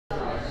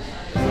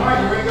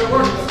right, you ready to go to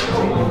work? Let's go.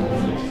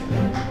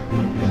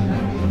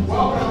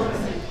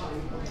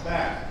 Welcome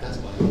back.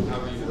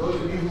 How are you? For those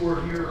of you who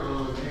are here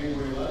on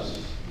January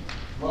 11th,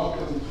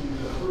 welcome to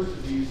the first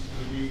of these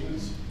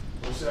engagements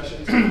or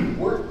sessions to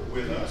work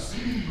with us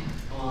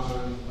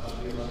on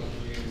the 11th of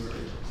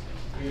January.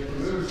 And for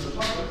members of the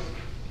public,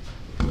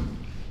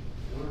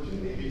 one or two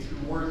maybe who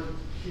weren't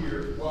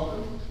here,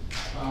 welcome.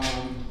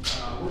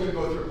 We're going to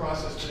go through a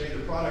process today,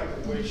 the product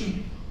of which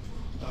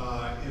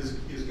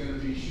is going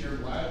to be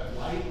shared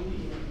widely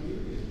in the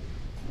community.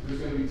 There's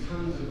going to be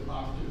tons of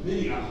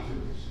many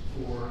opportunities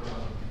for,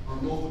 or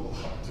multiple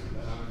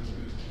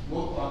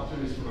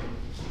opportunities for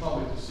the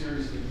public to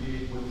seriously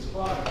engage with this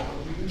product.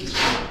 What we do.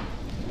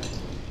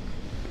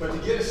 But to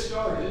get us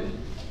started,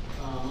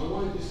 I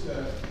want to just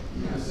kind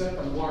of set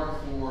the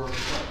mark for what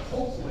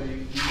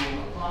hopefully you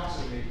will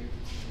approximate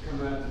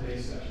coming out of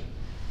today's session.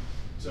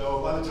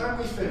 So by the time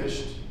we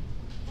finished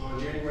on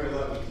January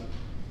 11th,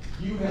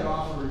 you had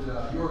offered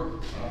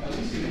at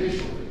least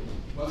initially,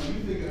 whether you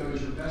think of it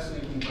as your best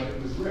thinking, but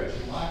it was rich,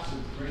 lots of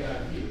great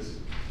ideas.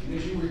 And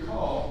as you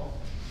recall,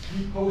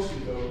 you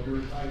posted those, you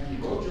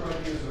wrote your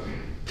ideas on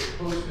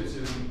post-its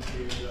and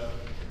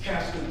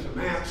cast them to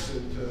maps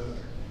and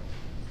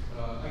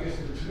I guess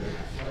they were to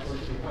maps, right, or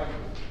to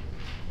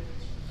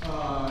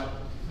whiteboard.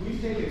 We've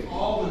taken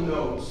all the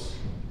notes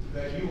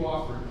that you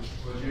offered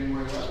on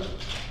January 11th,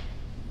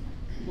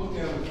 looked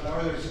at them,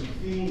 are there some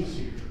themes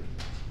here?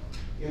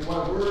 And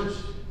what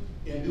emerged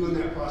in doing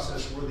that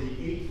process were the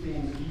 8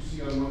 themes that you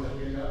see on one of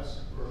the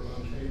handouts or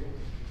on the table.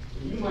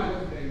 And you might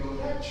look at that and go,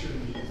 that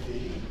shouldn't be a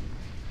theme.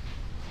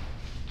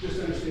 Just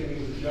understanding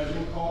it was a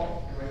judgment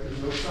call, right?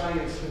 There's no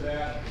science to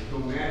that, there's no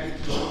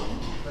magic to it.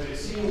 But it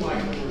seemed like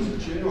there was a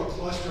general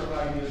cluster of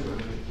ideas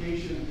around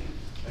education,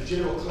 a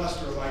general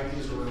cluster of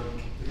ideas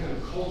around the kind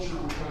of culture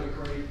we're trying to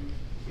create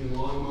in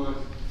Longmont,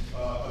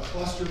 a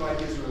cluster of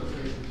ideas around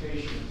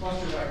transportation, a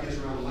cluster of ideas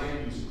around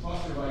land use, a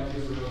cluster of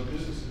ideas around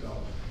business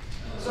development.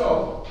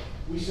 So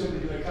we simply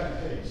did a cut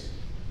and paste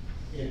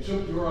and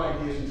took your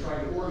ideas and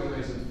tried to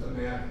organize them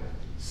thematically.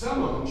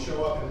 Some of them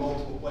show up in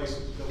multiple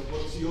places.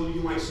 So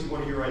you might see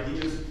one of your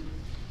ideas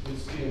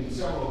in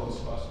several of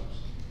those clusters.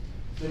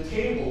 The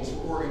tables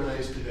were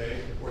organized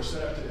today, or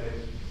set up today,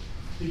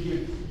 to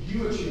give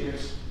you a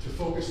chance to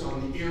focus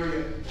on the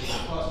area and the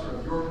cluster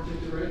of your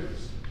particular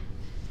interest.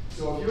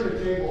 So if you're at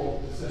a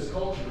table that says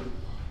culture,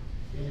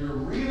 and you're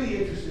really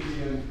interested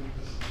in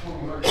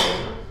performing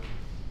architecture,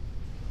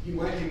 you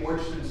might be more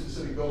interested in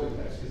specific building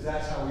types, because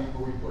that's where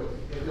we put it.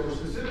 If there were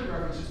specific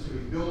references to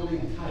a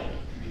building type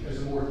as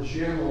a more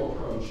general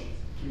approach,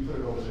 we put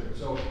it over there.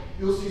 So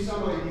you'll see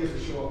some ideas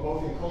that show up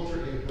both in culture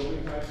and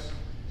building types,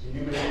 and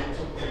you may want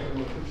to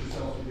put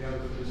yourself together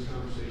for this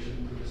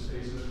conversation, for this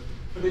phase of it.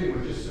 But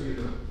anyway, just so you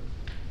know.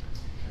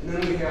 And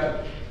then we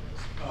had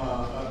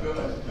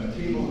a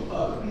table of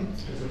other,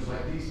 because it was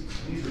like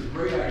these are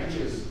great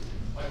ideas.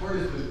 Like where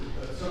does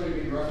somebody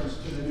made reference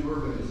to the new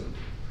urbanism?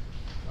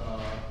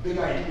 Big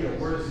idea,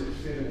 where does it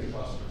fit in the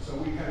cluster? So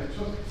we kind of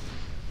took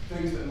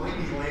things that might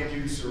be land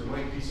use or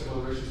might be some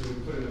other issues and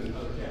we put them in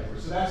other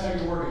categories. So that's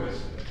how you organize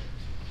it.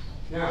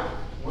 Now,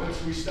 once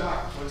I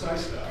stop,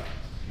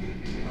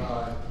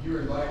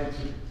 you're invited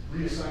to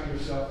reassign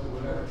yourself to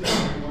whatever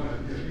table you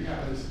want to do. You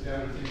happen to sit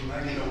down at a table, now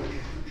you know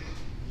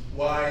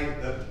why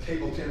the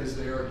table 10 is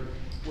there,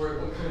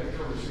 what kind of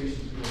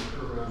conversations are going to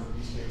occur around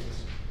these tables.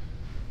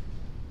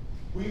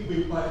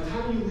 By the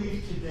time you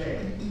leave today,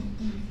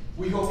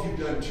 we hope you've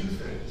done 2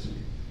 things.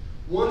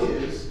 One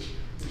is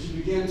that you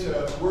begin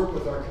to work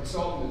with our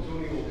consultant, and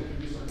Tony will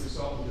introduce our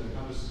consultant and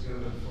how this is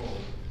going to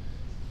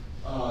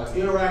unfold.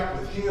 Interact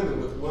with him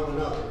and with one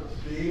another,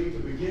 to be able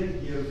to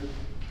begin to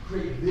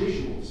create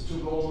visuals to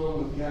go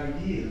along with the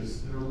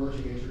ideas that are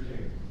emerging at your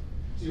table.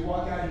 So you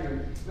walk out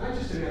here, not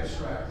just an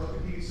abstract, but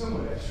it be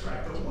somewhat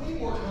abstract, but way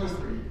more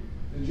concrete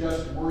than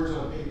just words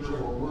on paper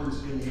or words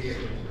in the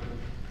air.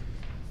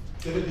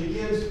 That it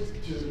begins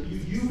to,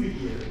 you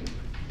begin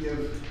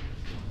to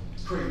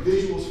create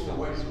visuals for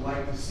what you'd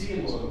like to see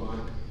in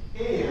Longmont,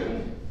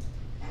 and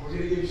we're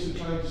going to give you some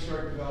time to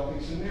start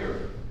developing some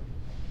narrative.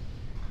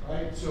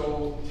 Right?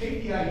 So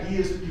take the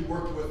ideas that you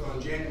worked with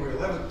on January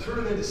 11th, turn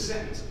them into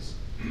sentences,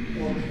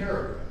 or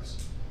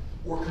paragraphs,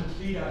 or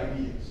complete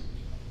ideas,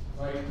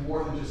 right?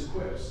 More than just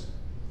quips.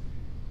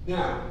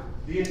 Now,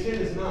 the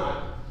intent is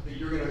not that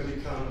you're going to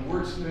become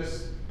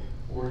wordsmiths,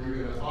 or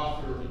you're going to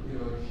author,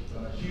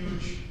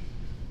 huge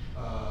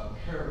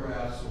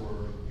paragraphs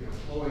or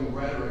flowing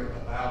rhetoric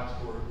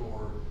about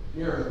or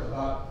narrative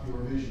about your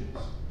visions.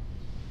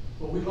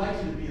 But we'd like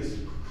you to be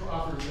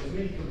offer as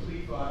many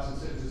complete thoughts and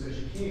sentences as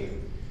you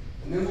can.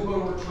 And then we'll go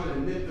to work trying to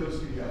knit those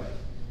together.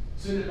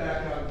 Send it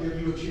back out, give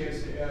you a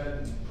chance to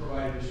edit and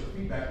provide additional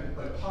feedback,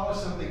 but polish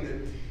something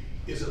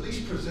that is at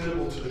least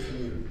presentable to the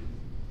community,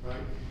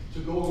 right? To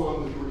go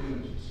along with your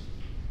images.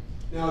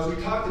 Now, as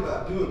we talked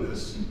about doing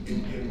this,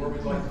 and where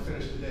we'd like to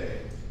finish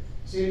today,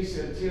 Sandy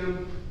said,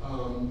 Tim,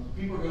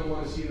 people are going to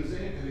want to see an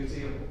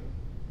example.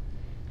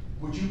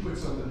 Would you put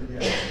something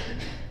together?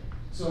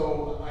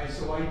 So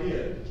I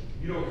did.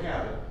 You don't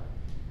have it.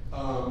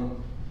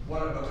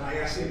 But I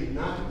asked Sandy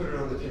not to put it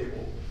on the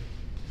table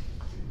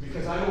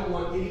because I don't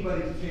want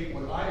anybody to take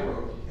what I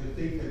wrote and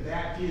think that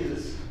that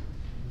is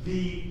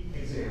the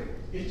example.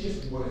 It's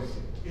just one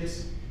example.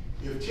 It's,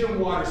 if Tim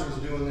Waters was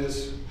doing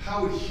this,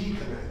 how would he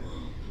come at it?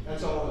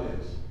 That's all it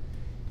is.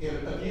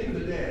 And at the end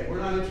of the day, we're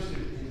not interested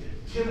in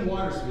Tim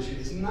Waters' vision.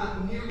 It's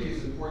not nearly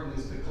as important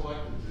as the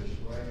collective vision,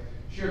 right?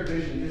 Shared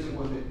vision isn't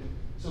one that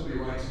somebody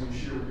writes and you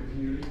share with the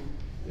community.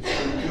 It's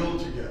what we build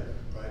together,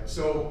 right?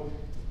 So,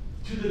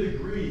 to the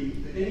degree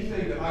that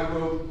anything that I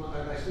wrote,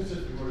 I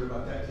specifically wrote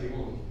about that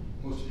table, and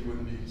most of you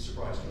wouldn't be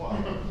surprised why,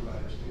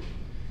 about education.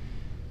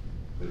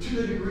 But to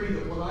the degree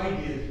that what I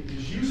did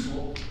is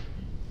useful,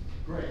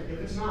 great.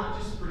 If it's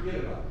not, just forget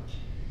about it.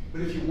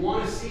 But if you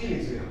want to see an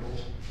example,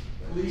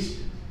 at least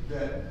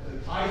that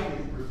I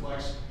think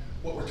reflects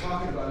what we're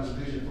talking about as a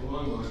vision for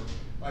Longmont,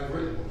 I've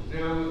written one.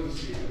 Now let me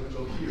see, I'm going to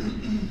go here.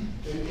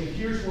 And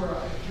here's how I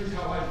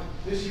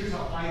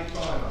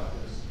thought about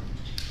this.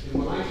 And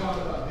when I talk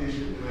about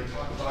vision, and I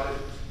talk about it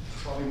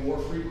probably more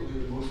frequently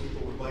than most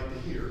people would like to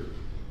hear,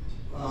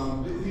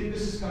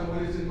 this is kind of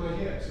what is in my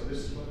head. So this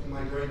is what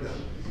my brain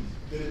does.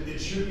 That it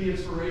should be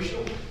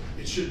inspirational.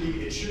 It should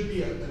be a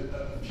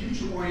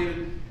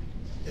future-oriented,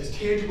 as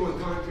tangible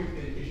and concrete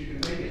as you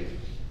can make it,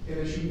 and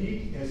as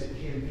unique as it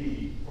can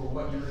be for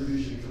what you're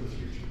envisioning for the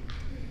future.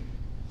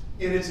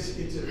 And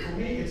for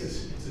me, it's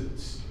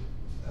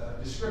a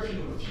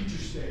description of a future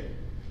state.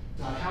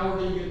 Not how we're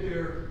going to get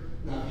there,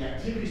 not the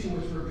activities in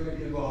which we're going to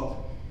be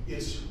involved.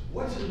 It's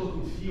what's it look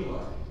and feel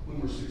like when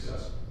we're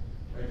successful.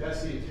 Right?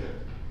 That's the intent.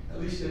 At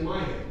least in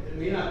my head. It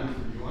may not be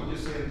for you. I'm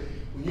just saying,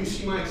 when you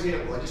see my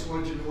example, I just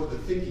wanted you to know what the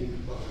thinking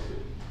behind it.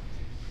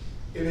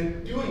 And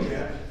in doing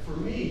that, for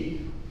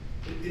me,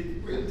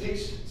 it really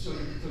takes some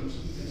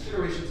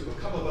considerations of a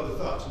couple of other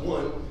thoughts.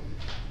 One,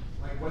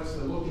 like what's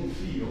the look and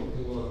feel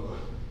in Longmont?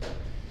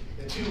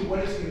 And two, what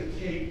it's going to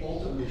take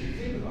ultimately, as you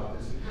think about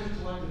this, the kind of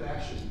collective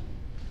action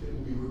that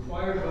will be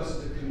required of us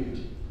as a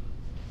community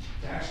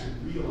to actually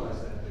realize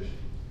that vision.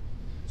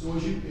 So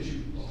as you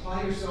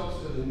apply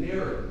yourselves to the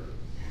narrative,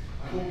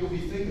 I hope you'll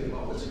be thinking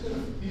about what's it going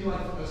to be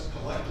like for us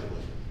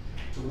collectively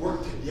to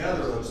work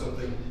together on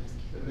something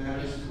that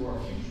matters to our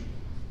future.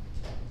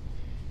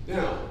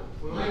 Now,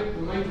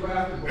 when I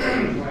drafted what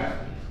I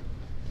drafted,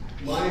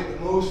 the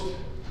most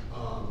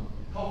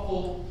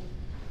helpful,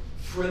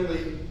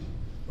 friendly,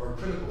 or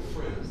critical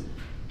friend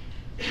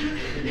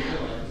in my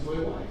life is my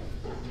wife.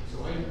 So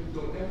I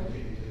don't ever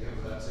take anything out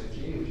without saying,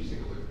 Jane, would you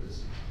take a look at this?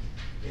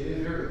 And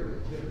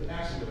invariably,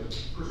 actually the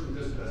person who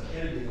does the best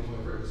editing on my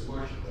work is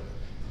Marcia, but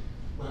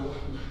my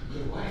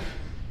wife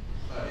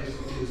is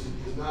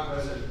not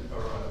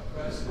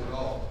reticent at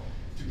all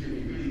to give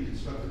me really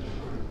constructive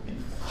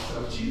encouragement. So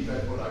she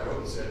read what I wrote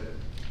and said,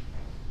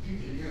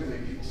 you're going to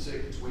make people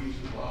sick, it's way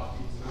too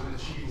lofty, it's not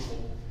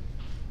achievable.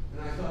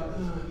 And I thought,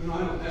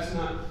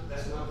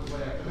 that's not the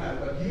way I come at it.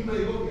 But you may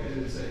look at it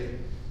and say,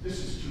 this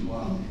is too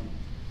lofty.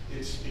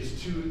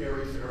 It's too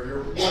airy-fairy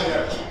or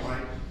whatever,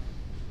 right?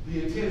 The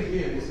intent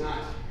again is not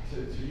to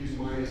use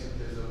mine as a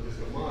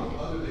model,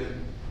 other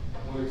than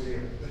one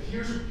example. But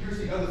here's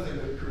the other thing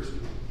that occurs to me,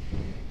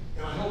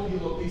 and I hope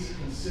you'll at least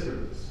consider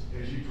this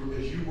as you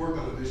work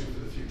on a vision for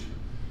the future.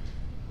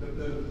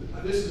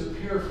 This is a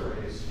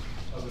paraphrase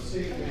of a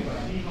statement made by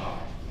D. Hock.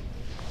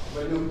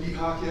 Everybody know who D.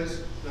 Hock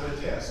is? Not a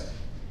test.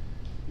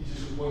 He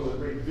just was one of the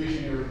great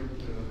visionary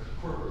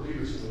corporate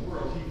leaders in the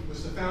world. He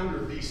was the founder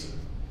of Visa.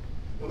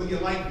 And whether you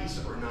like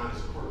Visa or not as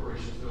a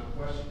corporation is not a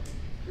question.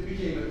 It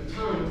became, at the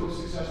time, the most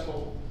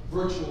successful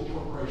virtual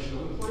corporation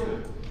on the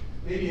planet.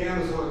 Maybe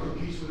Amazon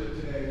competes with it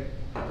today,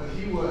 but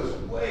he was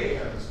way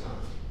ahead of his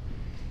time.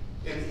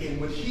 And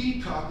when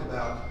he talked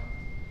about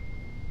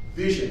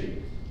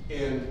visioning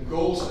and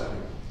goal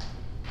setting,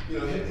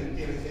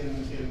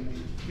 and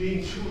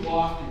being too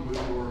lofty with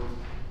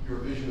your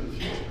vision of the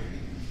future,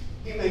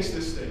 he makes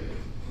this statement: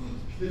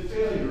 that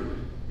failure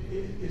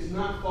is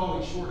not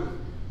falling short of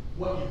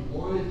what you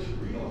wanted to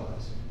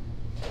realize.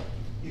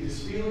 It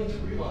is failing to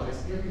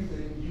realize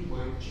everything you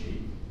might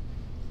achieve.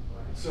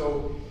 Right?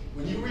 So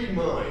when you read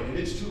mine and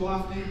it's too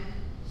lofty,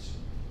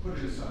 put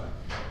it aside.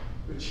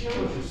 But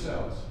challenge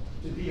yourselves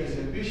to be as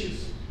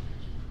ambitious,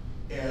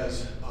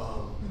 as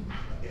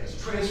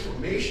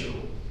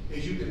transformational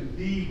as you can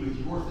be with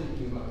your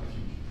thinking about the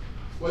future.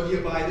 Whether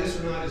you buy this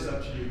or not is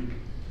up to you.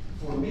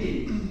 For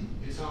me,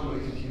 it's how I'm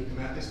going to continue to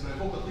come at this, and I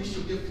hope at least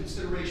you'll give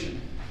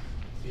consideration,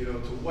 to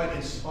what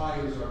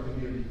inspires our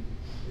community.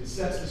 It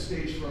sets the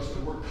stage for us to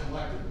work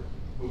collectively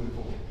moving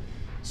forward.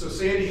 So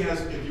Sandy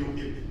has,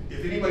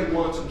 if anybody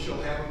wants them,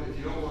 she'll have them. If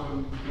you don't want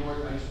them, ignore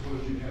it. I just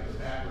wanted you to have the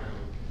background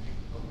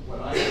of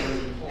what I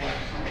learned and pull out.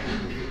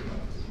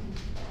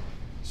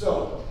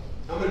 So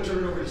I'm going to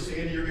turn it over to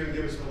Sandy. You're going to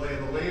give us the lay of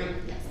the land.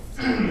 Yes.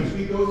 As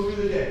we go through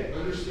the day,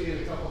 understand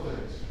a couple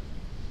things.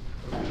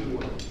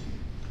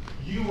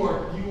 You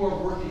are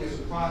working as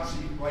a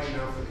proxy right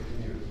now for the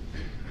community.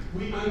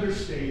 We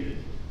understated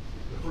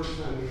the first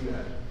time we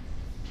met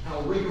how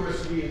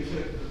rigorous we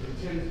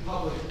intend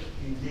public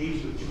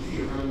engagement to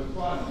be around the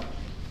product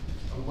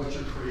of what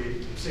you're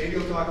creating. Sandy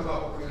will talk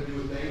about what we're going to do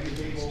with Bang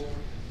the Table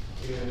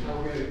and how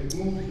we're going to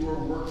move your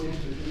work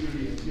into the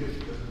community and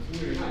give the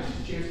community not just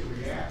a chance to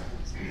react,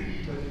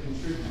 but to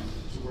contribute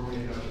to where we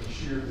end up with a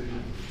shared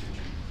vision.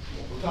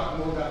 We'll talk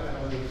more about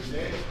that later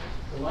today.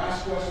 The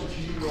last question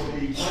to you will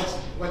be,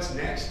 what's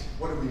next?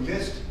 What have we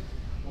missed?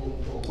 Or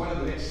what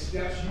are the next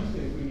steps you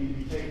think we need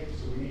to be taking?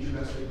 So we need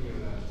your best thinking of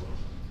that as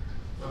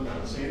well. I'm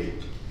done. Sandy?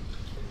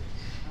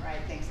 All right,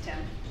 thanks, Tim.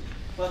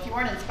 Well, if you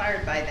weren't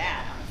inspired by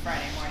that on a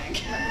Friday morning,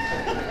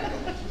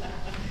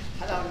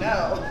 I don't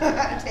know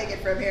how to take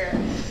it from here.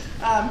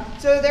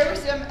 So there were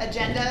some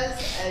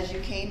agendas as you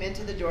came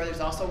into the door. There's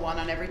also one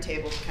on every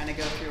table to kind of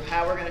go through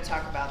how we're going to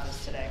talk about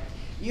this today.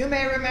 You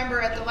may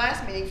remember at the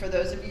last meeting, for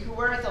those of you who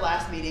were at the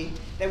last meeting,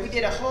 that we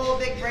did a whole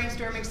big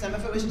brainstorming. Some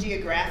of it was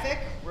geographic,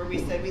 where we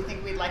said we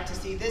think we'd like to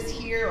see this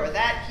here or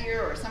that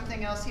here or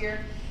something else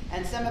here.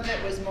 And some of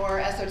it was more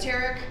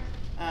esoteric,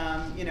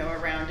 you know,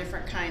 around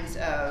different kinds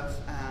of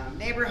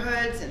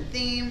neighborhoods and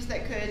themes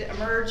that could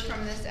emerge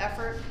from this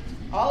effort.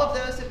 All of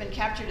those have been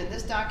captured in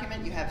this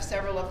document. You have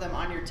several of them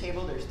on your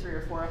table. There's 3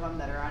 or 4 of them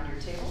that are on your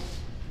table.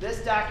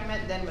 This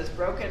document then was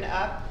broken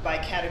up by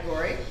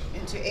category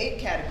into 8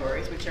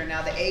 categories, which are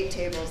now the 8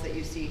 tables that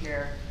you see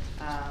here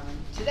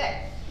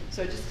today.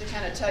 So just to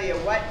kind of tell you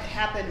what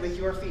happened with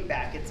your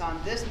feedback. It's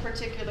on this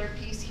particular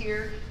piece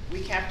here.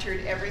 We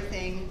captured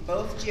everything,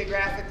 both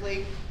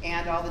geographically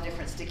and all the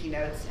different sticky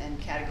notes, and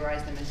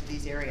categorized them into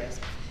these areas.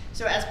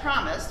 So as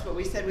promised, what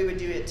we said we would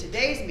do at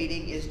today's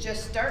meeting is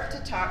just start to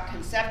talk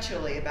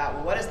conceptually about,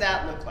 well, what does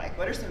that look like?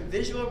 What are some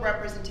visual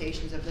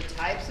representations of the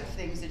types of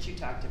things that you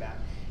talked about?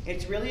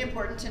 It's really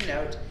important to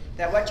note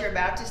that what you're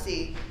about to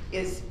see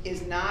is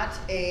not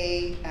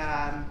a,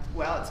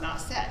 well, it's not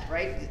set,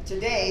 right?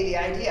 Today, the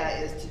idea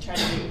is to try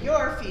to get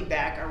your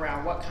feedback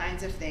around what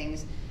kinds of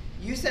things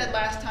you said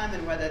last time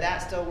and whether that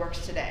still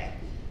works today.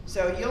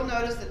 So you'll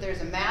notice that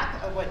there's a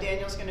map of what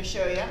Daniel's going to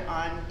show you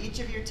on each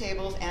of your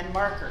tables and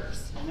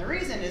markers. And the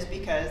reason is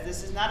because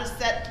this is not a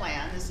set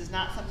plan. This is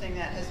not something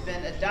that has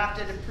been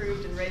adopted,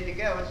 approved, and ready to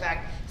go. In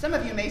fact, some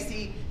of you may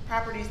see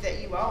properties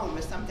that you own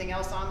with something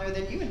else on there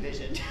than you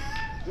envisioned.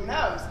 Who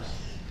knows?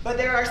 But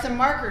there are some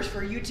markers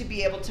for you to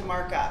be able to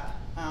mark up,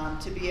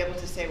 to be able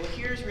to say, well,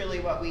 here's really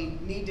what we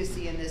need to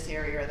see in this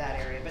area or that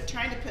area, but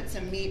trying to put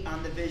some meat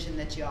on the vision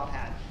that you all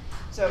had.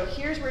 So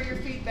here's where your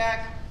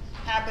feedback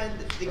happened.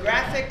 The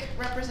graphic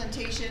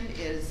representation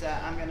is,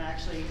 I'm going to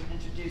actually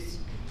introduce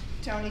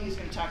Tony, who's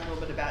going to talk a little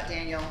bit about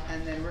Daniel,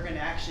 and then we're going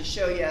to actually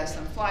show you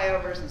some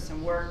flyovers and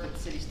some work that the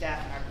city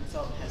staff and our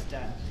consultant has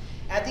done.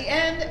 At the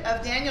end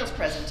of Daniel's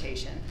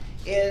presentation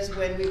is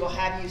when we will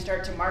have you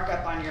start to mark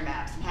up on your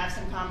maps and have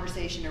some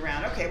conversation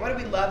around, okay, what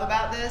do we love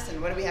about this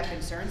and what do we have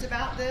concerns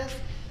about this?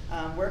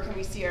 Where can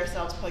we see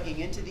ourselves plugging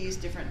into these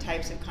different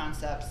types of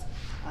concepts?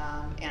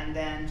 And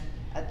then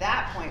at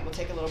that point, we'll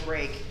take a little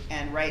break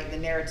and write the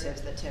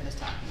narratives that Tim is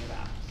talking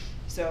about.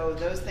 So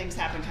those things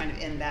happen kind of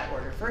in that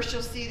order. First,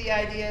 you'll see the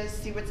ideas,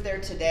 see what's there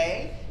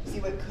today, see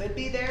what could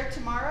be there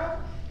tomorrow.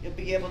 You'll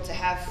be able to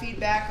have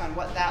feedback on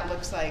what that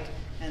looks like,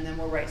 and then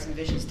we'll write some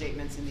vision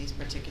statements in these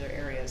particular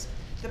areas.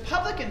 The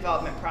public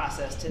involvement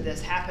process to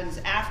this happens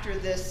after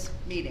this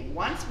meeting.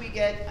 Once we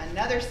get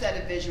another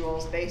set of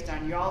visuals based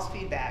on y'all's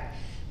feedback,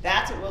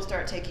 that's what we'll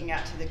start taking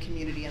out to the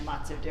community in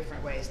lots of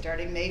different ways,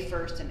 starting May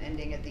 1st and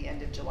ending at the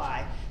end of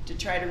July, to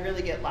try to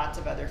really get lots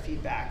of other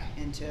feedback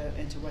into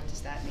what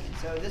does that mean.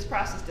 So this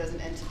process doesn't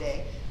end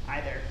today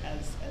either,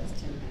 as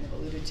Tim kind of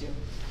alluded to.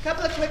 A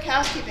couple of quick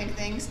housekeeping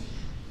things.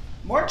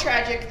 More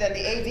tragic than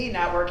the AV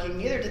not working,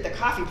 neither did the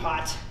coffee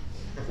pot.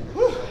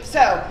 Whew.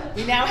 So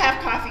we now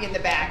have coffee in the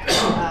back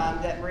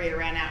that Maria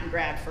ran out and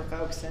grabbed for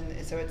folks,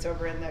 and so it's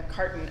over in the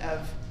carton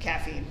of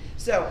caffeine.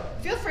 So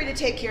feel free to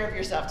take care of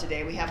yourself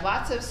today. We have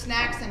lots of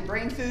snacks and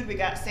brain food. We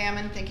got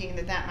salmon, thinking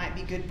that that might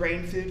be good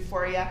brain food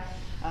for you,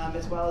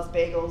 as well as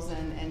bagels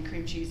and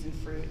cream cheese and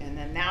fruit. And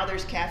then now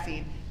there's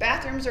caffeine.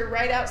 Bathrooms are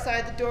right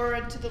outside the door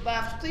and to the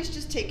left. Please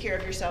just take care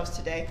of yourselves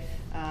today.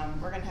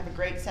 We're going to have a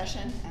great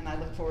session, and I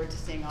look forward to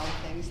seeing all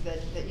the things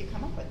that you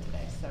come up with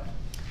today. So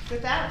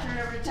with that, I'll turn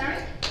it over to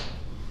Tony.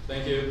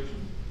 Thank you.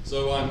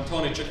 So I'm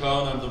Tony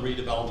Chacon, I'm the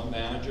redevelopment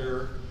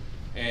manager,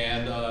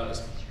 and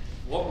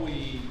what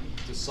we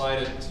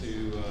decided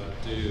to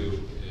do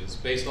is,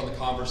 based on the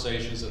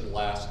conversations at the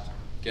last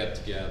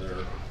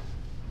get-together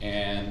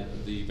and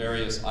the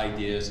various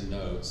ideas and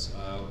notes,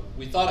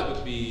 we thought it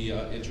would be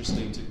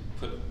interesting to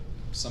put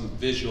some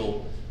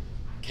visual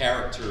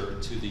character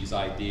to these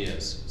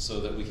ideas so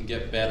that we can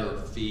get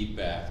better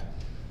feedback.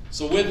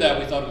 So with that,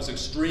 we thought it was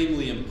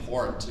extremely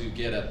important to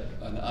get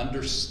an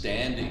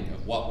understanding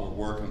of what we're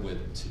working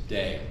with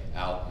today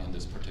out in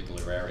this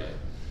particular area.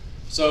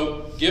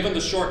 So given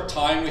the short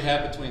time we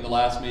had between the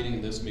last meeting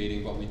and this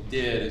meeting, what we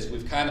did is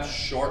we've kind of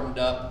shortened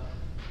up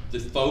the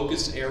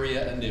focus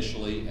area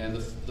initially, and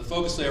the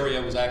focus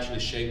area was actually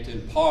shaped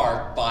in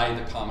part by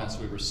the comments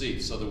we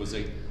received. So there was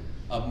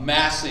a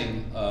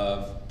massing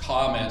of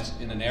comments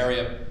in an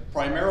area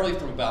primarily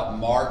from about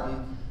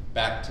Martin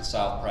back to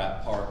South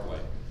Pratt Parkway.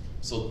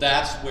 So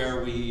that's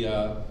where we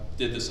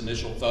did this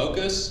initial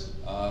focus.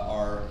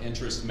 Our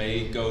interest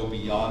may go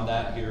beyond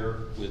that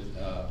here with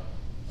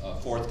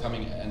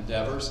forthcoming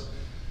endeavors.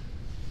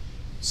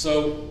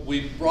 So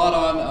we brought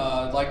on,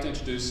 I'd like to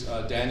introduce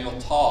Daniel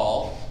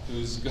Tall,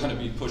 who's going to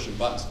be pushing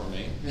buttons for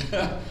me.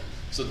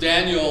 So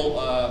Daniel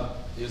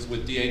is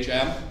with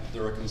DHM.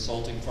 They're a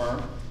consulting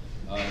firm.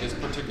 His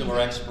particular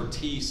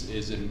expertise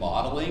is in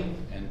modeling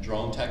and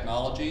drone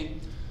technology.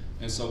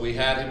 And so we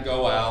had him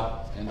go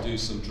out and do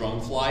some drone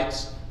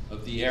flights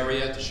of the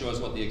area to show us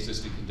what the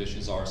existing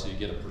conditions are, so you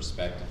get a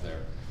perspective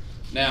there.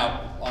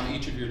 Now, on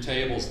each of your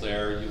tables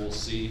there, you will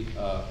see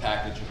a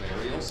package of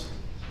aerials.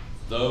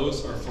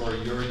 Those are for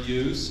your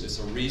use. It's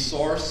a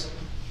resource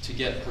to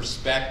get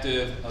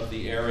perspective of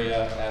the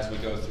area as we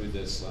go through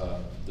this,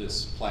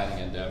 this planning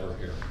endeavor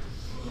here.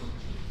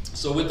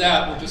 So with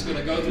that, we're just going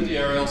to go through the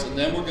aerials, and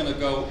then we're going to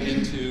go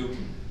into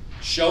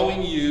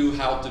showing you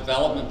how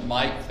development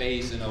might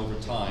phase in over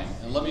time.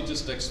 And let me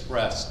just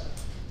express,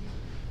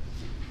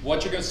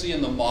 what you're going to see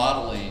in the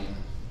modeling,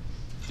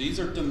 these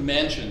are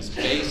dimensions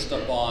based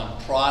upon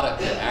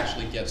product that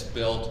actually gets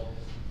built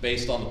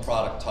based on the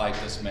product type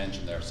that's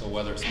mentioned there. So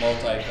whether it's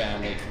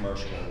multifamily,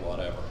 commercial, or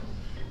whatever.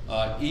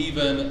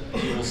 Even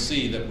you will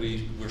see that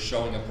we're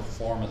showing a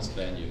performance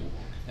venue.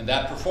 And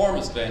that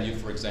performance venue,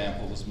 for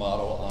example, was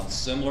modeled on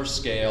similar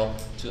scale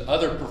to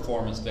other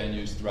performance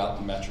venues throughout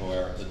the metro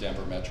area, the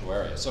Denver metro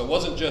area. So it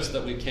wasn't just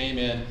that we came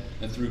in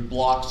and threw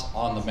blocks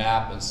on the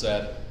map and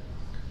said,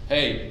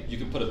 hey, you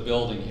can put a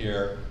building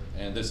here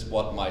and this is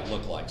what it might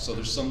look like. So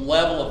there's some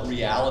level of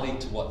reality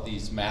to what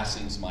these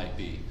massings might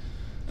be.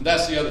 And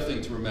that's the other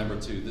thing to remember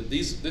too, that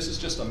this is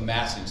just a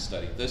massing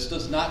study. This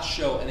does not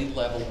show any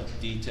level of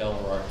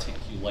detail or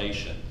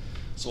articulation.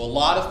 So a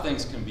lot of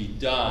things can be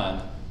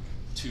done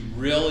to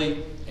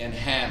really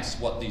enhance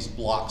what these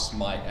blocks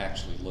might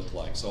actually look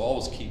like. So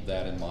always keep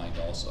that in mind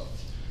also.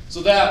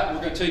 So that, we're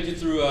going to take you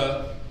through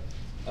a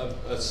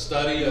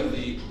study of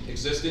the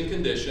existing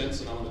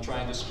conditions, and I'm going to try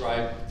and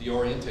describe the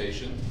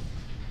orientation.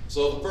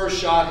 So the first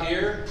shot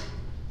here,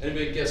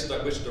 anybody guess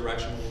which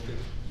direction we're looking?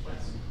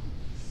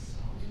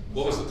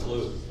 What was the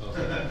clue?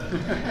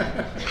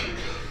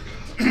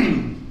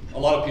 Okay. A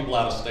lot of people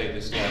out of state,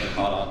 they still haven't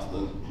caught on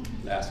to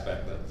the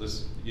aspect that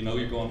this, you know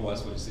you're going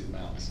west when you see the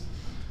mountains.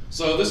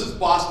 So this is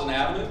Boston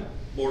Avenue,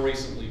 more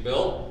recently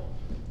built.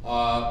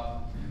 To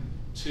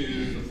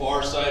the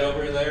far side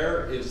over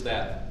there is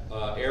that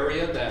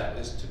area that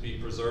is to be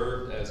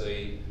preserved as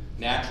a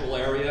natural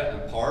area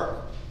and park.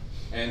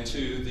 And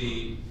to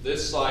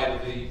this side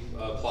of the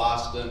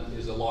Boston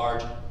is a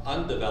large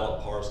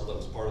undeveloped parcel that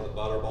was part of the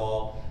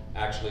Butterball.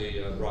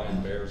 Actually,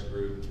 Brian Baer's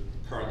group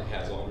currently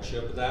has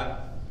ownership of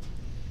that.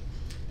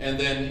 And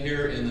then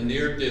here in the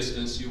near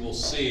distance, you will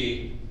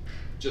see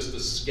just a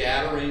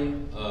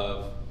scattering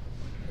of,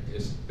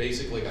 it's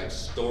basically like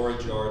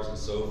storage yards and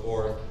so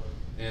forth.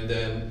 And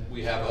then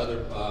we have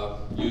other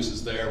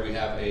uses there. We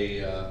have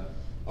a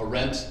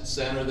rent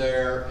center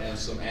there and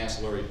some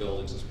ancillary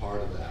buildings as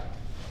part of that.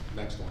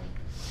 Next one.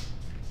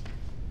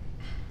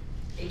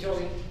 Hey,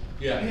 Tony.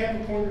 Yeah. Do you have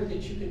a pointer that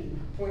you can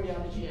point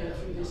out as you go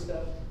through this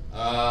stuff?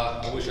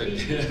 I wish I did.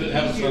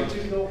 It's easier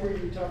to know where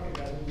you're talking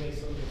about.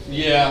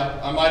 Yeah,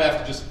 I might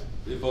have to just,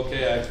 if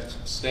okay,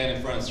 I stand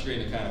in front of the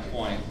screen and kind of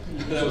point.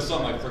 That was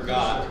something I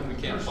forgot, and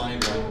we can't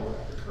find one.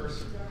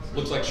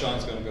 Looks like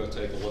Sean's going to go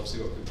take a look, see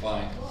what we can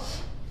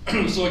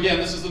find. So again,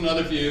 this is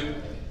another view.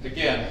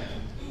 Again,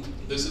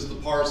 this is the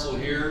parcel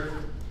here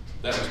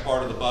that was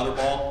part of the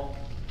Butterball,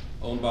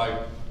 owned by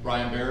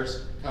Brian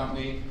Baer's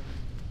company.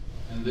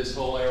 And this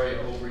whole area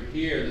over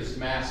here, this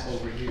mass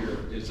over here,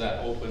 is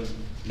that open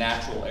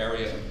natural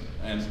area,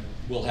 and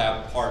we'll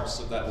have parts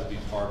of that will be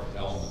park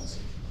elements.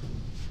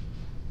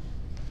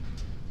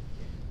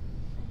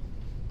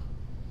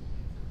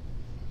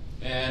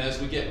 And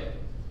as we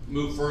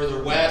move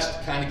further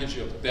west, kind of gives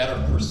you a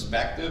better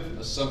perspective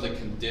of some of the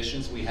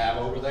conditions we have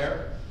over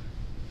there.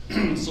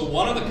 So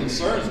one of the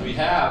concerns we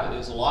have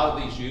is a lot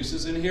of these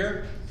uses in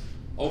here,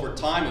 over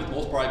time, have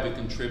most probably been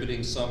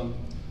contributing some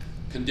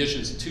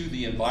conditions to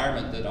the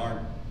environment that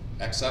aren't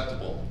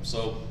acceptable.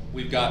 So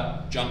we've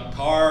got junk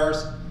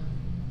cars,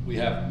 we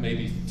have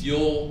maybe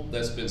fuel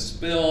that's been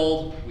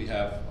spilled, we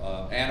have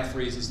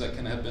antifreezes that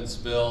can have been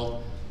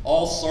spilled,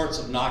 all sorts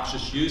of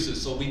noxious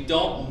uses. So we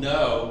don't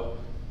know.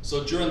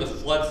 So during the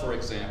flood, for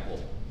example,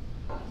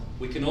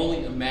 we can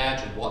only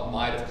imagine what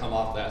might have come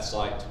off that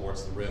site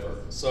towards the river.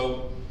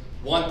 So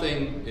one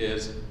thing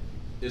is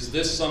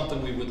this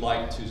something we would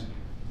like to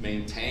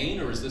maintain,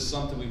 or is this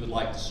something we would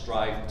like to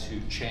strive to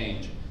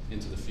change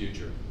into the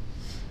future?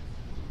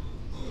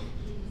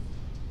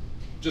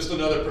 Just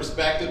another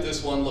perspective,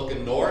 this one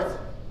looking north.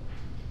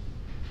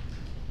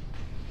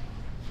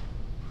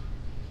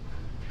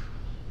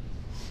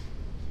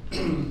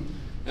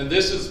 And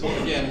this is,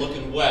 again,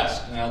 looking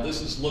west. Now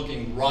this is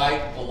looking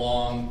right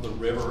along the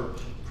River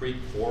Creek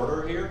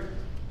corridor here.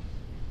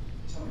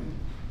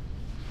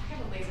 I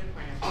have a laser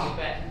pointer for you,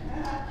 but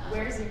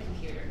where's your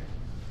computer?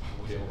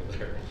 Way over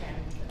there. Okay.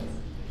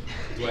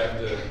 Do I have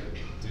to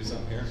do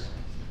something here?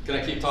 Can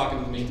I keep talking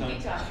in the meantime?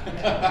 Keep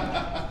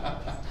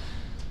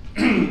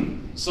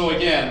talking. So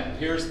again,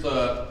 here's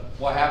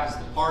what happens.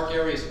 The park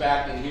area is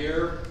back in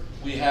here.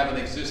 we have an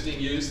existing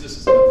use. This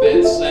is an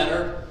event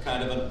center,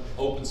 kind of an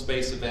open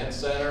space event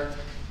center.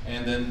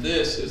 And then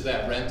this is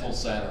that rental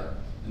center.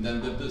 And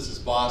then this is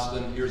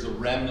Boston. Here's a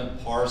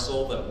remnant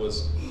parcel that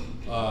was,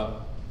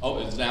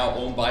 is now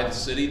owned by the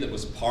city, that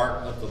was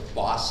part of the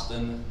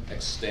Boston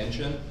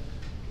extension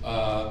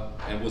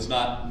and was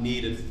not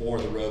needed for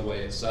the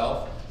roadway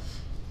itself.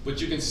 But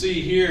you can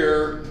see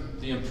here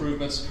the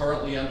improvements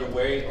currently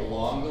underway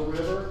along the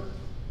river,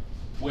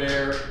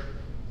 where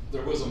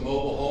there was a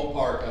mobile home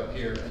park up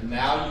here, and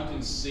now you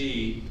can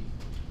see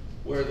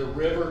where the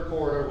river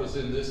corridor was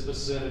in this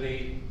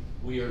vicinity,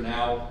 we are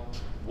now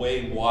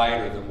way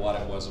wider than what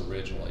it was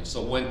originally.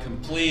 So when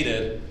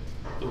completed,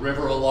 the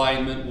river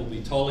alignment will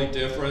be totally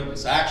different.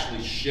 It's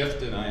actually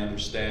shifted, I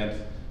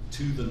understand,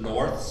 to the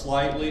north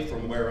slightly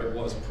from where it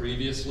was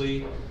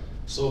previously.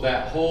 So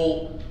that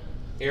whole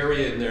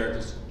area in there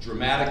is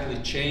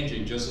dramatically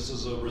changing just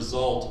as a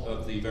result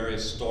of the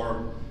various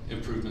storm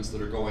improvements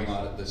that are going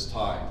on at this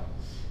time.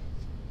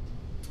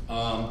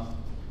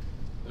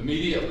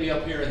 Immediately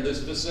up here in this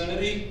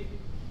vicinity,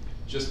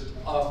 just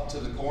off to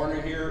the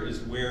corner here, is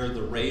where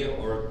the rail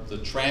or the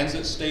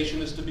transit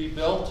station is to be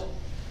built.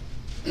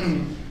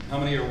 How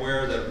many are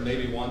aware that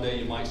maybe one day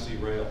you might see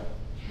rail?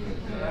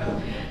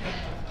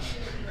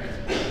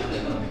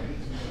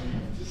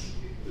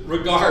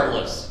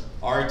 Regardless,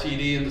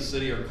 RTD and the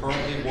city are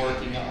currently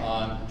working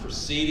on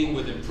proceeding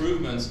with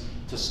improvements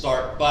to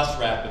start bus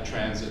rapid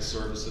transit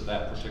service at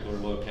that particular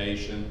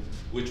location,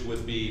 which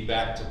would be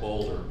back to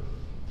Boulder.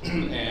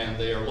 And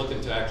they are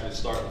looking to actually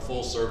start the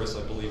full service,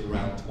 I believe,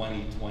 around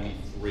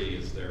 2023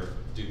 is their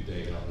due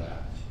date on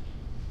that.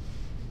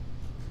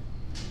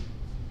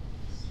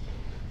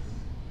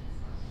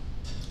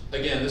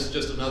 Again, this is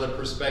just another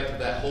perspective,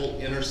 that whole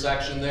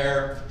intersection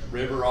there,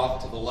 river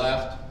off to the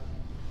left.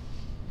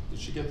 Did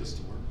she get this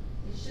to work?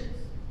 It should.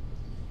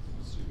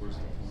 Let's see, where's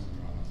the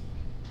pointer on it?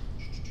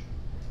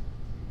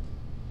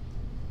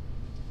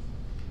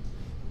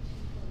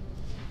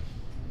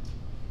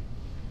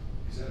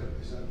 Is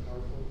that a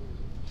PowerPoint?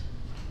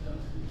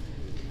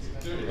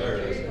 There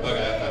it is.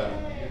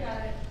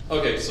 Okay.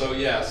 Okay, so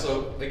yeah,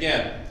 so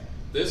again,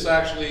 this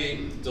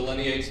actually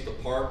delineates the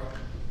park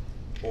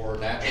or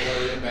natural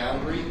area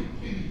boundary.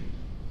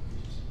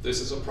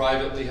 This is a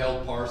privately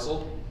held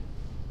parcel.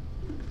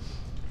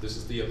 This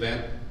is the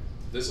event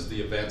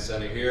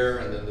center here,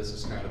 and then this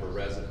is kind of a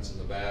residence in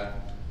the back.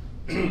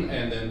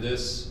 And then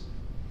this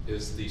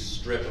is the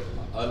strip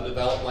of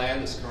undeveloped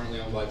land that's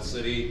currently owned by the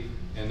city,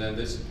 and then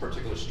this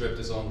particular strip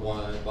is owned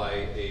by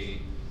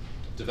a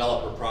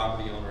developer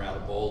property owner out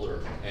of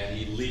Boulder, and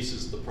he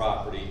leases the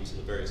property to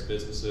the various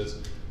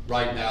businesses.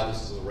 Right now,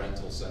 this is a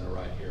rental center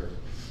right here.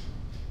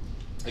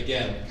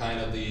 Again, kind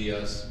of the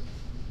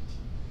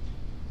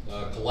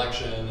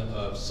collection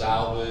of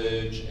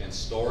salvage and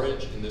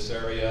storage in this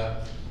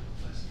area.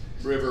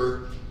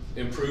 River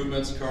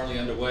improvements currently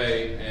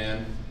underway,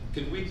 and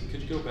could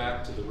you go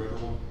back to the river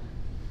one?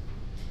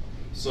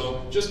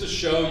 So just to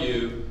show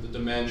you the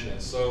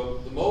dimensions.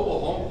 So the mobile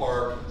home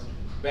park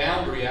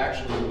boundary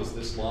actually was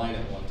this line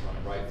at one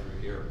time, right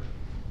through here.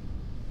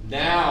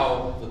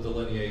 Now the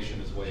delineation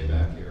is way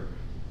back here.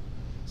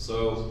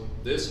 So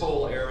this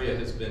whole area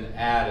has been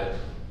added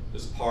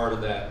as part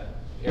of that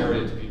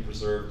area to be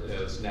preserved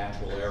as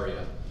natural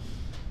area.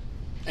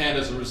 And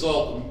as a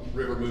result, the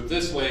river moved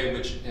this way,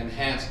 which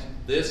enhanced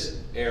this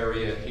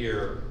area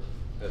here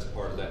as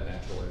part of that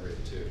natural area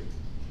too.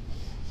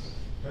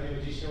 Tony,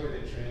 would you show where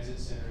the transit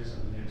center is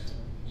on the next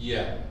one?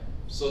 Yeah,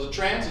 so the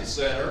transit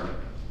center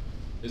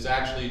is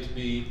actually to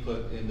be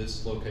put in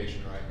this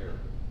location right here.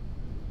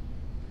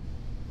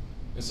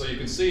 And so you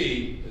can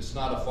see it's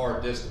not a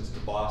far distance to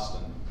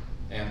Boston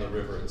and the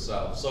river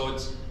itself. So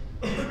it's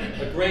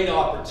a great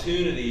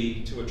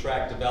opportunity to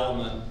attract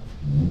development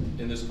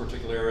in this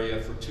particular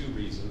area for two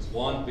reasons.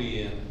 One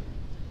being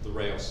the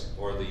rails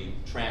or the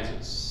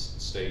transit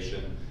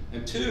station,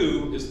 and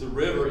two is the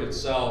river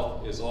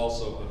itself is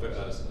also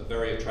a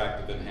very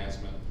attractive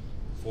enhancement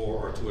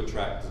for or to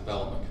attract the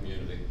development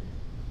community.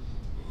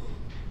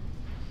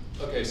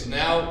 Okay, so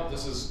now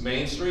this is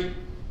Main Street,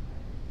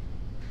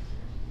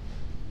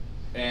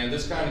 and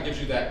this kind of gives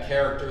you that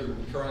character that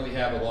we currently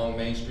have along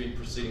Main Street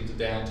proceeding to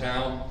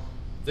downtown.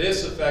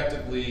 This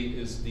effectively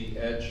is the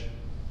edge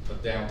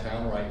of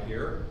downtown right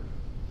here,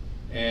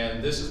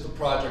 and this is the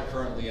project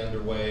currently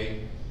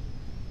underway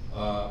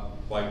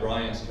by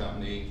Brian's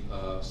company,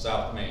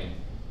 South Main.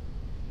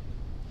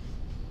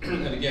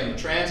 And again, the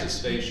transit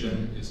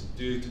station is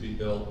due to be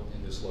built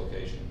in this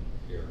location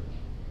here.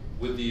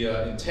 With the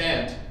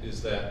intent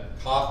is that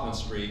Kaufman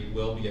Street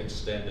will be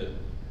extended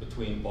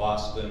between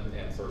Boston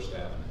and First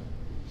Avenue.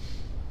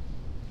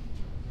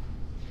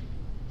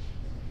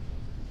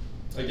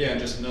 Again,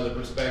 just another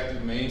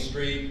perspective, Main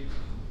Street,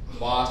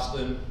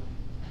 Boston.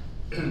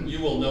 You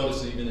will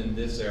notice even in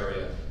this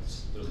area,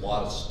 there's a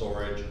lot of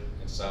storage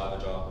and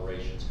salvage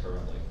operations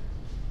currently.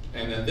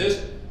 And then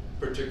this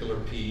particular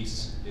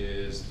piece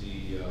is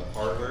the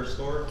hardware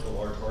store, the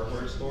large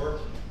hardware store,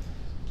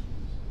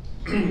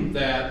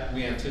 that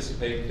we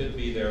anticipate could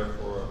be there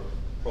for a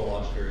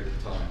prolonged period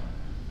of time.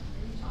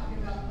 Are you talking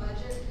about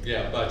budget?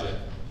 Yeah, budget.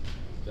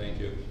 Thank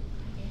you.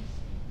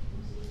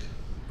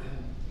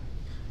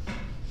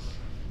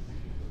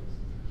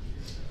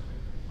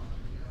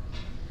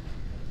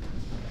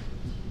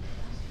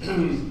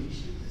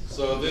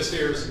 So this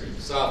here's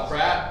South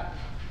Pratt.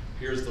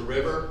 Here's the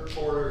river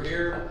corridor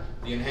here.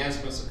 The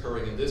enhancements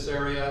occurring in this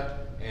area,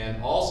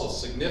 and also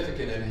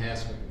significant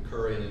enhancement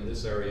occurring in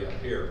this area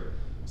up here.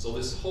 So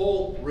this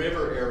whole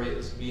river area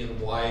is being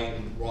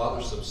widened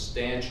rather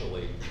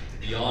substantially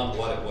beyond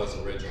what it was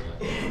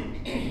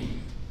originally.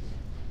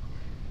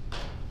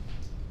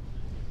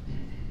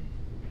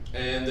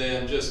 And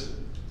then just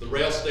the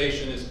rail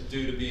station is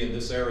due to be in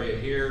this area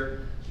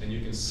here, and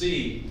you can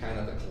see kind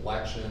of the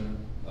collection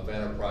of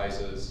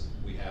enterprises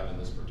we have in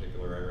this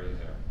particular area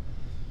there.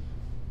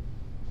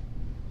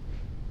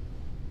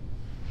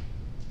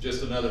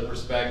 Just another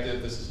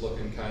perspective, this is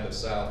looking kind of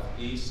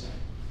southeast.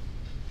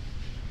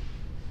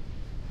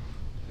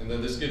 And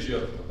then this gives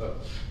you a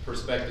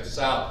perspective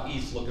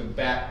southeast looking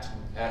back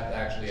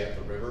actually at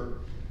the river.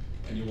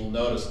 And you will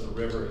notice the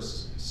river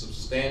is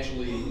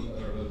substantially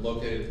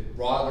located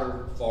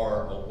rather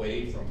far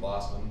away from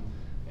Boston.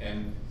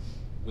 And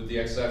with the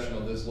exception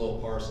of this little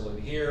parcel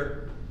in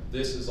here,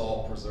 this is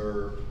all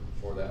preserved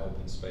for that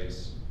open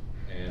space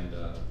and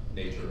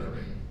nature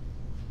area.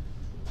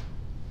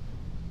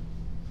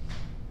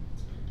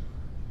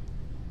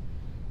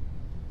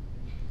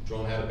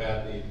 Drone had a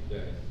bad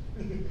day.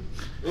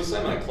 It was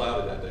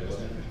semi-cloudy that day,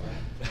 wasn't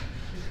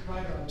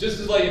it? Just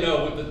to let you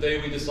know, the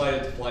day we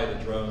decided to fly the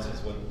drones is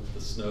when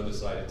the snow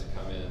decided to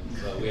come in,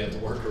 so we had to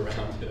work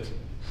around it.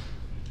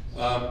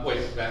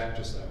 Wait, back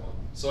just that one.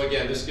 So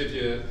again, this gives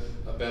you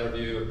a better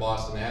view of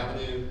Boston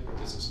Avenue.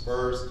 This is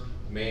First,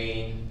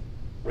 Main,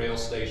 rail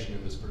station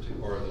in this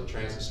particular, or the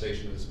transit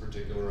station in this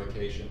particular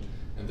location,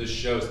 and this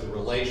shows the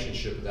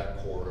relationship of that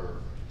corridor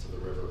to the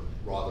river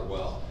rather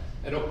well.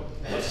 And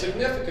of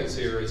significance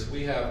here is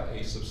we have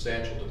a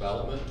substantial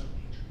development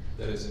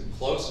that is in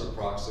closer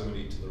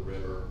proximity to the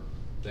river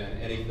than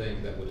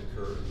anything that would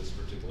occur in this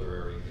particular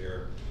area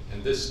here.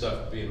 And this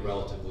stuff, being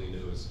relatively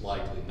new, is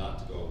likely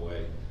not to go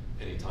away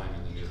anytime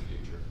in the near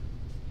future.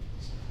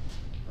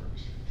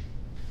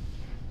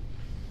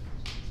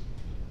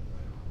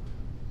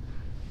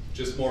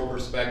 Just more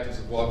perspectives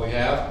of what we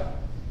have.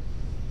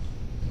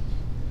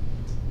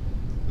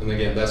 And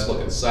again, that's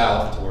looking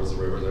south towards the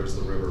river. There's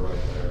the river right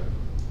there.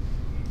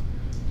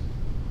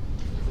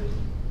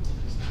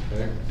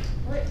 Okay.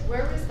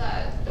 Where was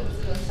that? Was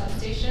it a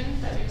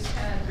substation that we just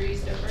kind of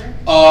breezed over?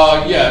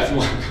 Yeah, if you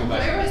want to come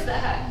back. Where was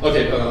that?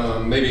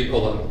 Okay, maybe,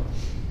 hold on.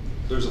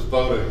 There's a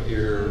photo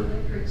here.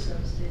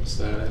 Is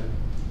that it?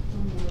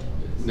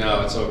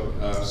 No,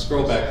 it's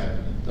scroll back.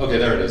 Okay,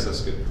 there it is.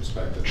 That's a good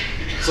perspective.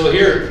 So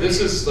here, this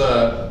is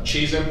the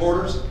cheese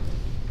importers.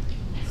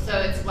 So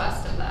it's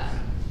west of that.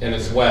 And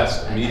it's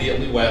west,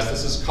 immediately west.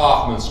 This is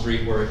Kaufman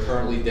Street where it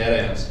currently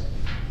dead ends.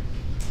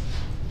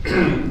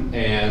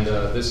 And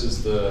this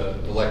is the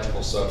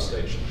electrical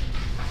substation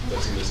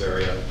that's in this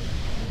area.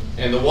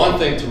 And the one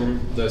thing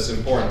that's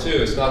important too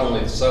is not only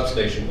the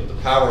substation, but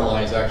the power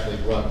lines actually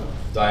run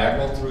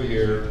diagonal through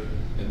here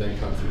and then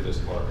come through this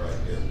part right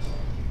here.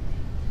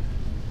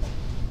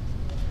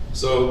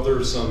 So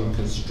there's some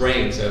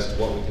constraints as to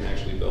what we can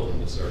actually build in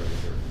this area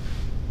here.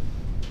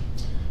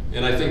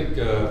 And I think,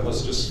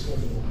 let's just,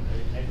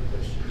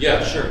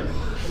 yeah, sure.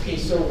 Okay,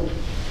 so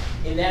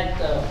in that,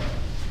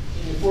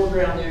 in the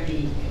foreground there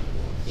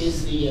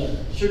is the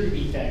sugar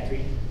beet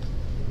factory.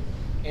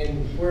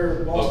 And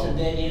where Boston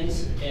then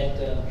ends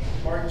at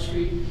Martin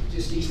Street,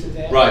 just east of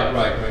that. Right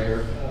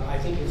here. I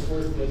think it's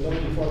worth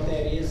noting what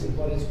that is and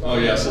what it's. Oh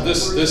yeah, so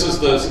this is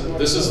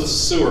the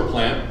sewer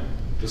plant,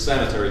 the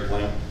sanitary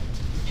plant.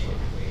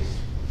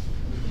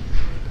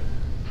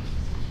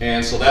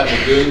 And so that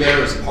lagoon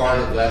there is part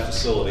of that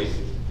facility.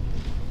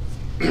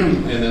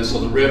 And then so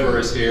the river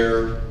is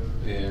here,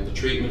 and the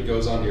treatment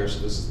goes on here. So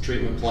this is the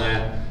treatment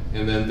plant,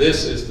 and then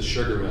this is the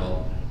sugar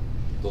mill,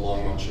 the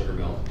Longmont sugar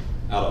mill,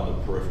 out on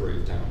the periphery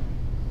of town.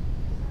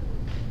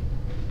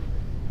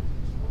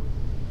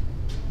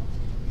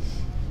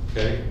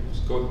 Okay, let's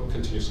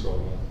continue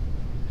scrolling on.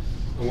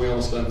 And we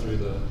almost done through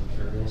the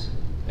aerials.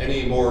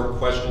 Any more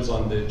questions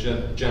on the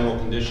general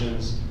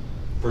conditions,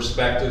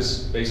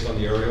 perspectives based on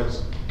the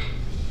aerials?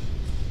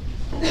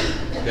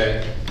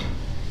 Okay.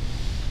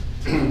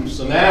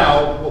 So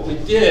now what we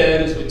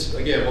did is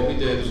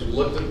we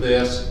looked at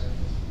this,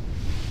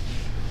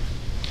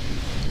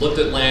 looked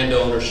at land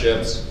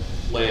ownerships,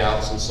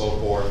 layouts, and so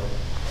forth,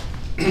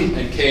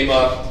 and came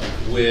up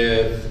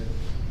with,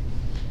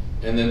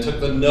 and then took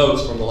the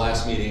notes from the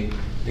last meeting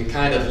and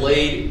kind of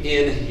laid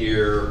in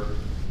here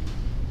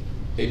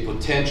a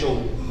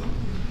potential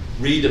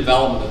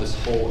redevelopment of this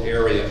whole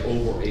area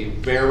over a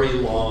very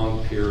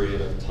long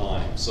period of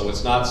time. So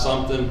it's not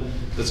something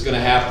that's going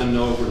to happen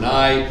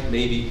overnight,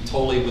 maybe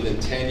totally within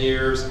 10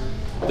 years.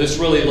 This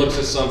really looks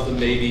at something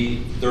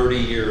maybe 30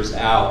 years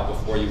out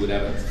before you would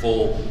have a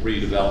full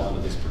redevelopment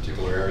of this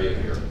particular area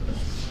here.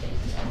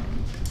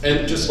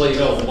 And just to let you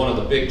know, one of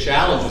the big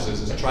challenges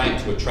is trying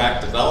to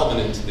attract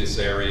development into this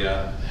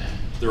area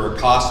There are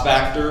cost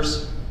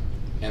factors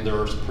and there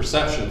are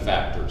perception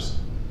factors.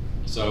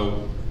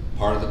 So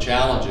part of the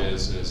challenge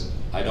is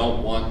I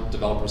don't want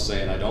developers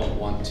saying I don't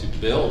want to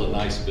build a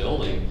nice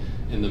building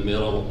in the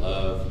middle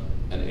of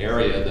an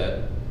area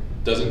that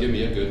doesn't give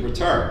me a good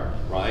return,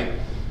 right?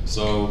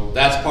 So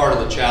that's part of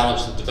the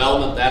challenge to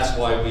development. That's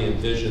why we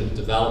envision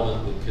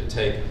development that could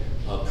take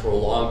a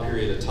prolonged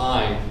period of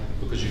time,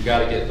 because you've got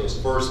to get those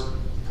first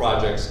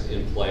projects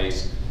in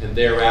place, and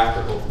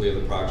thereafter, hopefully,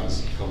 other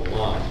projects come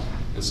along.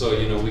 And so,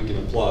 you know, we can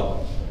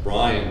applaud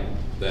Brian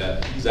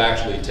that he's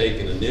actually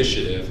taken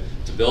initiative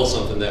to build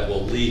something that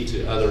will lead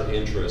to other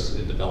interests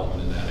in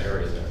development in that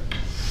area there.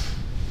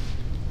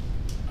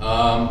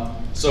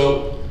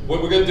 So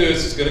what we're going to do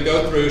is going to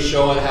go through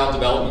showing how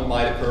development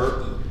might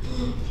occur,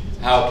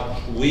 how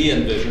we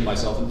envision,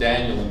 myself and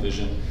Daniel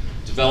envision,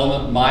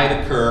 development might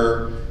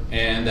occur,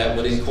 and that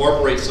would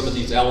incorporate some of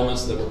these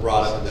elements that were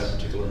brought up in that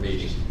particular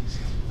meeting.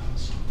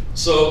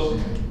 So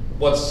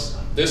what's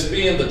this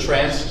being the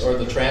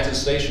transit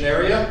station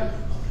area?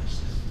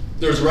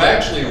 There's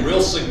actually a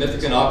real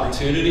significant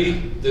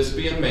opportunity, this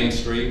being Main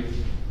Street,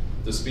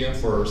 this being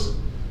First.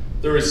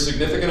 There is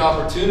significant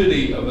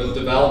opportunity of a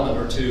development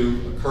or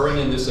two occurring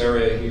in this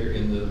area here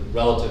in the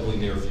relatively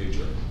near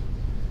future.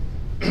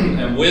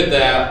 And with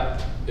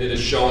that, it is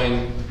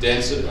showing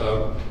density,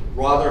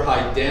 rather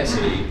high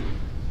density,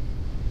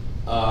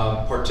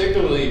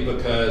 particularly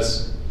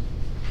because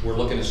we're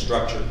looking at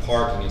structured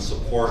parking in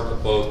support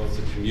of both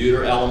the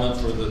commuter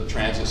element for the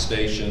transit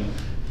station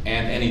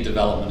and any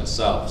development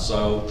itself.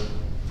 So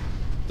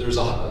there's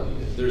a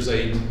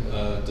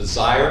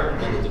desire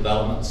on the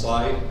development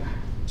side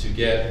to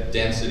get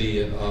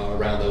density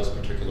around those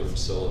particular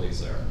facilities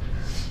there.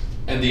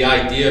 And the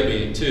idea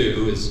being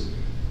too is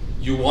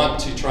you want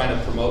to try to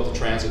promote the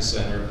transit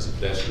center as a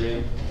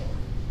pedestrian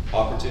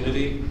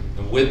opportunity,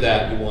 and with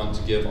that you want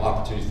to give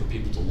opportunities for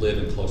people to live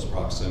in close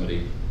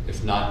proximity,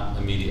 if not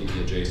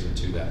immediately adjacent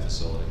to that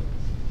facility.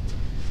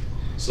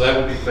 So that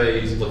would be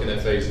looking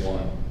at phase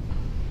one.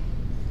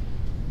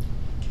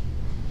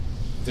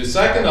 The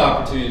second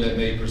opportunity that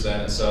may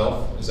present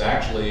itself is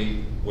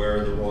actually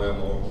where the Royal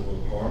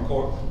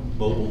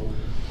Mobile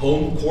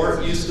Home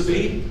Court used to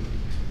be.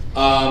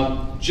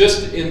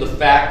 Just in the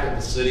fact that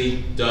the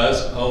city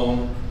does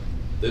own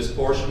this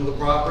portion of the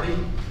property,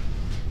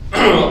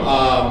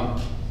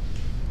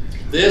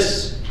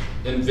 this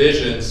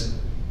envisions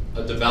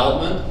a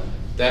development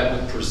that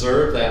would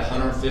preserve that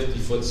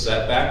 150-foot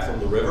setback from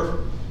the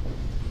river.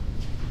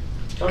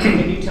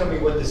 Can you tell me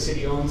what the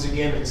city owns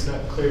again? It's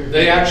not clear.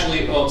 They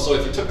actually own, so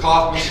if you took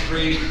Kaufman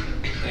Street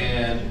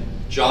and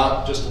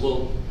just a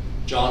little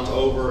jaunt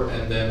over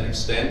and then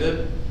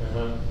extended,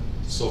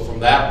 so from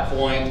that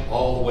point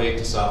all the way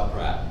to South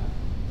Pratt.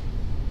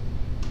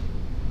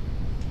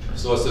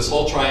 So it's this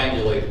whole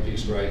triangulated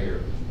piece right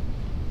here.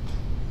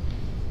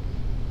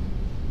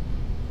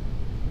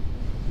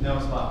 No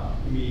spot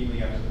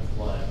immediately after the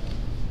flood.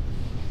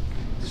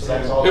 So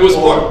that's all. It was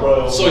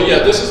part. So yeah,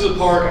 this is a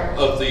part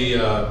of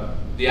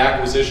the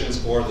acquisitions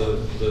for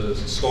the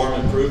storm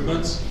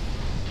improvements,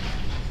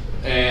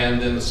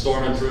 and then the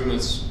storm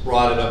improvements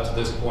brought it up to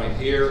this point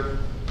here,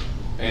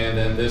 and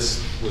then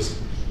this was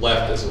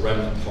left as a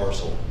remnant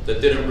parcel that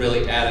didn't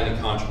really add any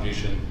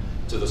contribution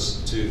to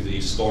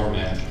the storm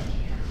management.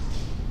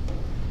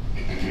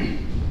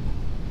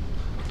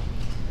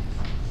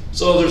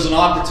 So there's an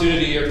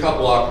opportunity, or a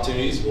couple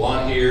opportunities.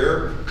 One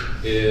here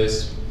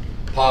is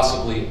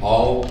possibly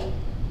all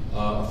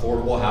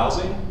affordable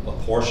housing, a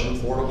portion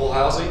affordable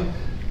housing.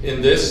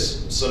 In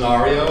this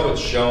scenario, it's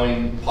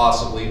showing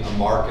possibly a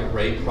market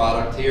rate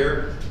product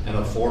here, an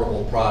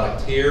affordable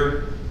product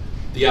here.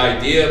 The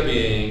idea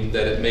being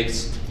that it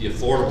makes the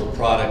affordable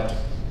product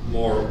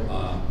more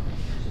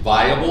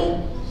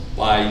viable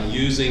by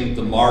using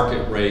the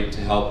market rate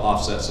to help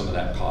offset some of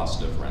that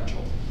cost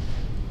differential.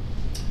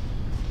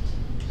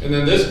 And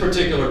then this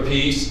particular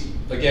piece,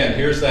 again,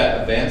 here's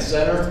that event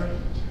center.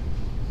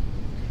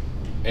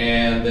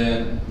 And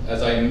then,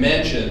 as I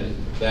mentioned,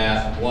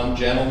 that one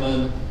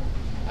gentleman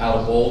out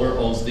of Boulder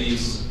owns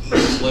these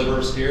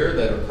slivers here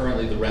that are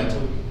currently the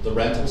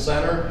rental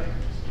center.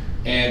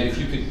 And if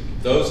you could,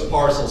 those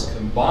parcels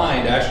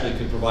combined actually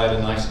could provide a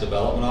nice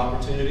development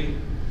opportunity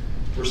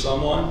for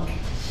someone.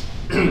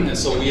 And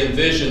so we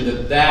envision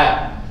that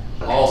that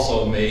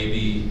also may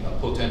be a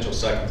potential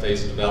second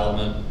phase of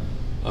development,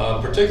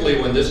 particularly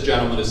when this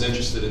gentleman is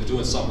interested in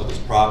doing something with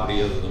his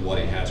property other than what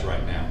he has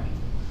right now.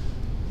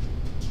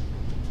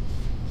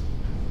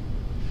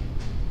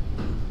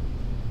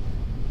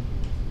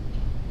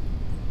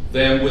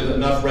 Then with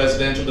enough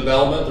residential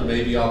development, there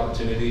may be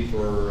opportunity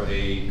for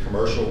a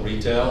commercial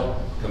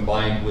retail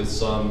combined with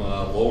some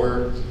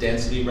lower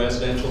density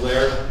residential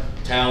there,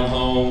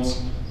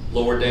 townhomes,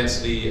 lower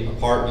density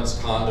apartments,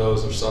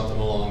 condos, or something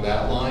along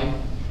that line.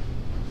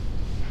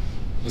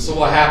 And so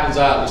what happens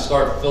out, we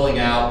start filling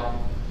out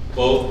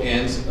both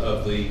ends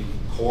of the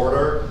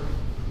corridor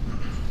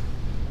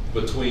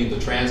between the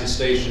transit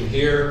station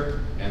here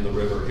and the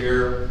river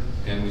here,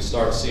 and we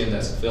start seeing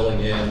that's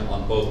filling in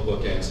on both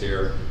bookends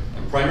here.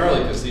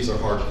 Primarily because these are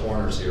hard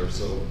corners here,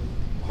 so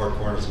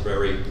Hartcorn is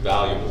very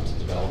valuable to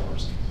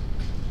developers.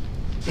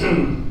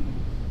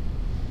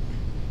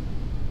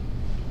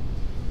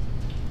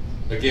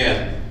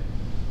 Again,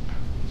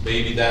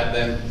 maybe that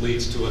then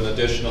leads to an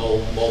additional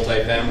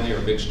multifamily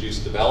or mixed-use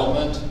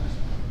development,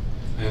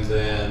 and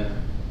then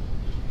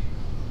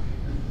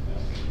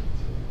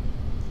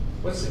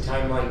What's the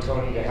timeline,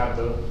 Tony, to have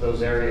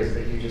those areas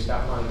that you just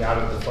outlined out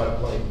of the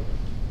floodplain?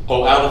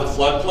 oh, out of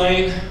the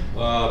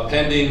floodplain,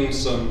 pending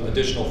some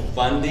additional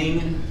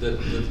funding that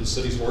the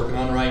city's working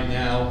on right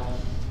now.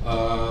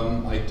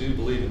 I do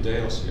believe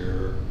Dale's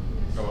here.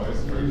 Oh, I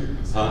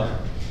see. Huh?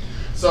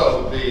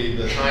 So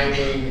the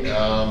timing,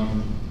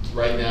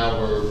 right now,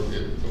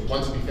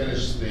 once we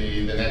finish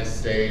the next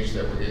stage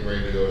that we're getting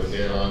ready to go to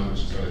bid on,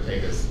 which is gonna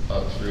take us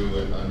up through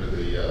and under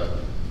the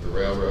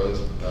railroad,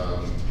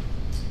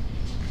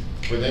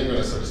 we're then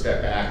gonna sort of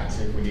step back and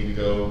see if we need to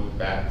go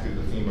back through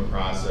the FEMA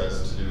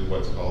process to do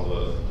what's called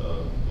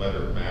a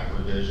letter of map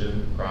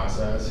revision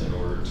process in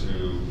order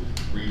to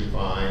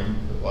redefine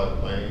the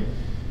floodplain.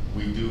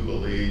 We do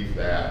believe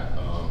that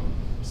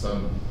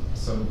some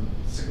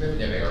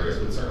significant areas,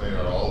 but certainly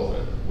not all of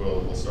it,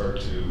 will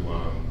start to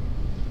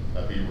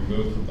be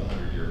removed from the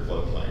 100-year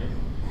floodplain.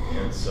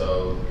 And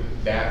so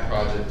that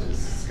project is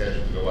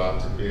scheduled to go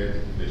out to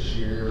bid this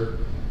year.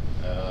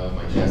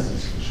 My guess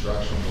is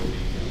construction will be in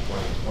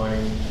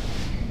 2020,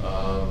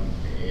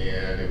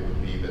 and it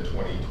would be the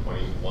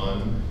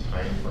 2021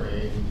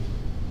 timeframe,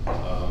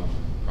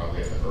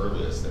 probably at the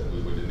earliest, that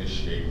we would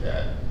initiate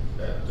that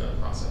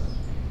process.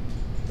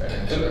 That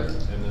And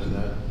then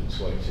that, it's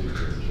like 2 years,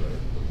 right,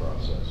 the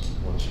process,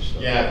 once you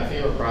start? Yeah, the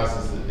FEMA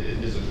process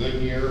is a good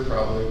year,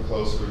 probably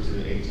closer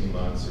to 18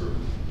 months, or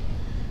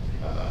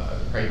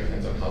probably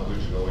depends on how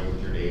good you go in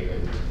with your data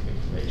and your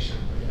information.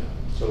 But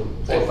yeah. So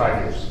 4 or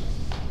 5 years.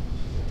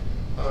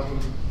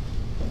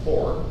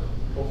 4,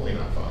 hopefully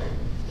not 5,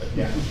 but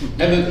yeah. And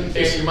then,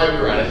 You might be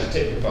right, I just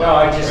take your 5. No,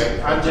 right?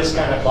 I'm just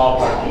kind of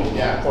ballparking,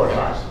 Yeah. 4 or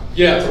 5.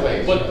 yeah, That's the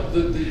way. but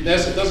it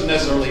doesn't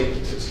necessarily,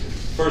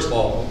 first of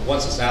all,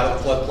 once it's out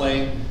of the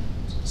floodplain,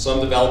 some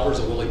developers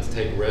are willing to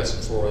take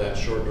risk for that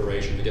short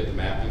duration to get the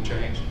mapping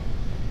changed.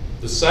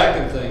 The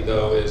second thing,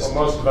 though, is...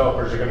 Well, most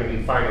developers are gonna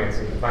need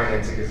financing. The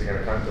financing isn't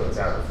gonna come till it's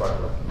out of the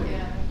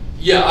floodplain.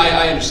 Yeah,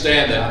 I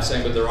understand that. I'm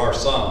saying, but there are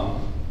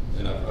some,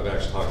 and I've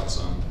actually talked to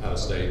some out of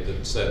state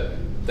that said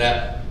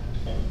that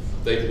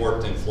they've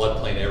worked in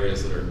floodplain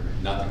areas that are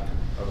nothing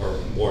or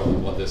more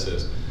than what this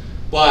is.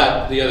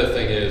 But the other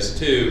thing is,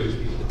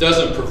 too, it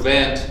doesn't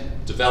prevent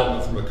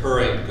development from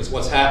occurring, because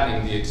what's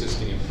happening, the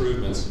existing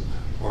improvements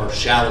are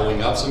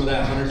shallowing up some of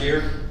that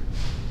 100-year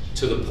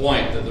to the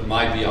point that there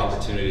might be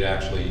opportunity to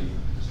actually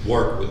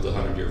work with the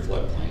 100-year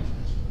floodplain.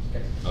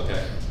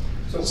 Okay.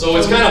 So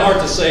it's kind of hard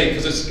to say,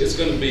 because it's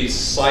going to be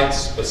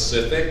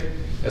site-specific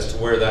as to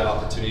where that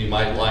opportunity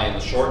might lie in the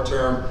short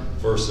term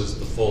versus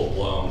the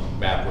full-blown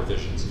map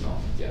revisions and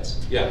all.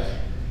 Yes. Yeah.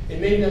 It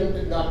may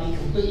not be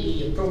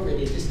completely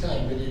appropriate at this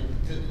time, but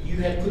you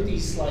had put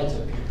these slides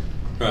up here.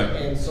 Right.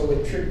 And so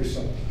it triggers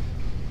something.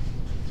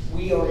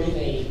 We are in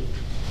a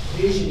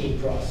visioning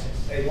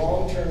process, a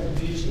long-term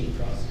visioning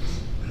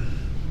process.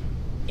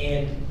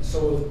 And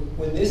so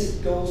when this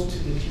goes to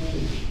the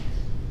community,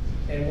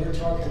 and we're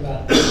talking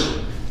about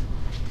visioning,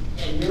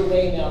 and you're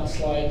laying out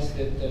slides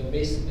that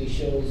basically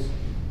shows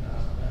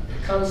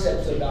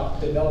concepts about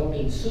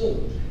developing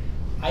soon,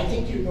 I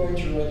think you're going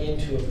to run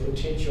into a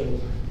potential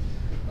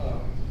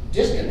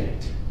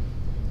disconnect.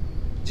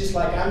 Just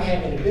like I'm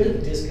having a bit of a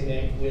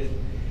disconnect with,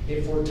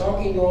 if we're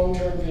talking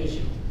long-term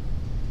vision,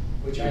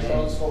 which I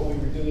thought is what we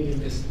were doing in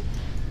this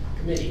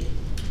committee,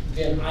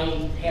 then I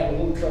have a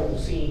little trouble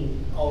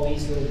seeing all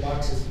these little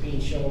boxes being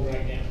shown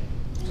right now.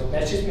 So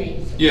that's just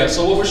me. Yeah,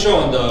 so what we're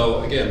showing,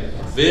 though, again,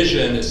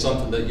 vision is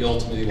something that you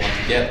ultimately want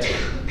to get to.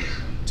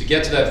 To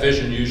get to that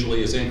vision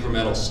usually is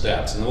incremental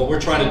steps. And what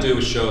we're trying to do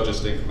is show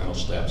just incremental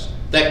steps.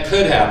 That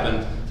could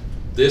happen.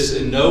 This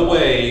in no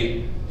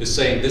way is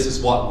saying this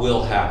is what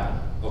will happen,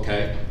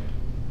 okay?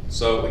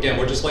 So again,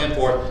 we're just laying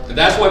forth, and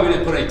that's why we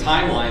didn't put any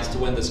timelines to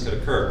when this could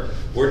occur.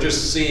 We're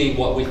just seeing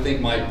what we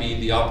think might be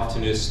the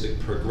opportunistic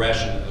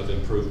progression of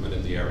improvement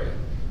in the area,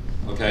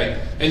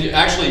 okay? And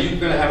actually, you're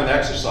gonna have an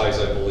exercise,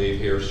 I believe,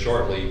 here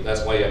shortly.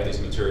 That's why you have these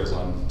materials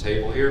on the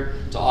table here,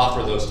 to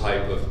offer those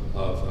type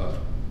of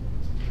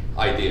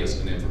ideas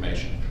and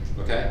information,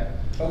 okay?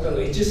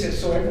 Okay, it just says,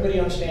 so everybody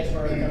understands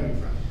where I'm coming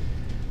from.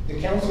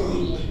 The council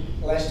meeting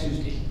last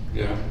Tuesday,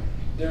 Yeah.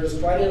 there was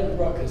quite a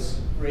ruckus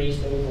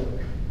raised over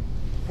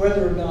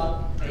whether or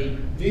not a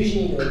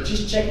visioning or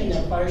just checking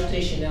that fire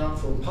station out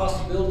for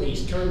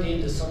possibilities turned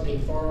into something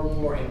far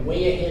more and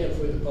way ahead of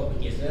where the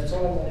public is. That's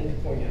all I wanted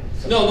to point out.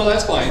 So No,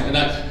 that's fine. And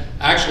I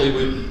actually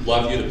would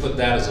love you to put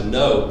that as a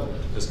note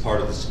as part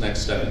of this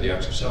next step of the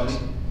exercise.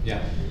 Tony?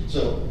 Yeah.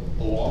 So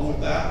along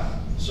with that,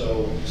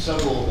 so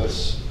several of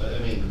us, I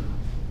mean,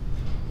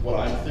 what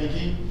I'm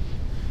thinking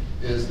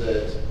is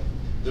that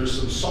there's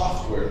some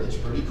software that's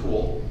pretty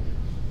cool,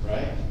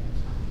 right?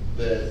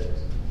 That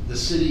the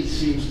city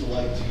seems to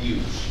like to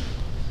use.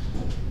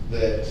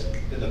 That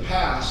in the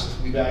past,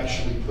 we've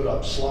actually put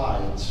up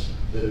slides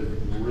that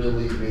have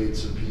really made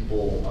some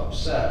people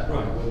upset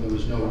Right. when there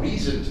was no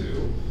reason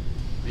to,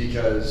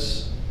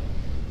 because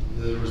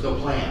there was no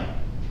plan,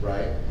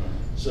 right?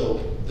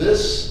 So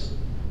this,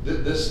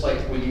 like,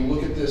 when you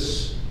look at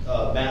this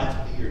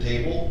map at your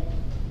table,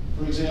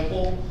 for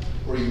example,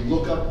 or you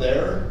look up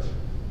there,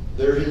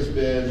 there has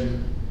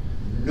been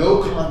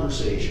no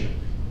conversation.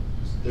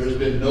 There's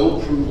been no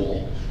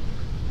approval.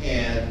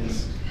 And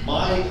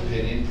my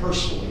opinion,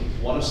 personally,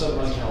 one of 7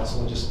 on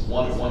council and just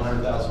one of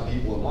 100,000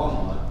 people in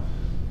Longmont,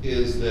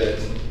 is that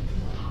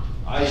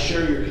I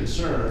share your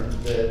concern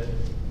that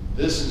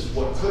this is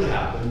what could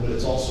happen, but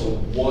it's also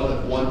one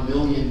of 1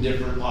 million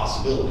different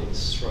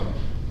possibilities. That's right.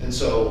 And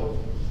so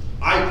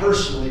I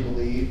personally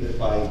believe that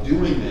by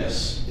doing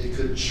this, it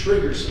could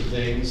trigger some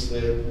things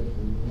that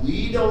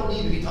we don't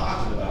need to be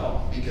talking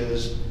about,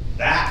 because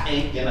that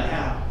ain't gonna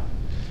happen.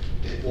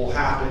 It will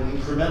happen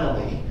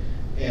incrementally.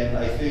 And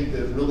I think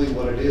that really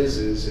what it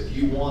is if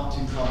you want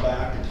to come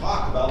back and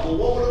talk about, well,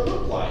 what would it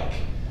look like?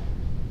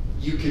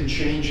 You can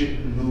change it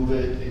and move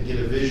it and get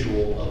a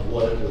visual of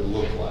what it would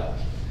look like.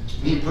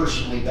 Me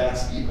personally,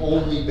 that's the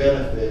only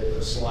benefit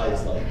of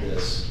slides like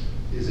this,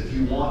 is if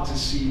you want to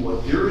see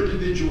what your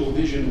individual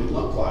vision would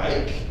look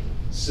like,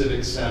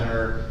 civic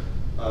center,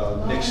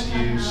 mixed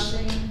use,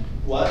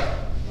 what?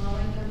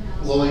 Low-income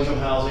housing. Low-income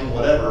housing,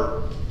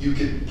 whatever, you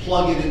could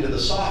plug it into the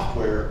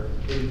software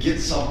and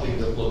get something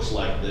that looks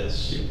like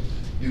this.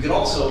 You could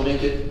also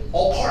make it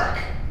all park,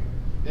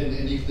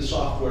 and the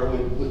software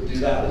would do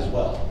that as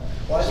well.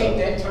 Well, I think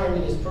that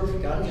timing is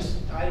perfect.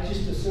 I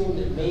just assumed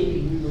that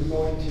maybe we were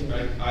going to.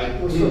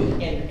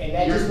 And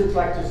that just looks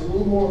like there's a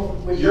little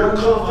more, Your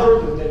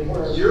further than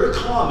where. Your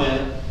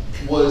comment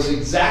was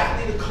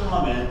exactly the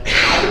comment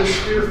I was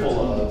fearful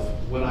of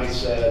when I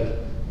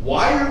said,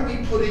 why are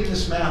we putting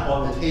this map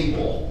on the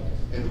table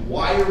and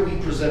why are we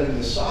presenting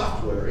this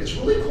software? It's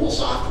really cool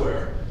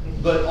software,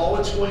 but all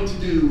it's going to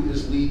do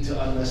is lead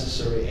to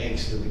unnecessary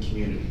angst in the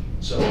community.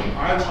 So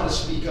I want to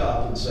speak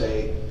up and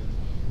say,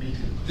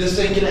 this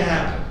ain't gonna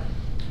happen.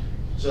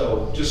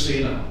 So just so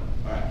you know.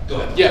 All right, go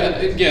ahead. Yeah,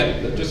 and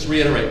again, just to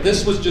reiterate,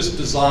 this was just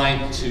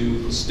designed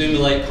to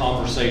stimulate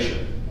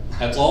conversation.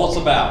 That's all it's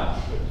about.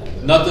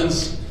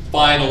 Nothing's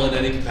final in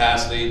any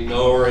capacity,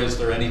 nor is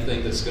there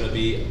anything that's going to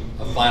be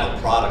a final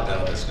product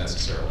out of this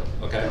necessarily.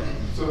 Okay?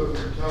 So,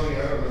 Tony,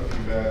 I don't know if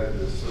you've added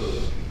this.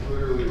 So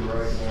clearly,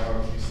 right now,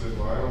 if you said,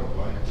 "Well, I don't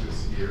like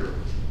this here,"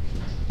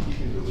 you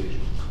can delete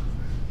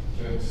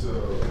it. And so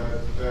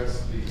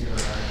that's the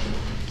interaction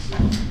piece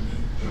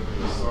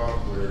of the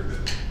software,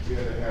 that we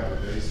had to have a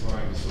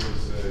baseline to sort of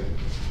say,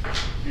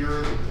 here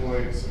are the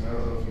points, and I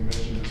don't know if you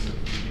mentioned this at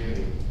the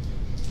beginning.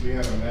 We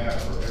have a map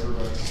where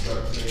everybody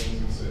stuck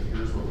things and said,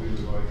 here's what we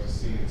would like to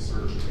see in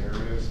certain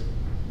areas.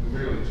 We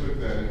merely took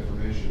that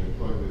information and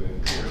plugged it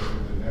in here,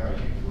 and then now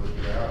you can work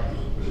it out, you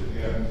can put it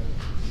in,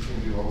 you can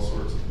do all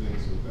sorts of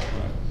things with that.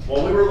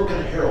 While we were looking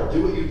at Harold,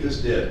 do what you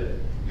just did.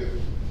 Yep.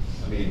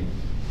 I mean,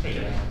 take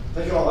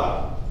it all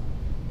out.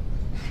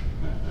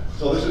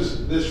 So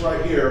this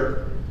right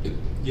here.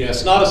 Yeah,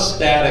 it's not a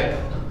static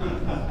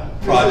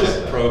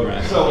project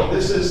program. So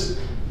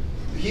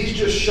he's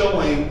just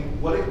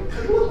showing what it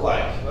could look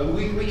like.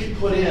 We could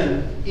put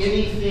in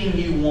anything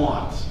you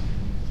want.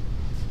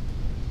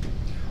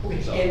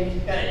 Okay, So-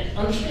 and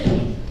understand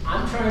me,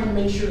 I'm trying to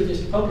make sure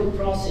this public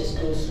process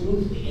goes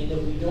smoothly, and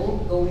that we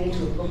don't go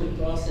into a public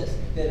process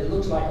that it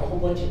looks like a whole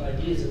bunch of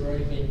ideas have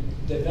already been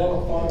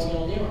developed far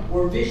beyond there.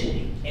 We're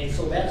visioning, and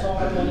so that's all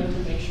I wanted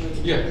to make sure.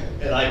 Yeah,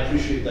 And I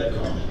appreciate that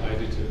comment. I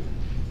do too.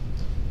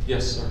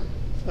 Yes,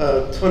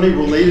 sir. Tony,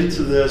 related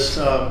to this,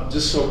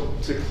 just so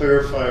to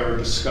clarify our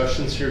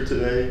discussions here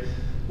today,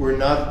 we're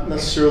not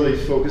necessarily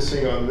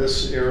focusing on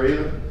this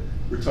area.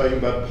 We're talking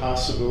about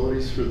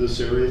possibilities for this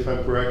area, if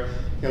I'm correct.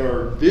 And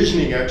our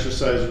visioning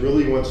exercise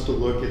really wants to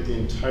look at the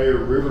entire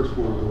river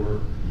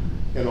corridor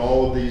and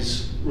all of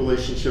these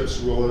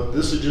relationships.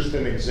 This is just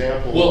an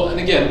example. Well, and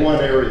again, of one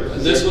area.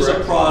 Is this that was a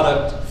correct?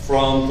 product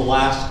from the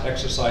last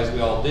exercise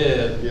we all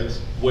did. Yes.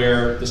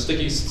 Where the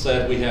stickies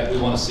said we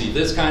want to see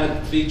this kind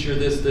of feature,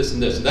 this,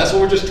 and this. And that's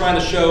what we're just trying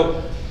to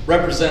show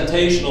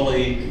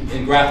representationally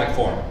in graphic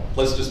form.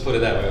 Let's just put it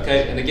that way,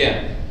 okay? And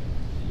again,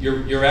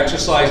 your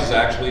exercise is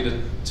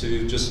actually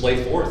to just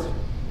lay forth.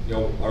 You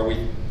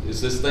know, is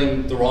this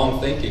thing the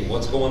wrong thinking?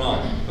 What's going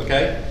on?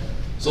 Okay?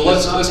 So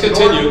let's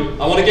continue.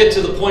 I want to get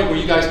to the point where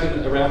you guys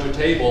can, around your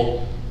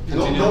table,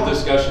 continue the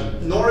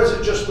discussion. Nor is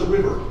it just the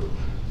river.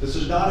 This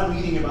is not a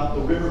meeting about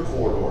the river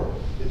corridor.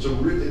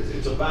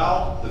 It's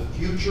about the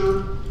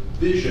future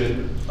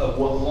vision of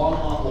what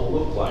Longmont will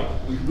look like.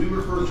 We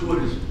refer to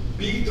it as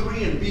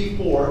B3 and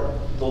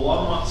B4, the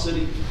Longmont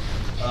City,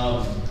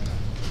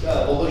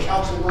 the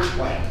Council Works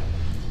Plan.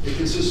 It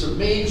consists of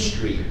Main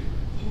Street,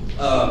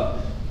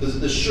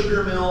 the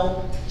sugar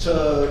mill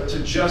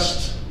to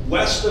just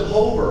west of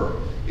Hover.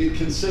 It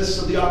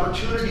consists of the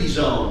Opportunity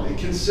Zone. It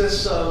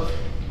consists of,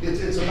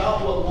 it's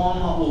about what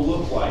Longmont will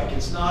look like.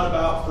 It's not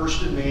about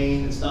First and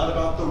Main. It's not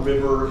about the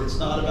river. It's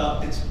not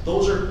about,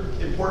 those are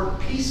important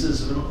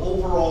pieces of an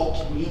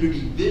overall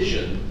community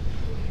vision.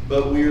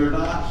 but we are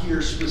not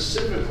here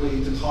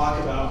specifically to talk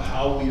about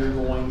how we are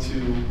going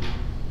to,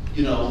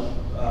 you know,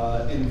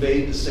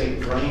 invade the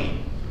state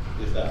drain,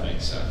 if that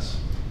makes sense.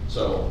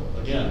 So,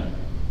 again.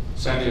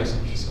 Sandy has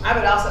something to say. I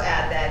would also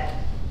add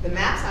that the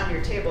maps on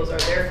your tables are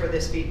there for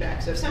this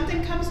feedback. So if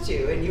something comes to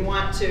you and you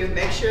want to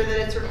make sure that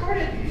it's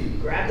recorded,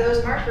 grab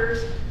those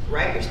markers,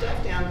 write your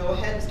stuff down, go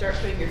ahead and start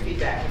putting your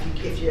feedback.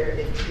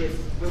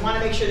 If we want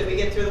to make sure that we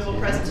get through the whole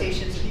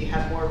presentation so that you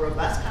have more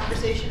robust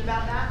conversation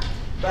about that.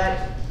 But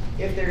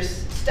if there's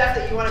stuff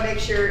that you want to make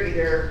sure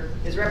either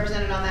is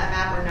represented on that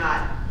map or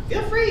not,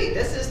 feel free.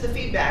 This is the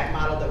feedback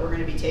model that we're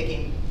going to be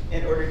taking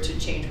in order to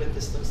change what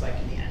this looks like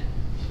in the end.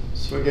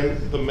 So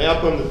again, the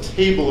map on the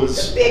table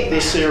is The big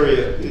this map.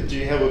 area. Do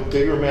you have a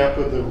bigger map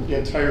of the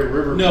entire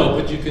river? No,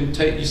 but you can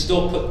take, you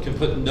still can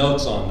put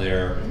notes on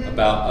there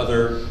about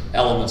other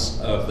elements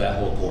of that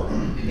whole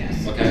corridor.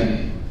 Yes.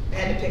 Okay? We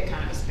had to pick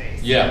kind of a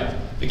space. Yeah.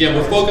 Again,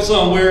 we're focused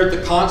on where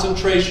the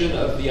concentration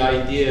of the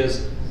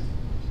ideas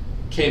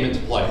came into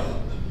play,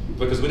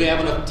 because we didn't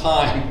have enough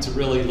time to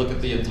really look at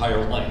the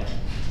entire length.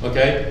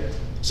 Okay?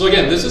 So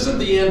again, this isn't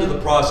the end of the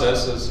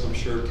process, as I'm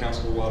sure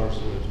Councilor Waters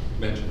would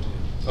mention to you.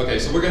 Okay,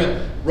 so we're going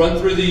to run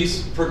through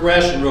these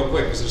progression real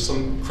quick, because there's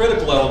some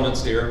critical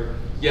elements here.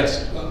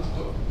 Yes? Well,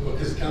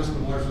 because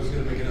Councilman Morris was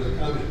going to make another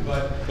comment,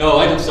 but Oh,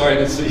 I'm sorry, I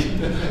didn't see.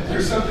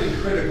 there's something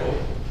critical.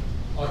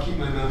 I'll keep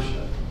my mouth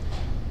shut.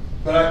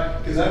 But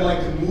because I'd like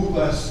to move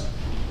us,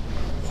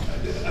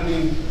 I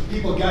mean,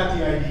 people got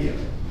the idea,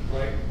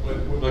 right? What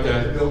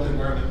Okay. the built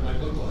environment might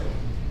look like.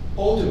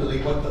 Ultimately,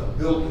 what the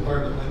built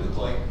environment might look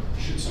like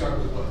should start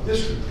with what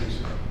this group thinks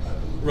about.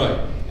 Right.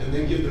 And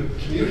then give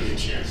the community a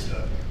chance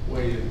to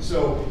weigh in.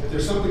 So if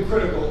there's something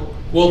critical,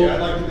 Well- yeah,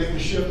 I'd like to make the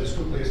shift as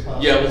quickly as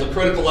possible. Yeah, well, the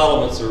critical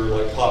elements are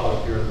like popping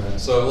up here in a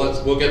minute.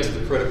 So we'll get to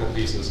the critical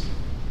pieces.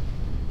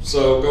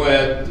 So go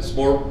ahead, there's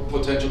more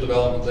potential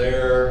development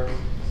there.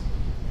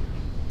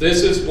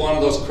 This is one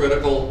of those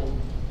critical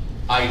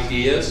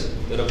ideas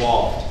that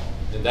evolved.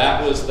 And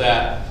that was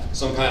that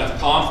some kind of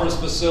conference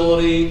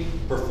facility,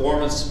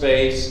 performance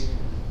space,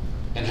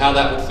 and how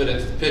that would fit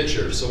into the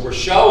picture. So we're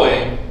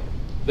showing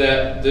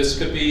that this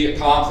could be a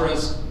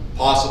conference,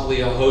 possibly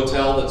a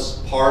hotel that's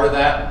part of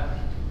that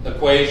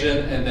equation,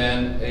 and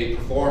then a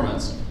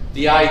performance.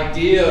 The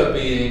idea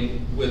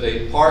being with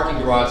a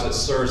parking garage that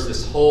serves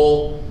this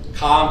whole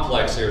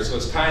complex here, so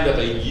it's kind of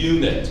a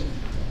unit.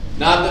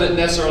 Not that it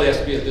necessarily has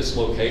to be at this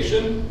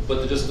location,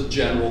 but just the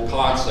general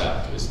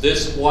concept. Is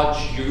this what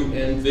you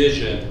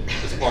envision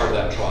as part of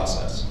that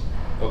process?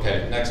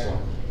 Okay, next one.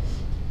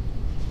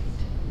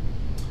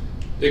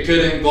 It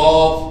could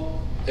involve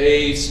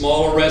a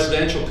smaller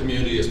residential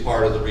community as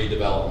part of the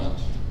redevelopment.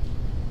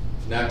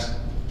 Next.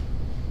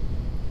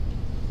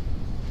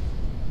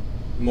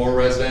 More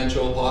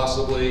residential,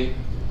 possibly.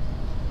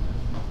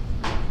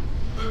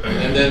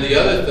 And then the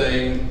other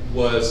thing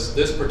was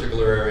this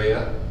particular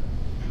area.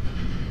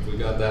 We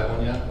got that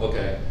one yet?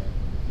 Okay.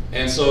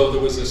 And so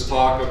there was this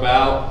talk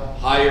about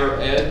higher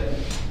ed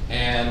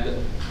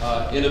and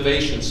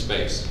innovation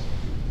space.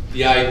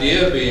 The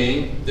idea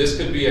being this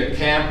could be a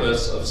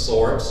campus of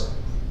sorts,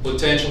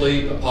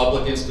 potentially a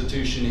public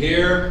institution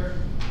here,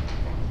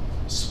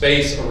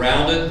 space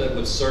around it that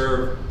would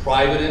serve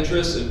private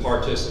interests and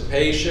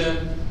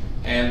participation,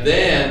 and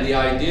then the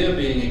idea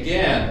being,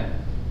 again,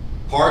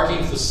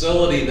 parking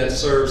facility that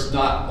serves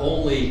not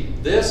only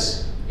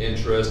this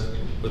interest,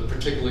 but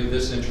particularly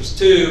this interest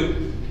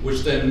too,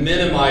 which then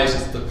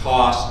minimizes the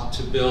cost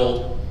to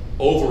build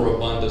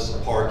overabundance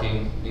of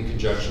parking in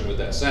conjunction with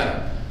that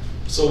center.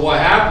 So what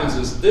happens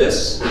is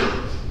this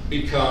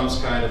becomes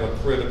kind of a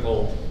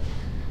critical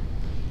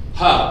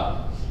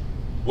hub.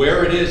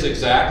 Where it is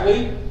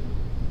exactly,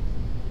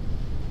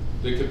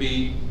 there could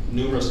be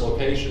numerous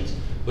locations,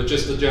 but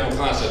just the general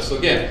concept. So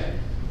again,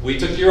 we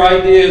took your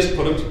ideas,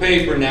 put them to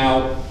paper.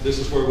 Now this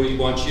is where we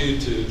want you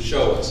to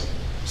show us.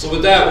 So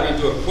with that, we're going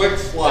to do a quick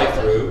fly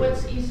through.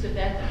 What's east of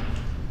that then?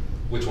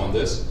 Which one,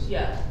 this?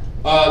 Yeah.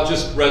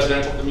 Just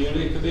residential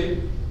community it could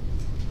be.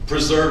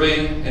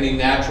 Preserving any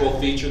natural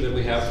feature that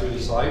we have through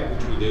the site,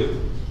 which we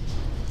do.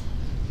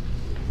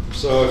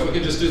 So if we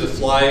could just do the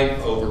fly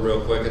over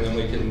real quick, and then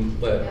we can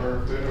let.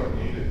 Or if they don't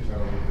need it, tell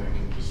me they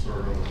can just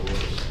start on the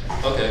list.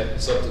 Okay,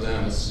 it's up to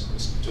them. It's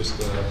just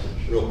a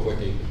real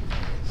quickie.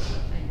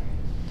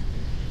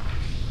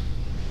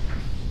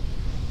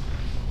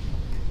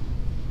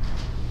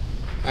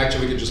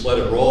 Actually, we could just let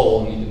it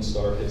roll, and he can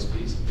start his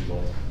piece if you'd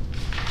like.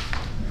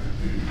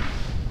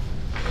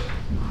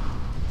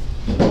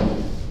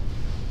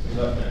 Who's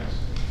up next?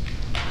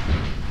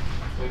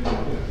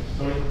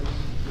 Tony,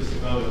 just a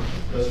comment.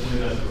 Let's do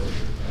that.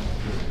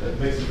 That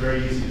makes it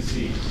very easy to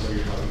see what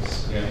you're talking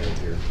about. Yeah,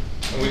 here.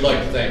 And we'd like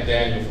to thank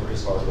Daniel for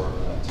his hard work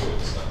on that too.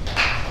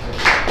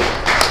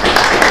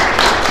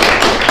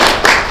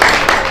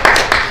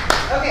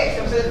 Okay,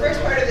 so for the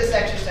first part of this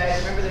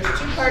exercise, remember there's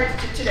two parts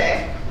to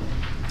today.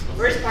 The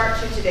first part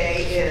to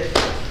today is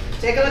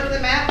take a look at the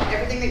map,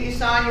 everything that you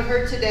saw and you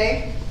heard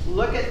today,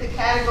 look at the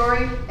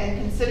category and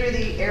consider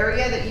the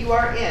area that you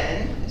are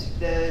in,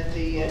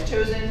 the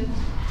chosen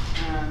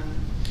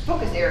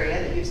focus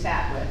area that you've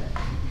sat with,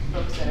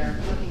 folks that are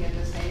looking at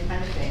the same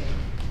kind of thing.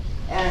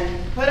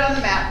 And put on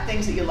the map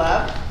things that you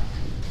love,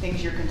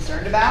 things you're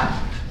concerned about,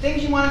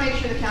 things you want to make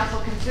sure the council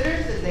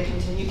considers as they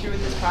continue through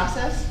with this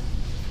process.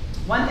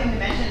 One thing to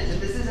mention is that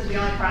this isn't the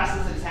only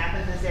process that's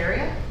happened in this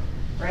area,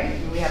 right?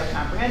 We have a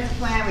comprehensive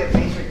plan, we have a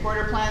Main Street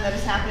corridor plan that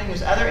is happening,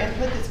 there's other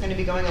input that's going to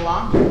be going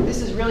along.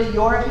 This is really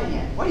your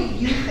opinion. What do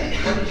you think?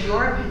 What is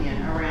your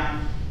opinion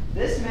around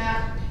this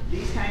map,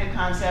 these kind of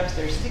concepts?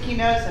 There's sticky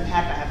notes. I'm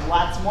happy to have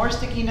lots more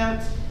sticky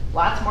notes,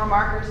 lots more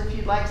markers if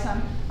you'd like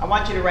some. I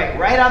want you to write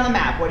right on the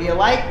map. What do you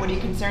like? What are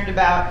you concerned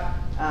about?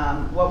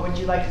 What would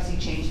you like to see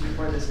changed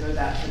before this goes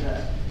out to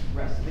the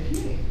rest of the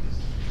community?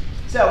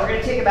 So we're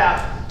going to take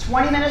about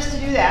 20 minutes to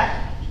do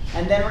that,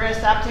 and then we're going to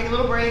stop, take a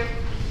little break,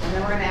 and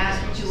then we're going to ask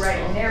you to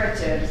write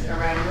narratives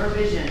around your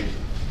vision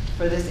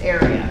for this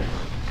area.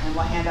 And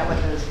we'll hand out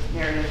what those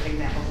narrative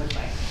examples look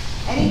like.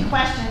 Any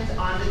questions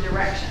on the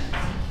directions? I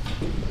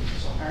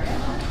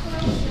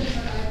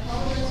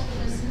apologize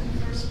for missing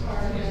the first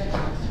part of it,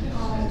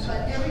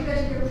 but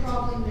everybody here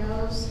probably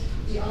knows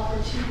the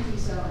opportunity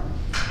zone.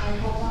 I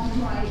hope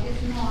I'm right.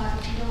 If not,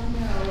 if you don't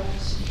know,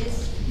 it's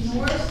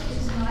north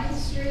is 9th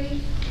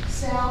Street,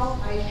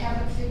 south, I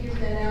haven't figured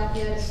that out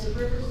yet. It's the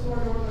river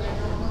corridor, but I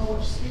don't know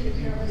which street.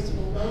 Apparently it's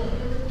below the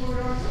river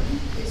corridor.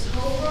 It's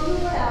Hope on the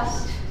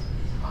west,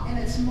 and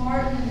it's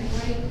Martin and the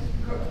great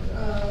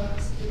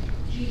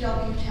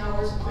GW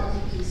Towers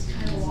on the east,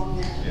 kind of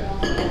along that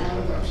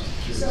line.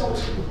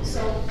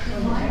 So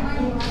in my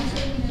mind, what I'm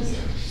thinking is,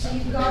 so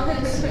you've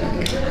got this from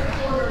the river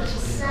corridor to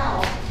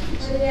south,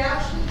 but it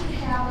actually could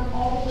happen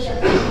all the way up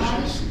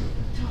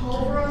to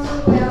Hover on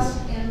the west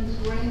and the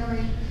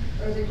granary,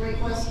 or the Great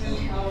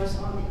Western Towers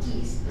on the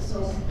east.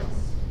 So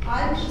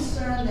I'm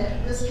concerned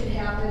that this could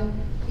happen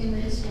in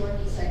the historic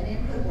East Side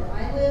neighborhood where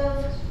I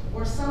live,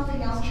 or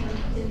something else can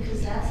happen,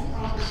 because that's the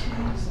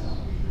opportunity zone.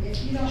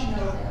 If you don't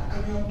know that,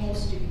 I know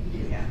most of you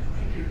do. Yeah.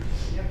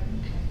 Yep.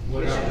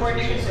 It's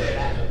important to consider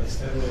that.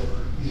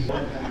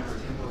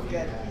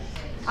 Good.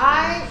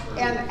 I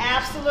am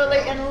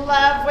absolutely in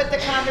love with the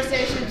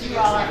conversations you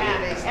all are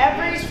having.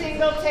 Every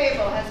single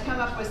table has come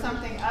up with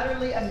something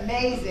utterly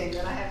amazing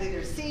that I have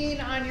either seen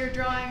on your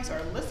drawings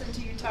or listened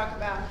to you talk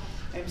about.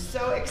 I'm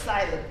so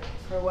excited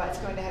for what's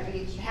going to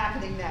be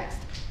happening next.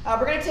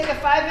 We're going to take a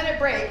 5-minute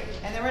break,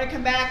 and then we're going to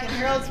come back, and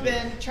Harold's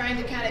been trying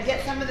to kind of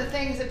get some of the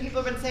things that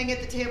people have been saying at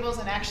the tables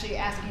and actually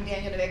asking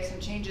Daniel to make some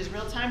changes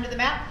real time to the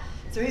map.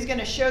 So he's going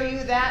to show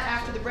you that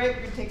after the break.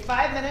 We're going to take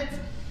 5 minutes.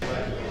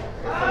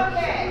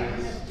 Okay.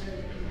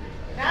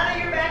 Now that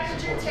you're back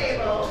at your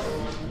tables,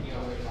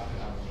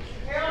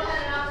 Harold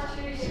had an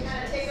opportunity to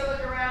kind of take a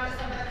look around at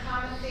some of the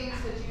common things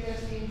that you have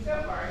seen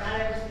so far.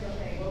 Not every single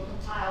thing. We'll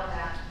compile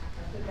that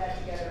and put that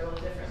together a little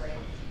differently.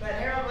 But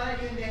Harold, why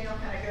don't you and Daniel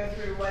kind of go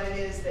through what it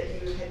is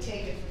that you had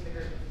taken from the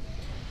group?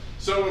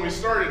 So when we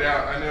started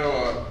out, I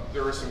know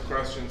there were some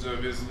questions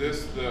of, is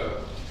this the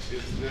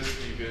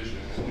vision?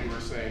 And we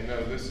were saying,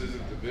 no, this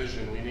isn't the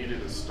vision. We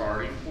needed a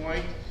starting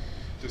point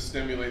to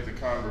stimulate the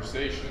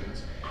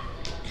conversations.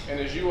 And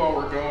as you all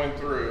were going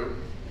through,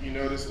 you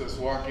noticed us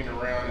walking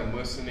around and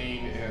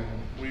listening, and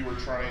we were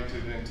trying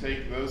to then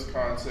take those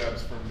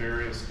concepts from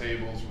various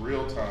tables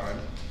real time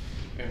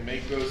and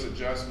make those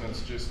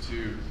adjustments just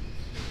to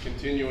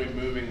continually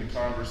moving the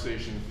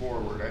conversation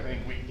forward. I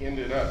think we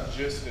ended up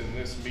just in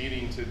this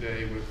meeting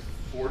today with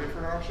 4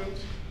 different options?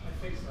 I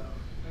think so,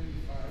 maybe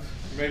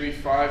 5. Maybe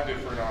 5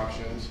 different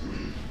options.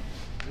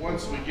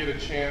 Once we get a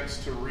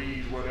chance to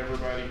read what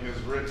everybody has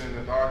written in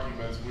the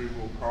documents, we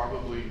will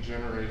probably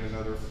generate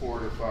another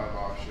 4 to 5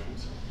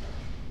 options.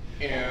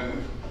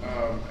 And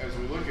as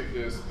we look at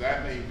this,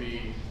 that may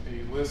be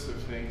a list of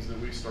things that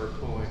we start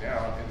pulling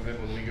out, and then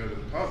when we go to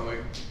the public,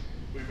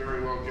 we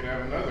very well could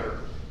have another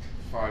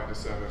 5 to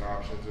 7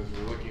 options as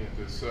we're looking at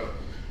this. So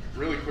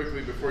really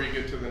quickly before you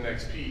get to the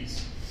next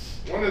piece,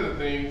 one of the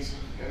things,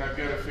 and I've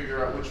got to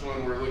figure out which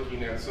one we're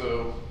looking at.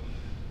 So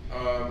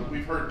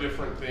we've heard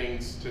different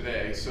things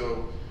today.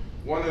 So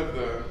one of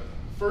the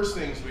first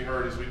things we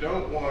heard is we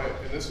don't want,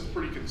 and this was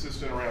pretty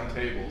consistent around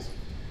tables,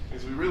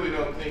 is we really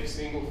don't think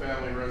single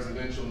family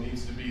residential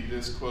needs to be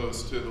this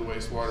close to the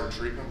wastewater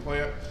treatment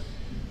plant.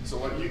 So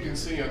what you can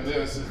see on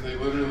this is they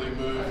literally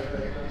moved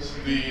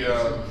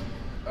the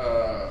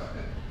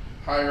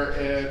Higher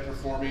Ed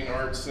Performing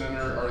Arts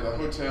Center, or the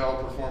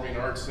Hotel Performing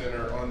Arts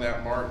Center on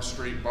that Martin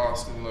Street,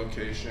 Boston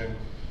location.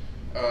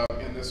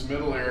 In this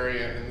middle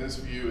area, in this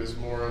view, is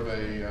more of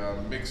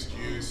a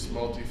mixed-use,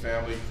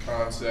 multifamily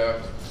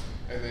concept,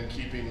 and then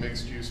keeping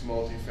mixed-use,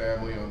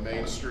 multifamily on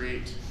Main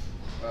Street.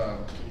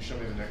 Can you show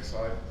me the next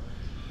slide?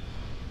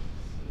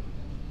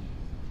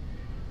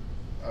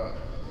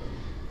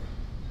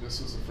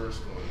 This was the first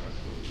one,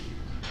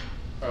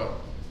 I believe.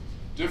 Oh,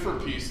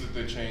 different piece that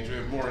they changed. We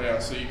have more now,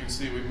 so you can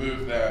see we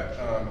moved that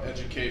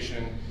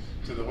education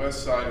to the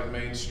west side of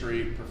Main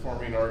Street,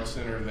 Performing Arts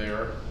Center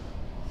there.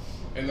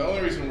 And the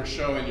only reason we're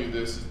showing you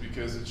this is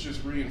because it's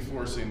just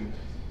reinforcing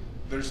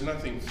there's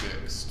nothing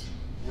fixed.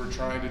 We're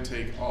trying to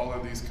take all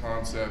of these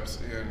concepts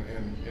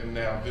and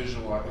now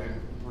visualize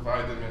and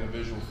provide them in a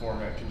visual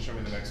format. Can you show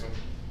me the next one?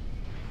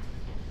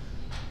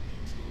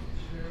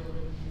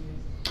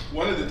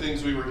 One of the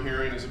things we were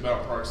hearing is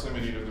about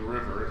proximity to the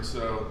river, and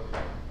so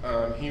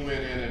he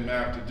went in and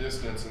mapped a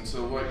distance, and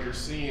so what you're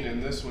seeing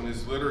in this one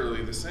is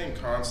literally the same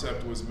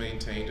concept was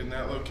maintained in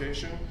that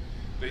location.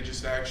 They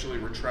just actually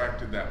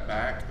retracted that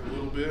back a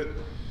little bit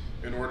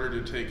in order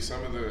to take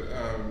some of the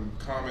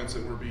comments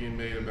that were being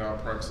made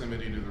about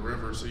proximity to the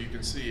river, so you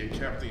can see it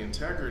kept the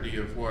integrity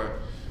of what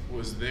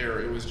was there.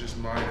 It was just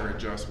minor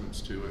adjustments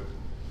to it.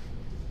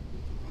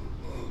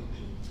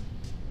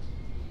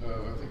 I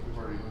think we've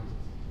already looked.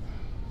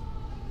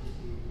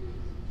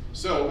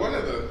 So one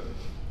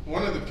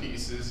of the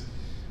pieces,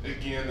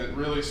 again, that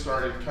really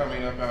started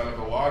coming up out of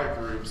a lot of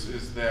groups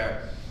is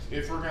that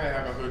if we're going to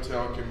have a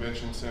hotel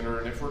convention center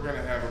and if we're going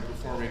to have a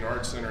performing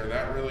arts center,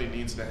 that really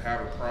needs to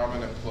have a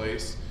prominent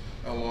place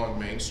along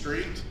Main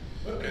Street.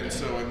 And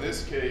so in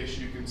this case,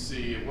 you can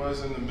see it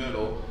was in the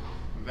middle.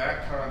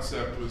 That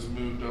concept was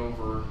moved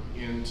over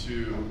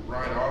into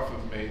right off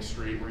of Main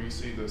Street, where you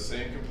see the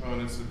same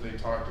components that they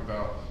talked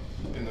about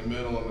in the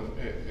middle and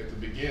at the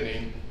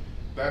beginning.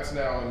 That's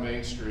now on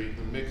Main Street.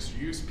 The mixed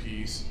use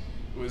piece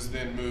was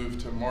then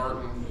moved to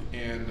Martin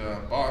and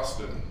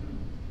Boston.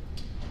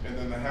 And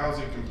then the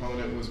housing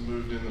component was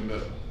moved in the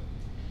middle.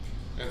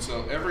 And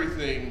so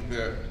everything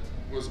that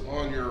was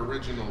on your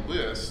original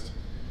list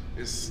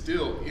is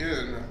still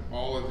in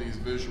all of these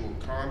visual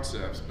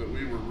concepts, but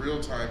we were real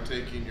time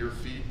taking your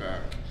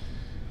feedback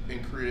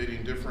and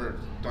creating different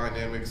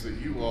dynamics that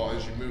you all,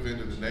 as you move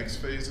into the next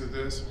phase of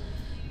this,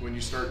 when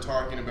you start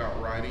talking about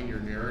writing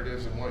your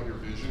narratives and what your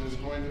vision is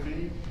going to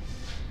be,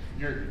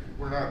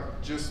 we're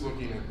not just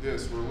looking at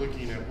this, we're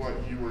looking at what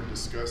you were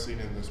discussing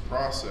in this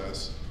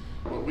process.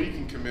 What we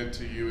can commit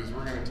to you is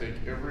we're going to take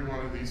every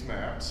one of these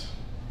maps,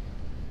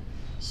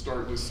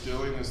 start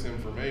distilling this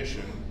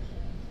information,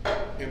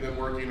 and then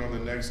working on the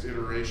next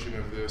iteration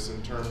of this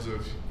in terms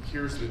of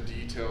here's the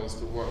details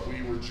to what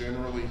we were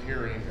generally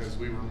hearing as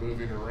we were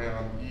moving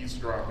around,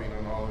 eavesdropping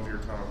on all of your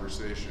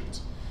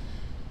conversations.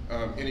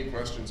 Any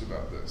questions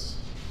about this?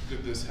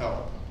 Did this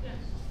help?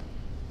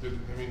 Yes.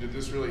 Did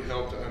this really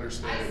help to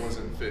understand it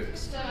wasn't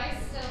fixed? So I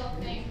still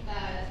think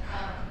that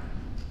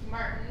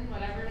Martin,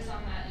 whatever's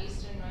on that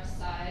east and west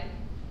side,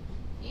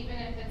 even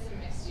if it's a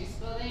mixed use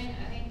building,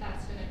 I think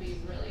that's going to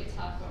be really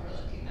tough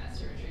overlooking that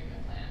sewer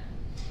treatment plant.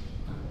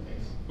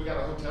 We got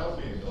a hotel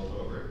being built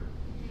over it.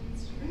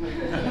 It's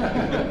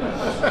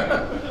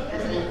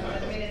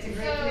a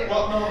great view.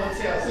 Well, no, let's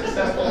see how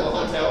successful the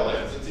hotel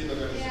is. It's either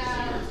going to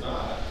succeed or it's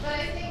not. But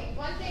I think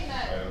one thing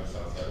that Right on the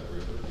south side of the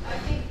river. I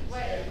think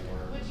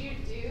would you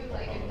do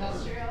like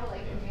industrial,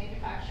 like a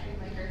manufacturing,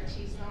 like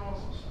artisanal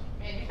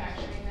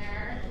manufacturing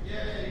there?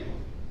 Yay!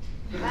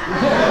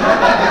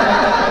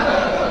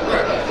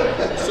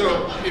 So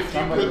if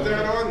you put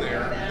that on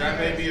there, that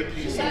may be a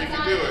piece that we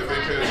can do it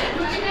because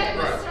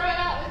Let's throw it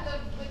out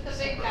with the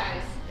big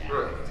guys.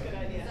 Right. Good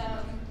idea.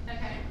 So,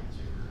 okay.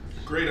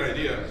 Great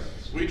idea.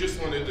 We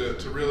just wanted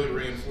to really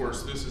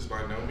reinforce this is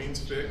by no means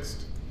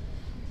fixed.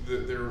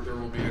 That there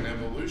will be an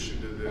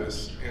evolution to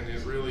this, and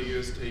it really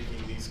is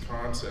taking these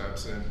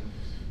concepts, and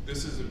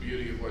this is the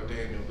beauty of what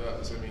Daniel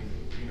does. I mean,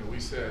 we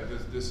said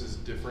this is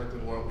different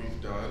than what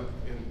we've done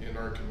in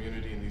our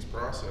community in these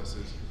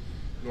processes.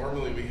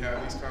 Normally we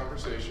have these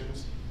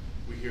conversations,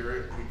 we hear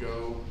it, we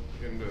go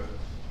into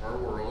our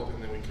world,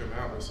 and then we come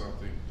out with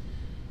something.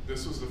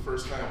 This was the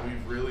first time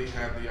we've really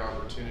had the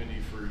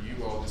opportunity for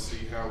you all to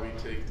see how we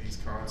take these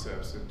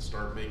concepts and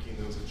start making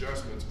those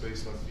adjustments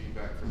based on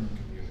feedback from the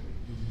community.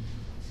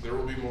 There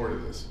will be more to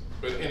this.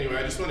 But anyway,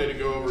 I just wanted to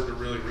go over to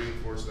really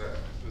reinforce that.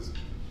 This is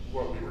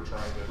what we were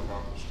trying to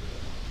accomplish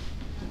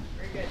today.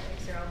 Very good,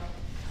 thanks, Harold.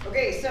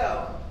 Okay,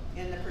 so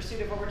in the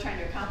pursuit of what we're trying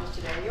to accomplish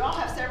today, you all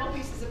have several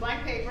pieces of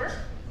blank paper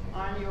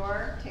on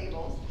your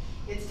tables.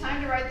 It's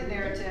time to write the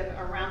narrative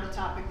around the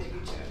topic that you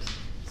chose.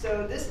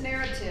 So this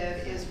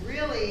narrative is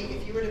really,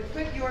 if you were to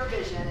put your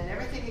vision and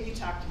everything that you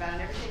talked about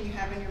and everything you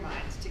have in your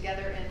minds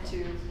together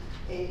into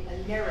a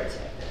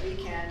narrative that we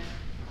can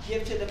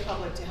give to the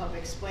public to help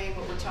explain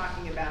what we're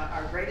talking about,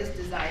 our greatest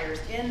desires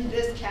in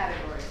this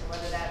category. So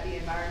whether that be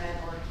environment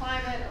or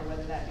climate, or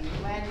whether that be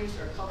land use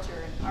or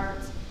culture and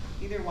arts,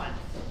 either one.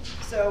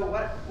 So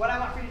what I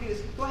want for you to do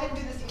is go ahead and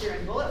do this either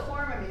in bullet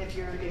form. I mean, if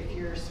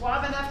you're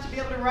suave enough to be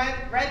able to write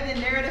it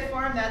in narrative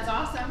form, that's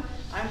awesome.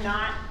 I'm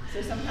not,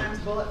 so sometimes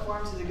bullet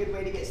forms is a good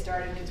way to get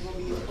started because we'll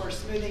be, of course,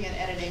 smoothing and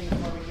editing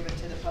before we give it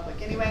to the public.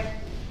 Anyway,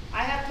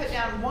 I have put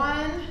down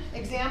one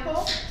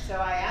example. So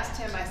I asked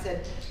him, I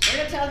said, we're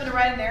going to tell them to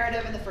write a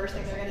narrative, and the first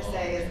thing they're going to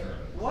say is,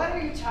 what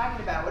are you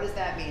talking about? What does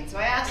that mean? So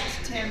I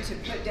asked Tim to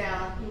put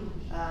down,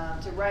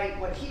 to write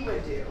what he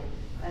would do.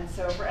 And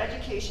so for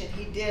education,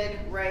 he did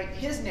write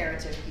his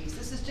narrative piece.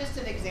 This is just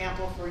an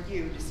example for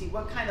you to see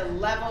what kind of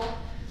level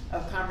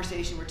of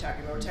conversation we're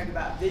talking about. We're talking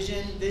about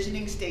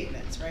visioning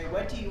statements, right?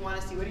 What do you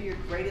want to see? What are your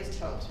greatest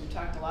hopes? We've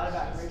talked a lot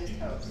about greatest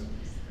hopes.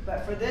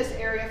 But for this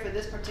area, for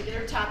this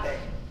particular topic,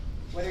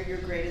 what are your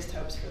greatest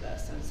hopes for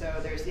this? And so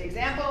there's the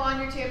example on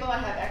your table. I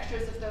have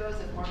extras of those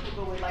if more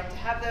people would like to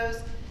have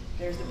those.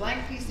 There's the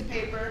blank piece of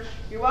paper.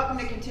 You're welcome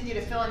to continue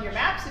to fill in your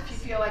maps if you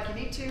feel like you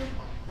need to.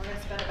 We're going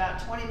to spend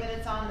about 20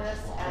 minutes on this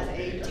as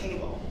a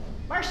table.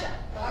 Marcia.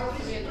 Are we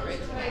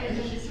supposed to write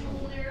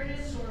individual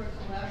narratives or a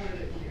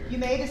collaborative narrative? You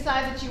may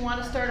decide that you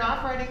want to start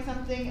off writing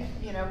something,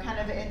 you know, kind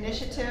of an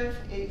initiative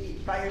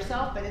by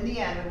yourself, but in the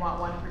end, we want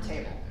one per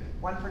table,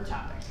 one per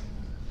topic.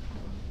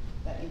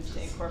 That needs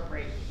to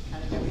incorporate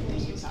kind of everything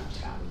you talked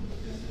about.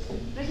 I'm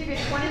going to give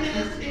you 20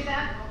 minutes to do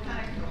that. We'll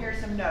kind of compare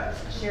some notes,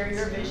 share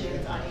your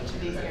visions on each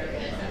of these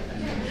areas.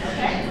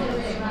 Okay?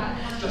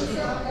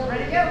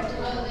 Ready to go?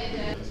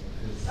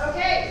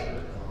 Okay.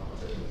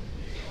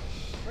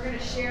 We're going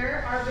to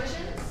share our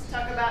visions,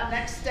 talk about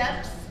next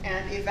steps,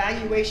 and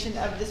evaluation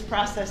of this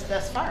process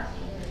thus far.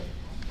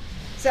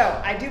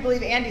 So, I do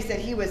believe Andy said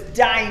he was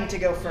dying to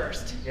go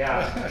first.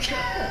 Yeah,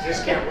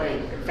 just can't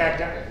wait. In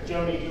fact,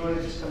 Joni, do you want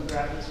to just come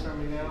grab this from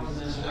me now?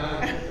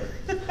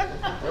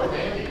 Go,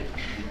 Andy.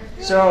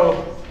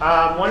 So,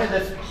 I'm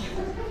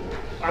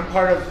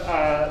part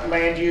of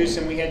land use,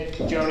 and we had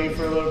Joni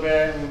for a little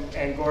bit,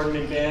 and Gordon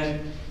and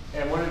Ben.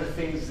 And one of the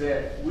things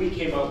that we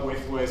came up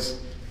with was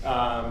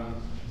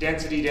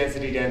density,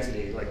 density,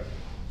 density. Like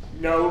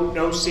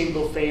no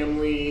single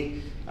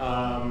family.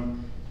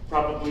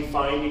 Probably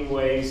finding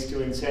ways to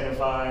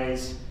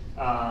incentivize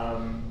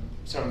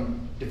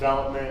some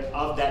development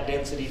of that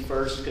density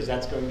first, because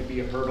that's going to be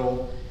a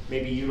hurdle.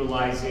 Maybe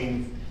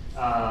utilizing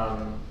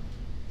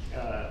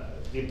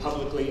the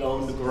publicly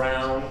owned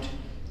ground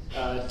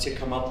to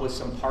come up with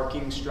some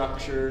parking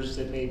structures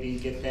that maybe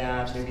get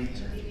that. Maybe.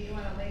 Do you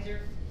want a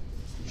laser?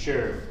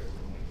 Sure.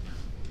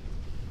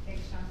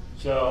 Thanks, Sean.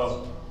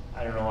 So,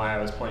 I don't know why I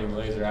was pointing the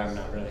laser. I'm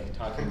not really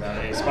talking about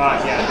any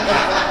spot yet.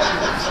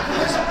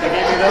 They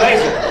gave me the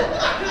laser.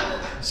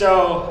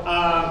 So,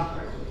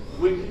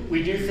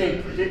 we do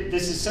think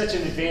this is such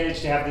an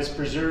advantage to have this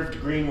preserved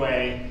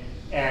greenway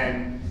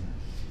and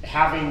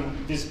having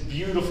this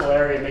beautiful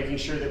area, making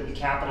sure that we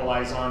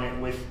capitalize on it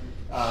with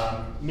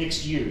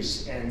mixed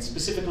use, and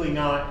specifically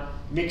not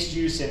mixed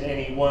use in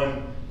any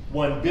one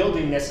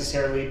building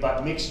necessarily,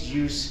 but mixed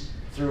use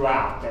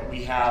throughout, that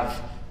we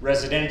have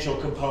residential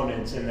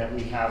components, and that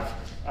we have,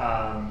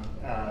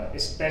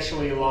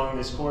 especially along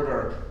this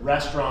corridor,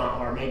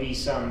 restaurant or maybe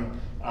some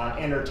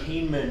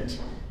entertainment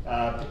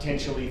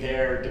potentially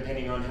there,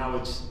 depending on how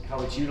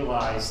it's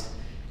utilized.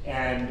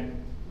 And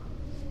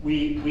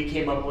we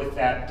came up with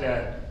that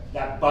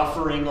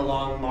buffering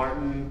along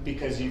Martin,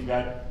 because you've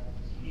got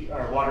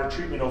our water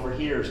treatment over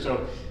here.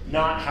 So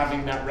not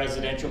having that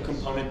residential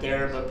component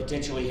there, but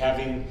potentially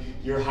having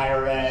your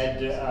higher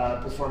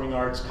ed, performing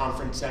arts,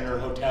 conference center,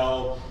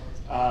 hotel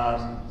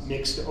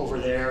mixed over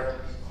there.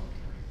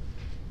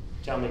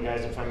 Tell me,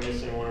 guys, if I'm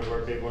missing one of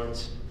our big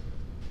ones.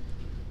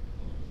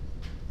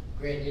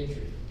 Grand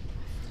entry.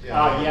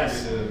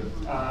 Yes.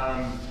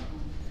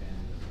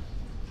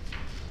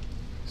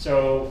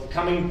 So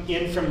coming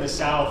in from the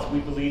south, we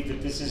believe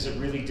that this is a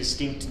really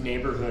distinct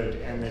neighborhood,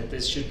 and that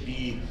this should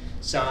be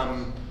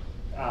some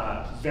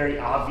very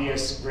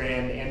obvious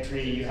grand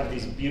entry. You have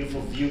these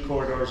beautiful view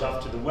corridors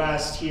off to the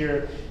west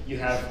here. You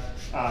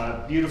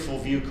have beautiful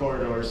view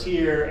corridors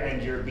here,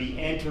 and you'll be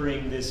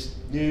entering this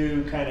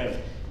new kind of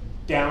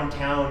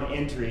downtown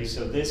entry.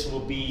 So this will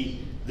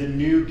be the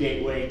new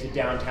gateway to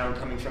downtown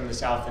coming from the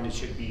south, and it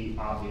should be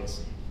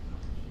obvious.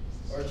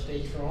 Or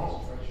stage for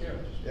home, right there.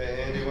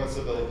 Yeah, Andy wants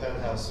to build a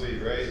penthouse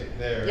suite right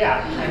there.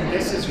 Yeah, and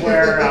this is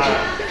where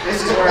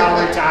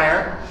I'll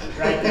retire,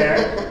 right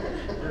there.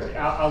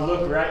 I'll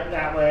look right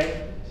that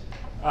way.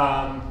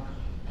 Yeah,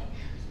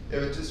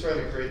 but just trying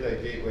to create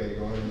that gateway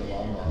going into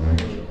Longmont.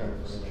 Really kind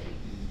of fun.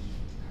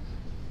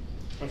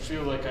 I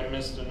feel like I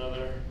missed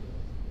another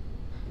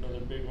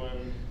big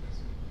one.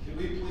 Can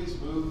we please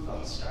move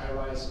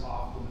Skyrise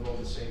off the middle of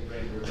the St.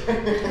 Vrain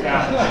River?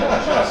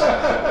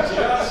 Yeah.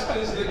 Just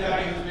as the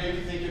guy who's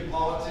maybe thinking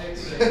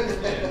politics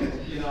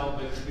and you know,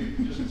 but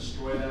we just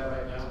destroy that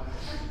right now.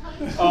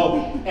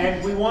 Oh,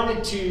 and we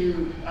wanted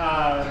to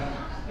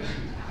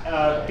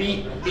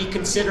be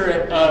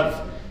considerate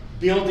of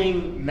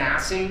building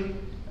massing.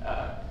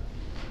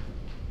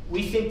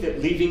 We think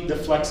that leaving the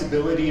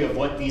flexibility of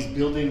what these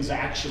buildings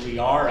actually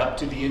are up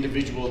to the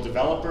individual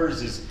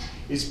developers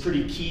is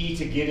pretty key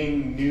to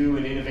getting new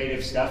and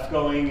innovative stuff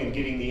going and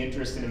getting the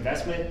interest and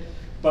investment.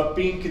 But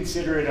being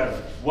considerate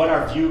of what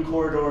our view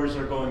corridors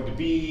are going to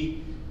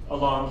be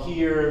along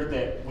here,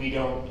 that we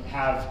don't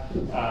have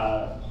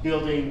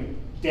building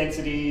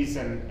densities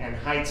and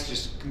heights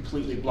just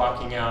completely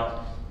blocking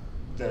out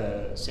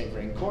the St.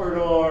 Vrain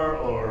corridor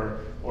or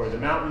the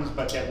mountains,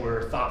 but that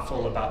we're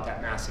thoughtful about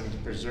that massing to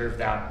preserve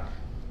that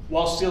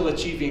while still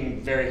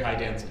achieving very high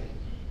density.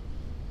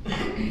 Very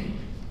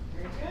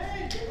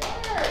good, good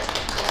work.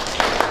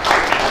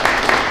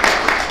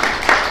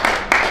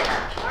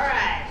 All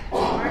right,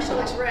 Marcia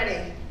looks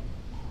ready.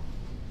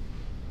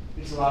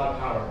 It's a lot of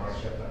power,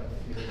 Marcia, but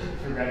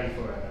if you're ready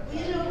for it.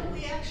 Well, you know,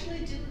 we actually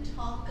didn't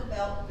talk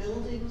about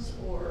buildings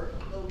or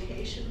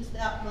locations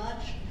that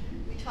much.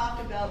 We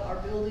talked about our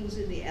buildings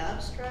in the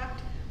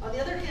abstract. On the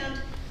other hand,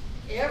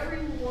 every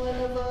one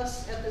of us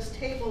us at this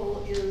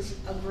table is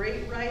a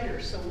great writer,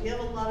 so we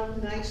have a lot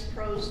of nice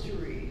prose to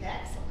read.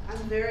 Excellent.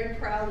 I'm very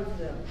proud of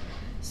them.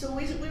 So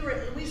we said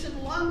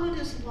Longmont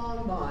is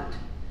Longmont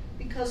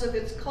because of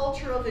its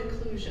culture of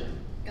inclusion,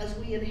 as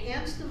we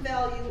enhance the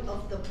value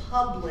of the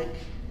public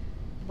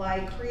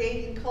by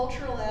creating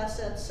cultural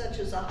assets such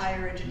as a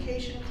higher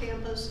education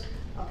campus,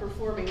 a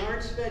performing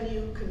arts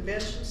venue,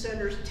 convention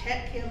centers,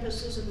 tech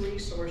campuses, and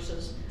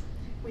resources.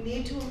 We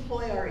need to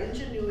employ our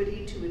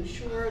ingenuity to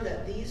ensure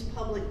that these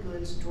public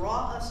goods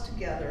draw us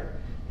together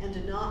and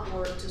do not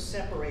work to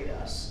separate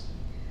us.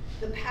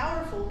 The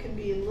powerful can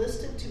be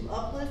enlisted to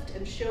uplift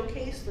and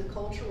showcase the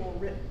cultural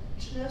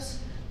richness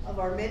of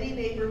our many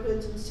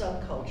neighborhoods and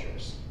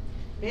subcultures.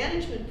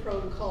 Management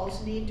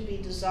protocols need to be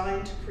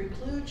designed to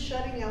preclude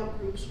shutting out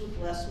groups with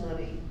less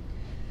money.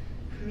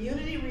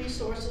 Community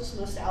resources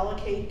must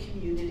allocate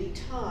community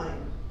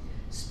time.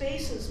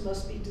 Spaces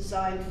must be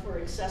designed for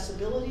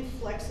accessibility,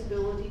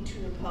 flexibility to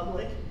the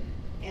public,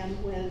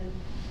 and when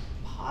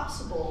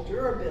possible,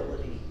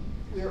 durability.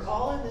 We are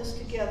all in this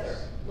together.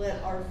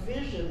 Let our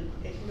vision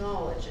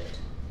acknowledge it.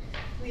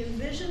 We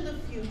envision the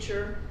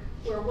future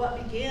where what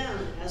began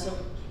as a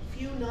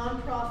few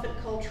nonprofit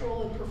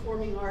cultural and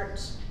performing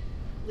arts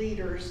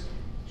leaders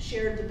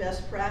shared the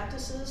best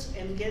practices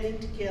and getting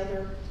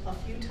together a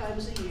few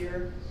times a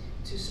year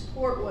to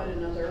support one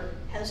another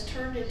has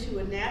turned into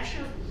a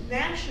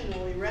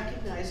nationally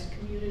recognized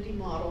community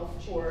model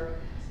for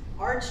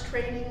arts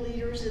training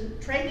leaders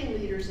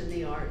in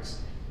the arts.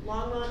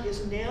 Longmont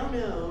is now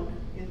known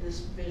in this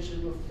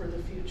vision for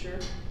the future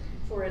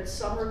for its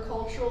summer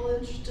cultural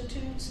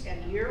institutes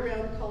and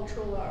year-round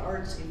cultural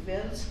arts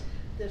events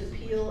that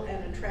appeal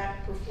and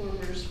attract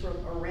performers from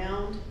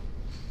around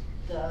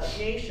the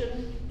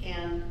nation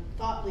and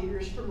thought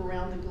leaders from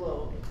around the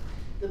globe.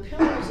 The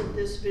pillars of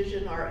this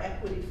vision are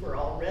equity for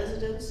all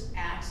residents,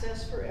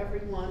 access for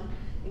everyone,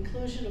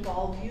 inclusion of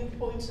all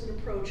viewpoints and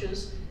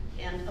approaches,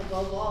 and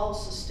above all,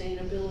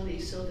 sustainability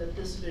so that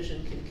this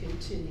vision can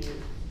continue.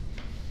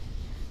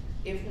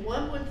 If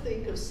one would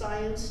think of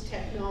science,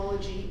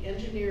 technology,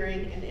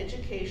 engineering, and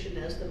education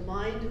as the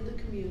mind of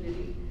the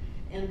community,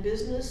 and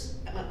business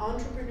and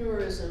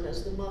entrepreneurism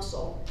as the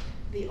muscle,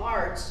 the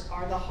arts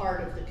are the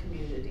heart of the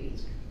community.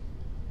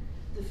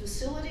 The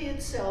facility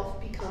itself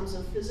becomes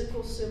a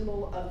physical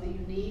symbol of the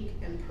unique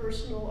and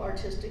personal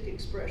artistic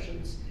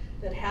expressions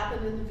that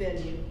happen in the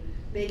venue,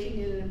 making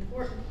it an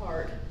important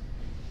part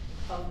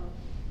of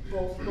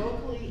both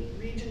locally,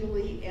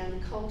 regionally,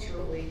 and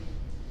culturally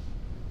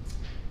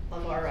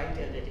of our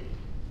identity.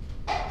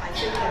 I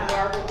think I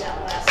garbled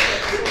that last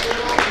bit.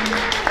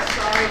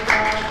 Sorry,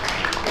 Bob.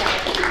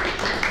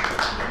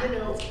 You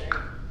know,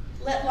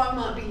 let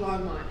Longmont be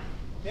Longmont.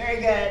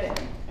 Very good.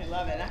 I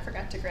love it. I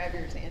forgot to grab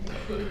yours, Andy.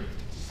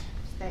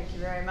 Thank you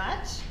very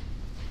much.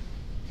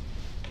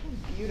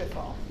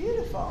 Beautiful,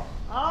 beautiful.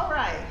 All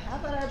right, how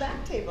about our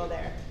back table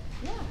there?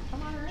 Yeah,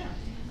 come on around.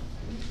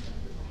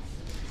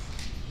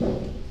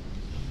 You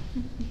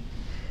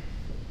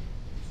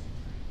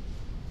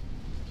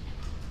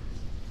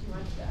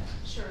want that?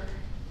 Sure.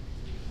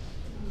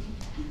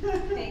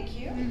 Thank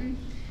you.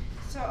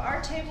 So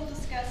our table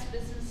discussed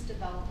business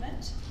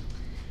development.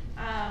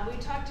 We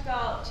talked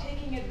about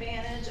taking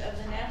advantage of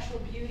the natural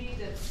beauty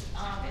that's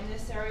in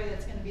this area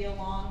that's going to be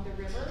along the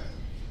river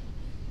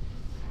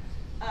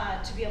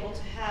to be able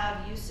to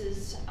have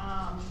uses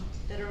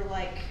that are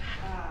like,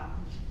 I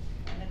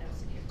don't know,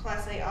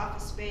 Class A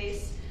office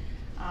space,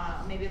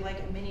 maybe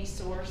like a mini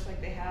source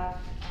like they have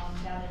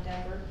down in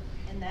Denver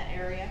in that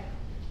area.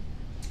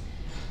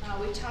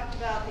 We talked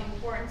about the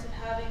importance of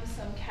having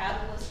some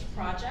catalyst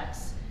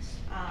projects,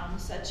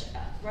 such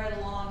right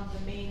along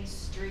the main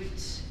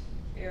street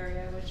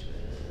area, which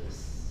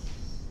was,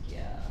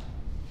 yeah.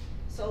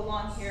 So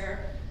along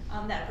here,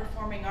 that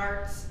performing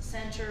arts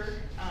center,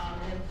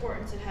 the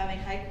importance of having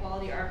high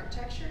quality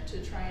architecture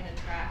to try and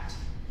attract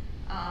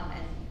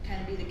and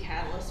kind of be the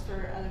catalyst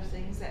for other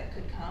things that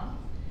could come.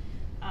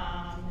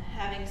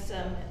 Having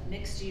some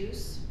mixed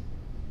use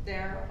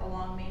there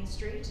along Main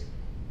Street.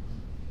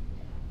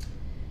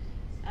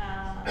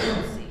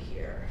 Let's see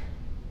here.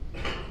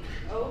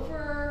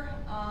 Over,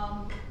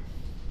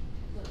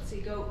 let's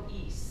see, go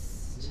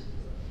east.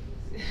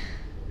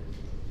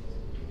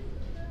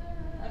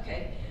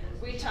 Okay,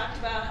 we talked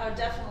about how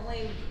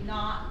definitely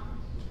not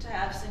to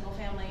have single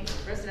family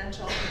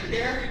residential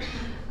here.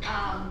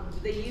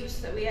 The use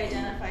that we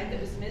identified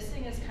that was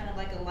missing is kind of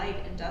like a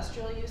light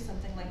industrial use,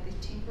 something like the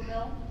Tinker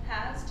Mill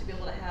has, to be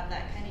able to have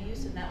that kind of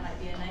use, and that might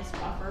be a nice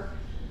buffer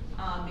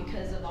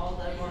because of all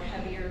the more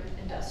heavier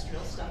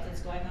industrial stuff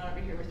that's going on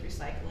over here with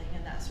recycling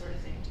and that sort of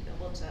thing, to be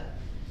able to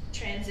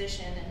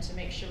transition and to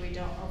make sure we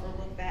don't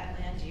overlook that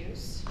land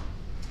use.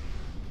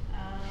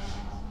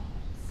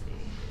 Let's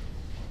see.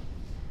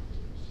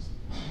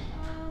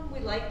 We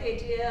like the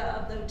idea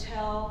of the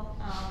hotel,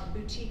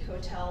 boutique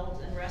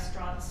hotels and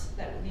restaurants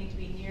that would need to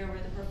be near where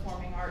the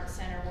Performing Arts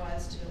Center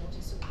was to be able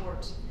to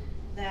support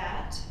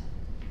that.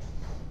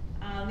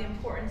 The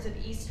importance of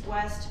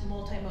east-west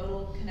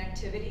multimodal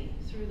connectivity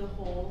through the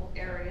whole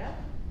area.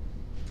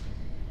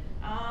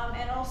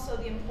 And also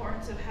also the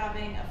importance of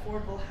having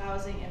affordable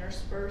housing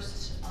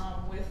interspersed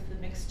with the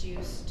mixed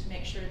use to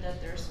make sure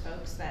that there's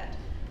folks that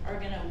are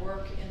going to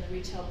work in the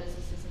retail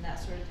businesses and that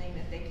sort of thing,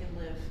 that they can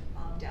live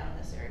down in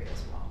this area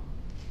as well.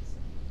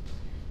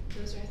 So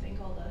those are, I think,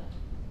 all the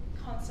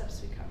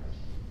concepts we covered.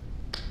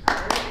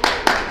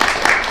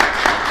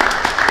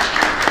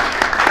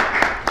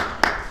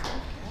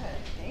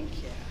 Good,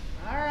 thank you.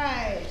 All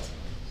right.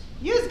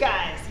 You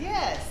guys,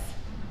 yes.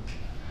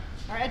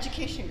 Our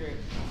education group,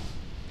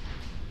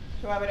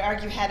 who I would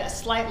argue had a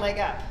slight leg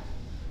up.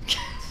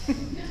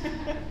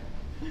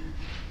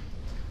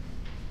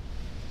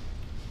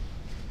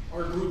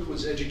 Our group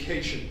was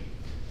education,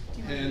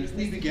 and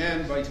we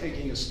began by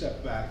taking a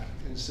step back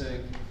and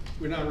saying,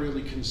 we're not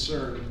really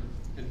concerned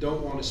and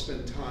don't want to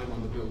spend time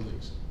on the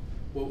buildings.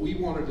 What we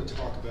wanted to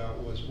talk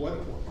about was, what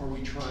are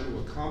we trying to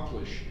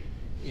accomplish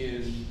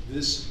in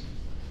this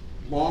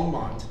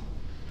Longmont,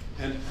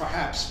 and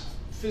perhaps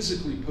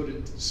physically put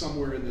it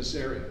somewhere in this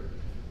area.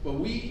 But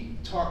we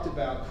talked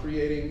about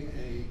creating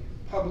a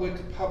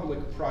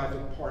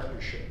public-private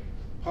partnership.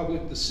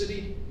 Public the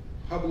city,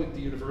 public the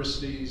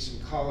universities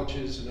and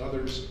colleges and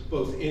others,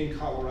 both in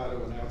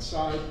Colorado and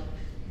outside,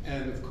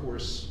 and of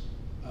course,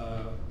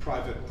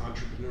 private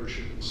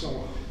entrepreneurship and so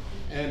on.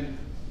 And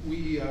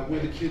we're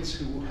the kids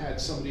who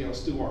had somebody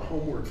else do our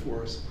homework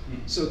for us.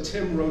 So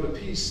Tim wrote a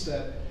piece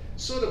that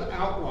sort of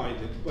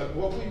outlined it, but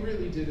what we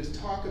really did is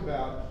talk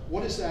about,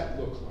 what does that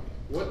look like?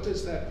 What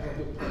does that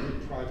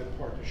public-private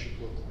partnership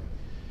look like?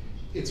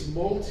 It's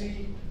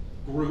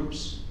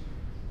multi-groups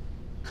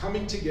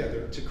coming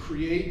together to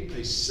create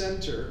a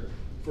center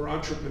for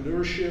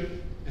entrepreneurship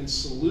and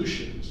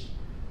solutions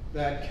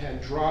that can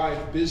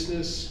drive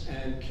business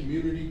and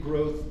community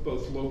growth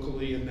both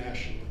locally and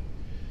nationally.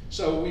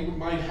 So we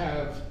might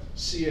have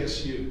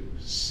CSU,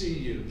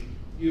 CU,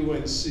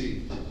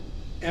 UNC,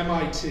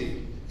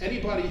 MIT,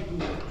 anybody who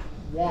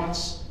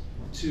wants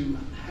to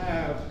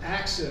have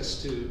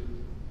access to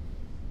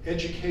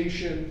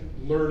education,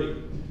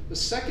 learning. The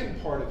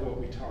second part of what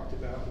we talked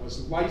about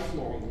was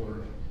lifelong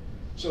learning,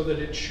 so that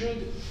it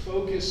should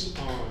focus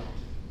on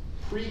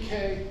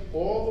pre-K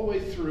all the way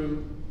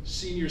through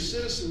senior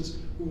citizens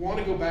who want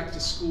to go back to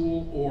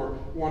school or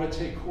want to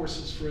take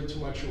courses for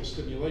intellectual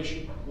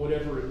stimulation,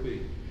 whatever it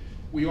be.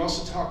 We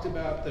also talked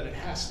about that it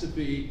has to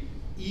be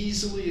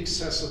easily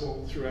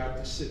accessible throughout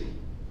the city.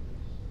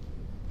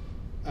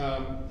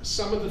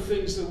 Some of the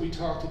things that we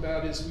talked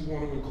about is we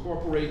want to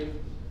incorporate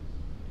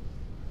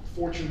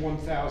Fortune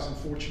 1000,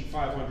 Fortune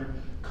 500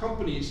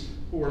 companies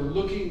who are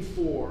looking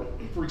for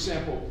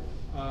example,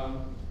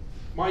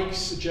 Mike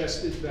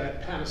suggested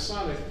that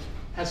Panasonic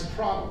has a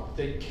problem.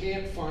 They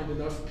can't find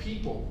enough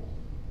people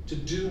to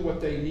do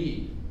what they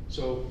need.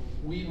 So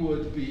we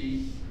would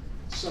be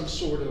some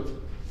sort of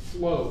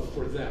flow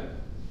for them.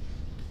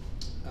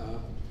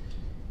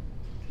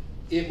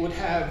 It would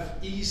have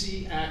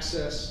easy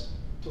access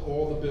to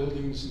all the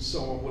buildings and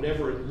so on,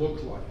 whatever it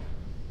looked like.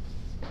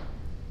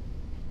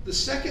 The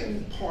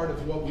second part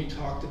of what we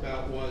talked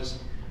about was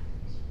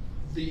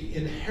the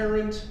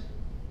inherent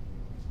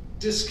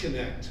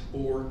disconnect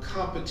or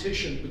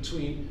competition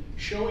between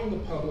showing the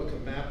public a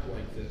map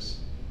like this,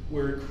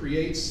 where it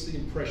creates the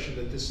impression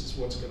that this is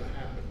what's going to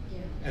happen,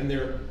 and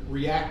they're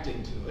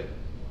reacting to it,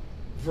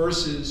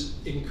 versus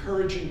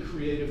encouraging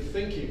creative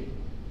thinking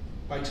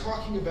by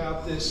talking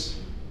about this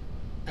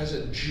as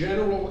a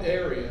general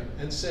area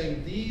and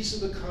saying, these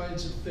are the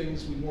kinds of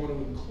things we want to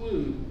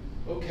include.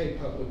 Okay,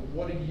 public,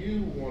 what do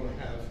you want to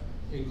have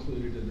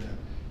included in that?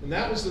 And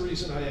that was the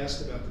reason I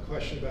asked about the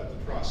question about the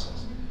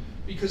process.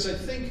 Because I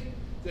think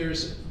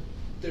there's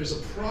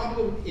a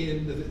problem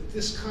in that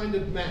this kind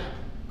of map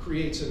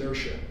creates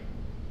inertia.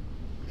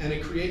 And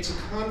it creates a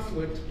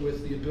conflict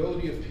with the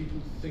ability of people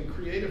to think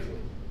creatively,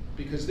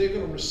 because they're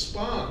going to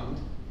respond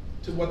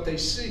to what they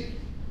see.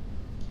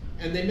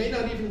 And they may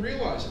not even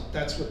realize it.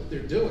 That's what they're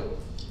doing.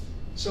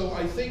 So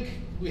I think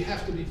we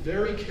have to be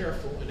very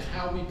careful in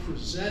how we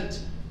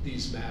present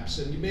these maps,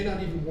 and you may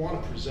not even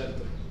want to present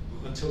them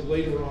until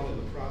later on in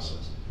the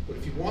process. But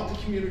if you want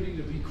the community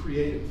to be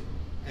creative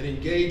and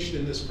engaged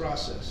in this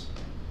process,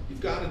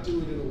 you've got to do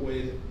it in a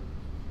way that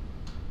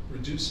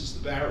reduces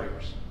the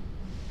barriers.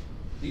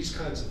 These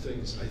kinds of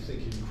things, I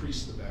think,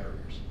 increase the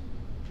barriers.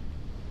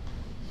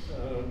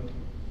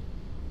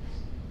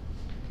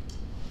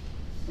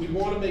 We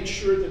want to make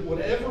sure that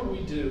whatever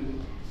we do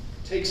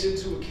takes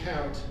into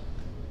account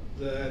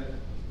that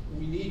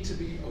we need to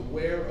be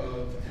aware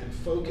of and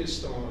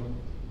focused on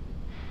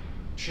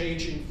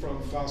changing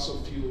from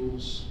fossil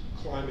fuels.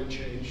 Climate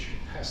change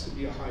has to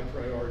be a high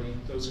priority,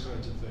 those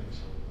kinds of things.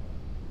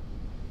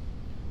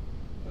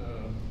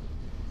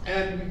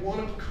 And we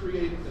want to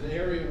create an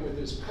area where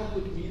there's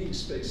public meeting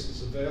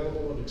spaces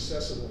available and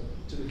accessible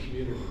to the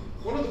community.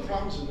 One of the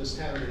problems in this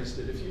town is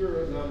that if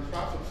you're a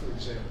nonprofit, for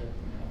example,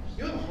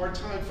 you have a hard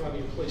time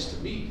finding a place to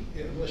meet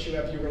unless you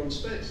have your own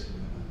space.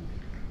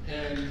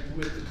 And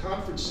with the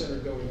conference center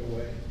going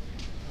away,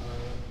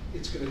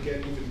 it's going to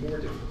get even more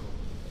difficult.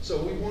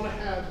 So we want to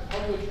have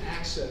public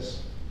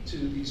access to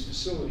these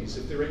facilities.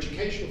 If they're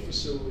educational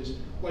facilities,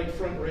 like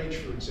Front Range,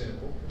 for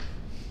example,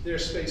 their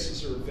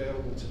spaces are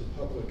available to the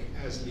public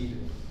as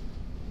needed.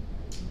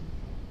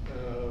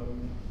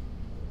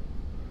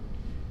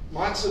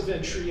 Lots of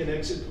entry and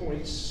exit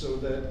points so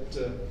that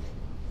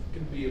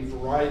can be a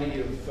variety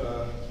of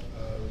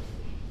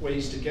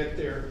ways to get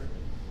there.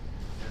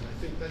 And I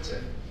think that's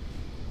it.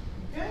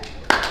 Okay.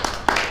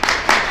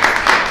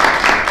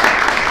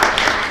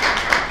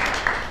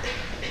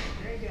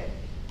 Very good.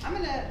 I'm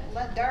going to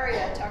let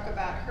Daria talk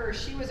about her.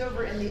 She was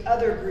over in the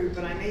other group,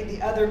 and I made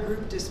the other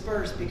group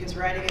disperse because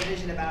writing a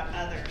vision about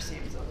other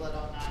seems a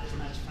little not as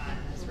much fun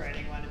as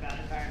writing one about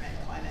environment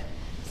and climate.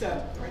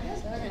 So,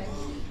 okay.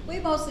 We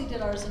mostly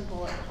did ours in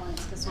bullet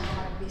points because we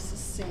want to be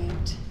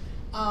succinct.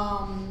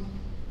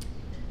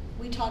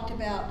 We talked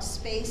about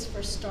space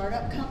for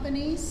startup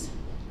companies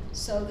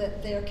so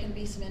that there can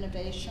be some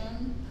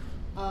innovation.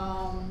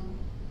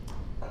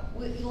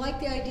 We like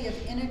the idea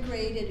of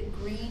integrated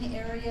green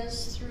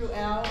areas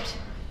throughout,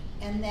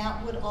 and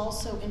that would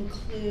also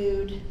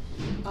include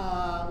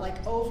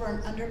like over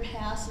and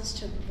underpasses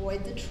to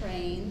avoid the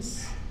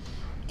trains,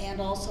 and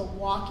also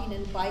walking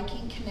and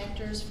biking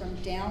connectors from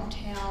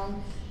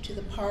downtown to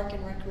the park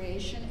and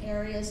recreation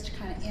areas to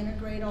kind of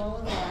integrate all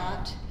of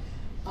that.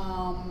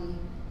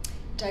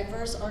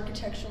 Diverse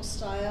architectural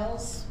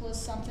styles was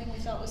something we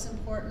thought was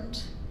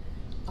important.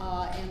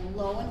 And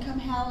low-income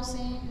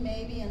housing,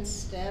 maybe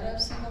instead of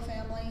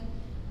single-family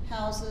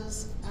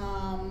houses.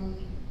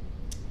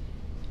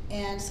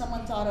 And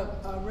someone thought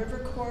of a river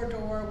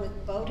corridor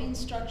with boating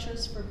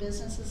structures for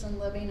businesses and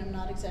living. I'm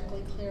not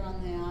exactly clear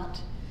on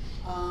that.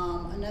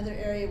 Another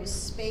area was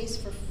space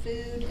for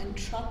food and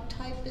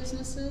truck-type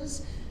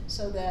businesses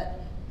so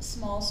that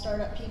small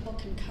startup people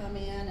can come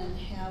in and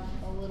have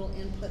a little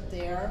input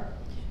there.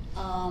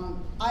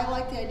 I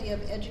like the idea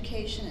of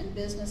education and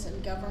business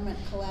and government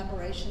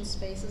collaboration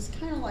spaces,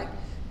 kind of like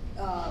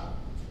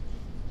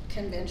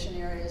convention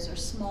areas or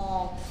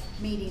small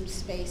meeting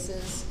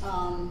spaces.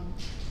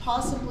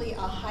 Possibly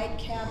a height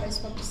cap. I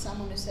spoke to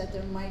someone who said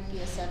there might be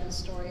a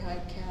 7-story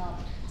height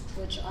cap,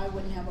 which I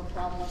wouldn't have a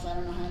problem with. I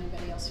don't know how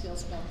anybody else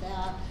feels about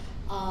that.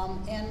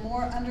 And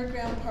more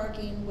underground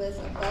parking with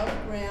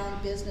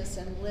above-ground business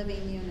and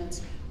living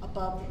units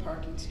above the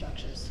parking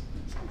structures.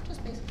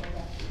 Just basically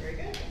that. Very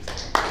good.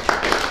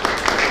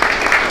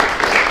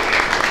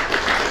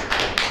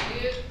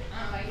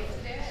 I get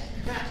to do it.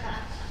 I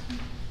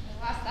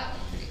lost that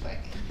one pretty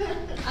quick.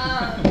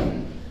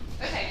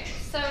 Okay,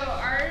 so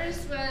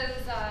ours was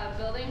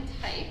building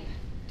type.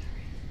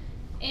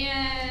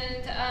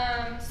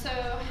 And so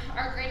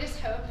our greatest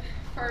hope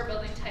for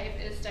building type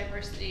is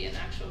diversity in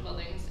actual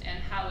buildings and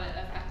how it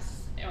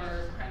affects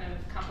or kind of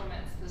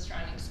complements the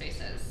surrounding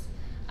spaces.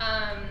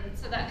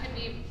 So that could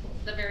be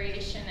the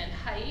variation in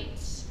height,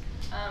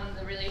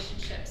 the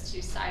relationships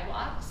to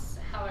sidewalks,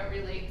 how it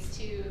relates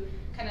to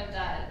kind of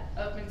that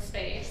open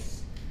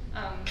space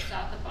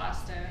south of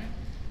Boston,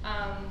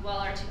 well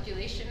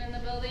articulation in the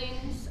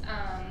buildings,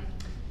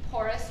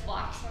 porous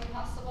blocks when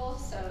possible.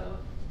 So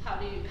how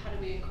do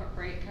we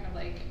incorporate kind of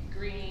like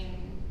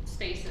green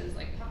spaces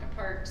like pocket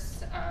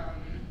parks?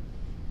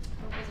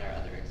 What was our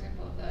other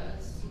example of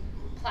those?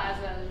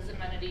 Plazas,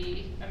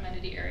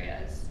 amenity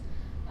areas.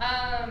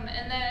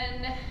 And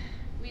then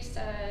we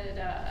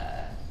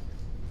said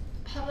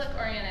public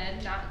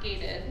oriented, not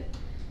gated.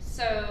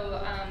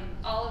 So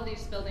all of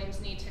these buildings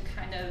need to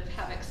kind of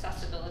have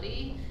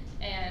accessibility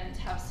and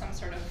have some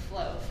sort of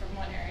flow from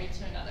one area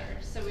to another.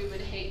 So we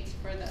would hate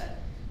for the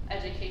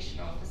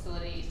educational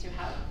facility to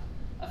have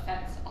a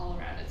fence all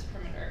around its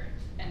perimeter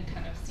and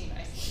kind of seem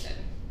isolated.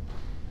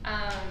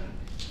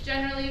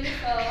 Generally, we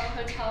feel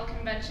hotel,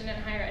 convention,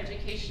 and higher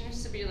education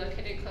should be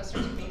located closer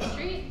to Main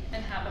Street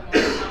and have a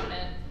more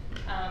prominent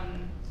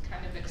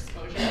kind of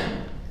exposure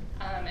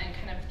and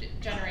kind of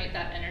generate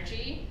that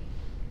energy.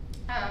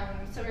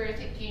 So we were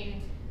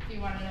thinking, if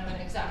you want to know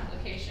an exact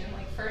location,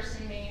 like First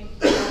in Main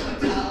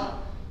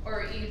Hotel,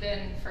 or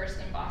even First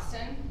in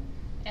Boston.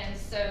 And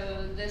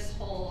so this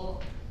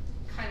whole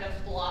kind of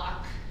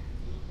block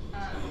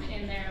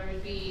in there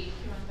would be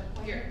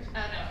your,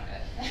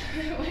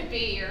 would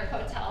be your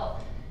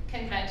hotel,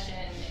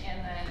 convention, and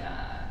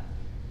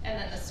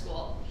then the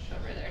school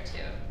over there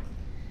too.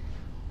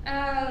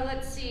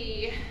 Let's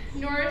see,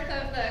 north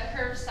of the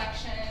curved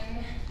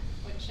section,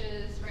 which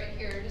is right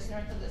here, just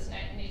north of this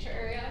nature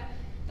area,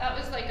 that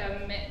was like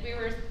we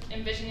were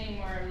envisioning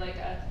more like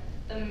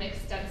the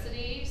mixed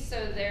density. So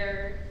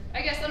there,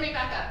 I guess, let me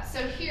back up.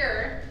 So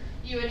here,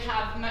 you would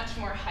have much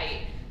more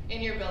height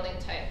in your building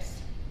types.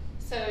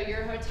 So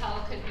your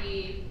hotel could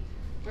be,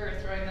 we're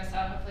throwing this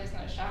out, hopefully it's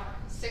not a shock,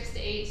 6 to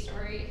 8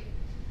 story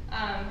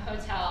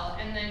hotel,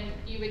 and then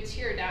you would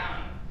tier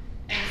down.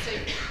 And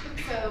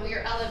so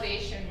your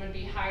elevation would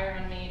be higher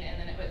on Main, and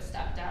then it would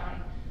step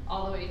down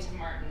all the way to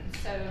Martin.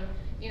 So,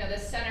 you know, the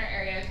center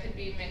area could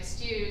be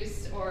mixed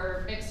use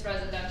or mixed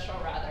residential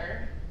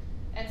rather.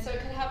 And so it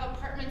could have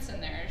apartments in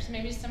there. So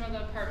maybe some of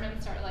the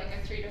apartments are like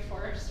a 3 to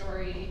 4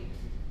 story,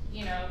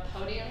 you know,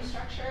 podium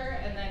structure,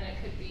 and then it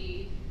could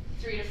be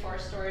 3 to 4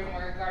 story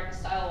more garden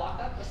style walk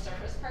up with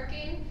surface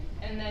parking,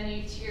 and then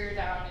you tier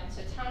down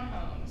into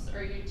townhomes,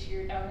 or you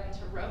tier down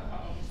into row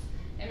homes,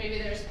 and maybe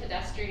there's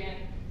pedestrian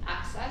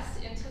access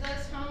into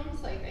those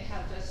homes, like they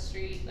have the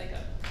street, like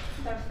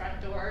the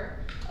front door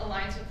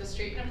aligns with the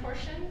street in a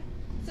portion.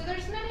 So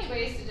there's many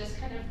ways to just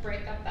kind of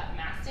break up that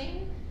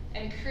massing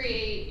and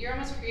create, you're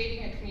almost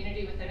creating a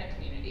community within a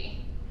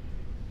community.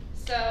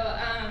 So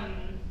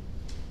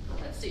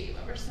let's see,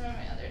 what were some of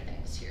my other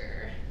things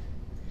here?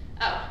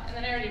 Oh, and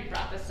then I already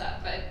brought this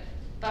up, but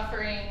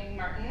buffering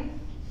Martin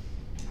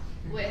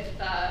with,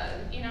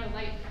 you know,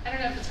 light, I don't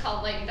know if it's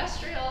called light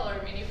industrial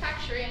or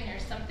manufacturing or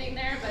something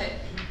there, but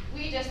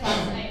we just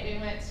last night, we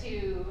went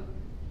to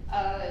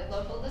a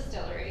local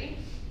distillery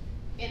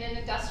in an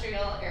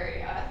industrial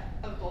area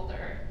of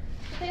Boulder.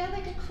 But they had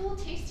like a cool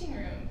tasting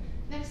room.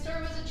 Next door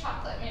was a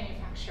chocolate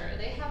manufacturer.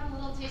 They have a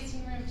little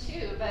tasting room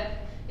too, but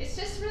it's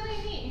just really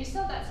neat. You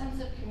still have that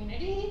sense of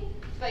community,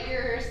 but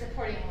you're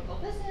supporting local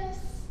business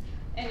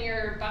and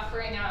you're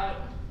buffering out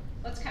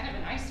what's kind of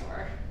an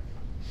eyesore,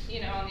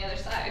 you know, on the other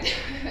side.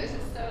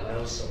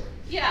 So,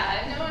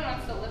 yeah, no one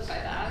wants to live by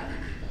that.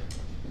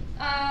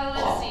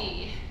 Let's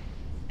see.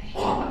 I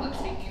hate public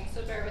speaking,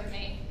 so bear with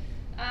me.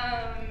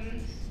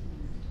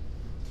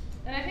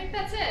 And I think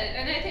that's it.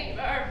 And I think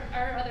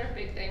our other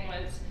big thing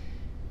was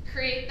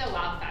create the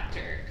wow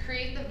factor,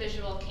 create the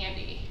visual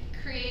candy,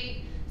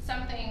 create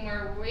something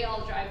where we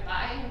all drive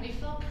by and we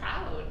feel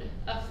proud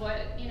of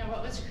what, you know,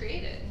 what was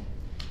created,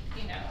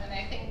 you know. And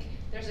I think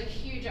there's a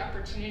huge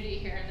opportunity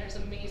here, and there's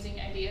amazing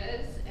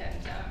ideas, and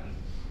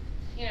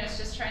you know, it's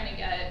just trying to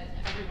get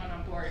everyone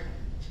on board,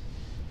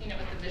 you know,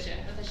 with the vision,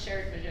 with a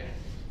shared vision.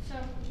 So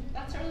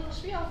that's our little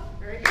spiel.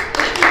 Very good.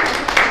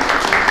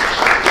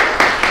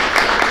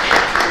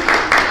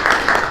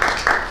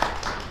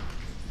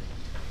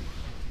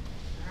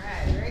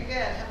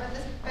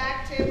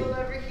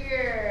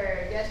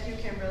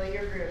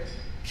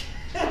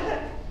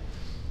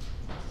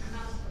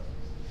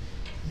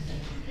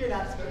 You're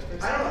not the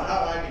spokesperson. I don't know how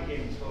I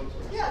became the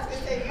spokesperson. Yeah, I was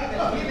gonna say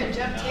you even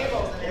jumped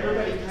tables and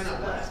everybody kind of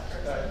left.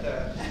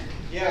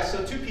 Yeah,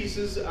 so 2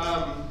 pieces,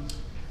 a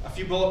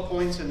few bullet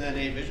points and then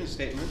a vision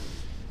statement.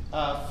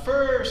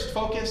 First,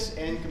 focus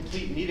and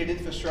complete needed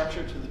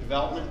infrastructure to the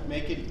development.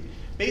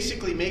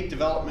 Basically make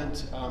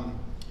development,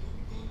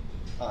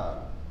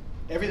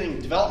 everything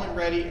development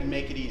ready and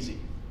make it easy.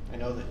 I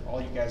know that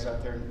all you guys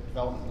out there in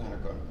development land are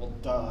going, well,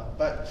 duh,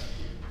 but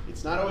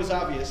it's not always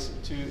obvious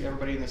to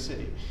everybody in the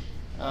city.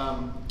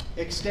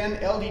 Extend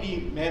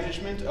LDD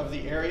management of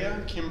the area.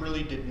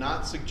 Kimberly did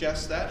not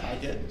suggest that, I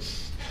did.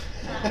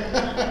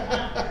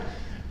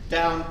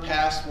 Down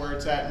past where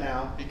it's at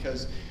now,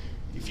 because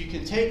if you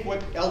can take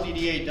what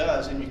LDDA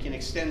does and you can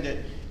extend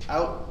it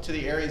out to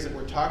the areas that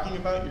we're talking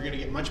about, you're going to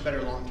get much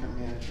better long-term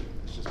management.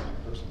 It's just my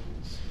personal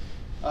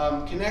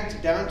view.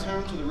 Connect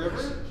downtown to the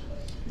river.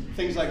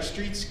 Things like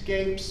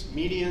streetscapes,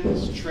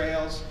 medians,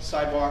 trails,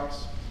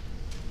 sidewalks.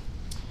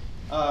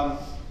 An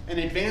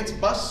advanced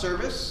bus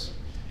service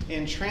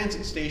and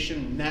transit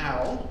station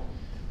now.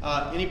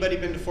 Anybody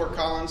been to Fort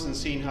Collins and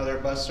seen how their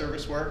bus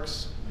service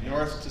works?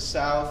 North to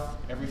south,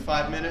 every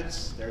 5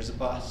 minutes, there's a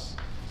bus.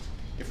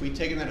 If we'd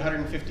taken that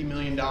 $150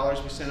 million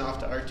we sent off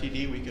to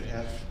RTD, we could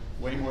have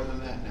way more than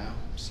that now.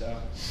 So,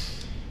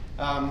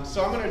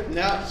 so I'm gonna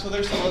now. So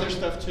there's some other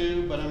stuff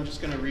too, but I'm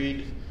just gonna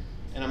read,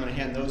 and I'm gonna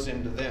hand those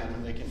in to them,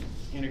 and they can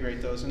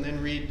integrate those, and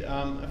then read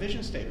a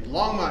vision statement.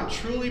 Longmont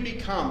truly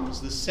becomes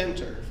the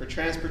center for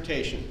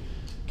transportation,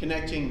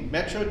 connecting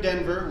Metro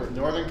Denver with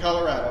Northern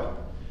Colorado.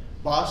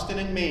 Boston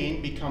and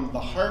Maine become the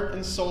heart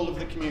and soul of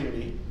the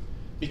community,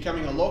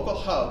 becoming a local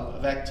hub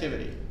of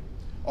activity.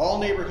 All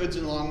neighborhoods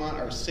in Longmont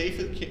are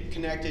safely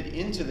connected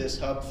into this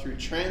hub through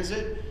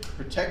transit,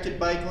 protected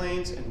bike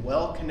lanes, and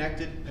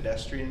well-connected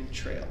pedestrian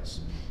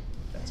trails.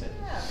 That's it.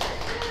 Yeah,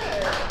 very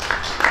good.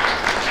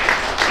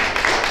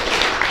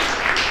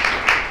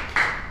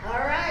 All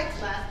right,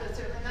 last but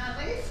certainly not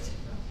least.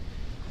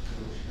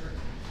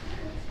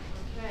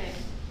 Okay.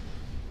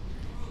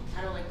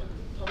 I don't like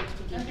public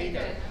speaking. Okay,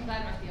 good. I'm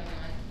glad I'm not the only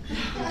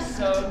one.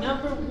 So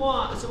number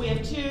 1, so we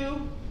have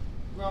 2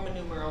 Roman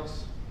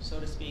numerals, so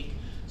to speak.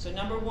 So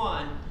number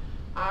 1,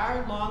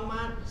 our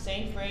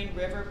Longmont-St. Vrain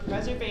River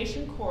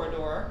Preservation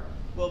Corridor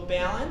will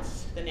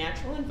balance the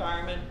natural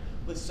environment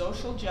with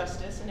social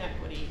justice and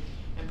equity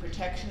and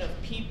protection of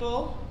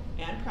people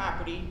and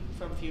property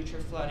from future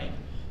flooding.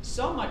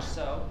 So much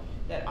so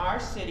that our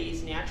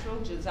city's natural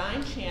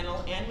design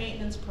channel and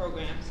maintenance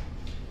programs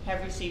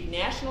have received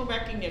national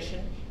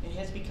recognition and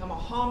has become a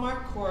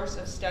hallmark course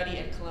of study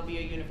at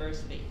Columbia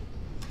University.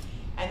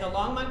 And the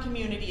Longmont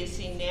community is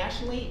seen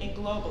nationally and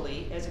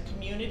globally as a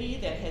community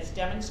that has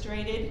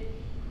demonstrated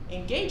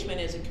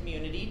engagement as a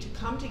community to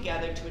come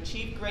together to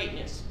achieve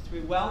greatness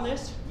through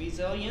wellness,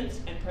 resilience,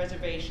 and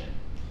preservation.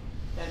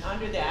 Then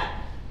under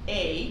that,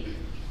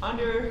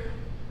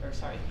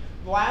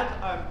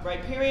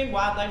 Riparian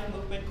Wildlife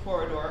Movement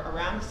Corridor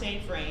around the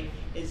St. Vrain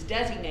is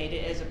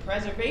designated as a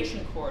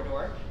preservation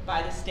corridor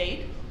by the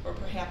state or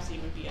perhaps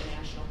even be a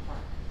national park.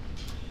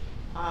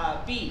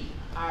 B,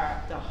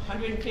 the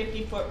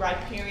 150-foot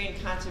riparian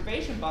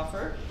conservation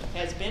buffer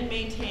has been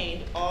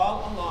maintained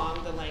all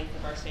along the length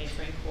of our St.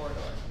 Frank corridor.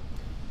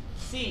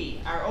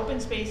 C, our open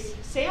space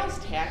sales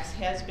tax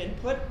has been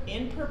put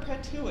in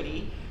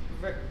perpetuity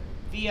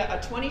via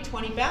a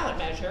 2020 ballot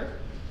measure,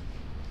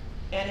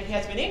 and it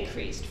has been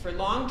increased for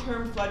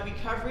long-term flood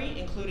recovery,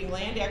 including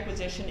land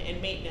acquisition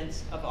and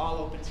maintenance of all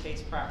open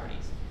space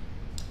properties.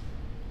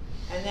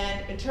 And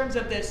then in terms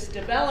of this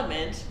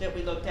development that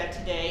we looked at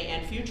today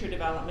and future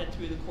development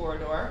through the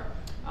corridor,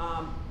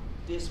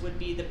 this would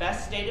be the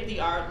best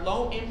state-of-the-art,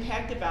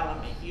 low-impact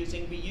development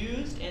using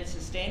reused and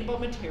sustainable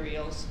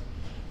materials,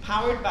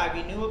 powered by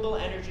renewable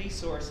energy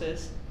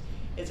sources,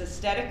 is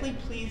aesthetically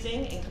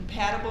pleasing and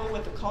compatible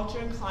with the culture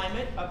and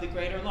climate of the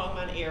greater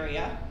Longmont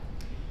area.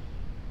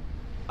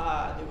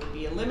 There would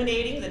be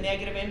eliminating the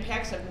negative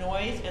impacts of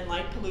noise and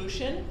light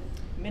pollution,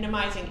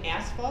 minimizing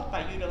asphalt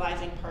by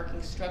utilizing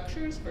parking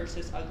structures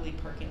versus ugly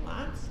parking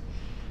lots,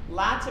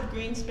 lots of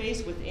green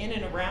space within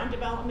and around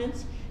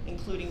developments,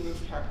 including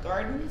rooftop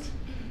gardens,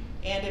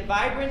 and a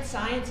vibrant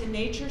science and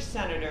nature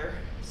center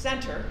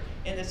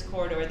in this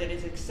corridor that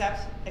is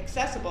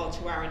accessible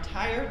to our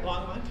entire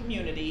Longmont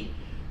community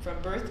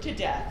from birth to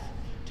death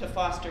to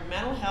foster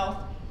mental health,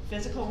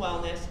 physical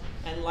wellness,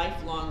 and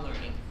lifelong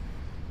learning.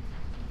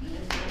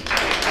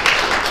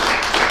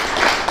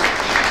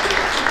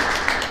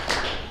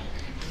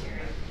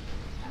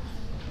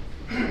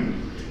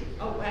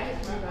 Oh, right.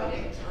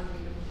 Okay.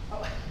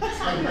 Oh. That's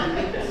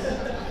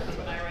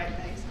what I write,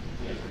 thanks.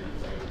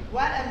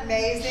 What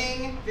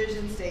amazing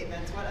vision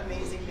statements, what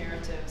amazing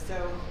narratives.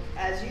 So,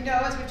 as you know,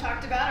 as we've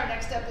talked about, our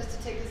next step is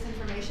to take this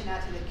information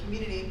out to the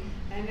community.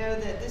 I know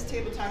that this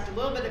table talked a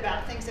little bit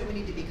about things that we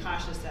need to be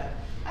cautious of.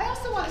 I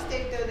also want to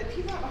state, though, that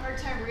people have a hard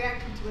time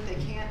reacting to what they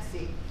can't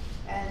see.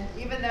 And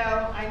even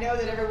though I know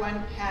that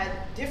everyone had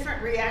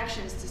different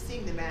reactions to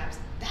seeing the maps,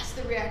 that's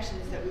the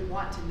reactions that we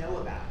want to know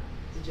about.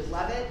 Did you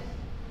love it?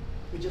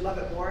 Would you love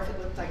it more if it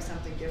looked like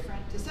something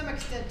different? To some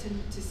extent,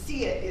 to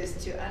see it is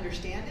to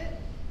understand it.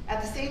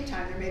 At the same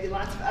time, there may be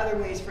lots of other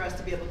ways for us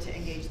to be able to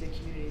engage the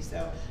community.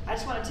 So I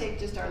just want to take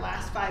just our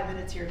last 5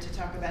 minutes here to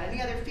talk about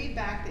any other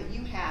feedback that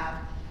you have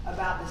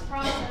about this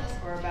process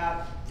or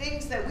about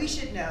things that we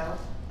should know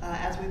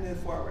as we move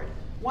forward.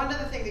 One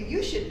other thing that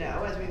you should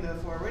know as we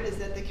move forward is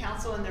that the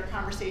council in their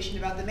conversation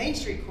about the Main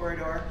Street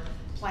corridor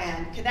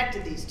plan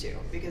connected these two,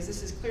 because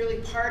this is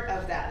clearly part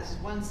of that. This is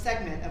one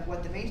segment of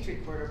what the Main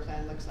Street corridor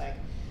plan looks like.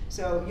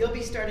 So you'll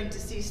be starting to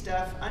see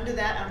stuff under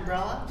that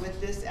umbrella with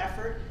this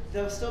effort.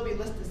 They'll still be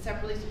listed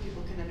separately so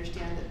people can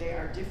understand that they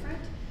are different,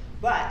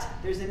 but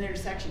there's an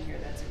intersection here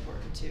that's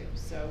important too.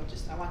 So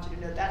I want you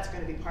to know that's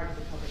going to be part of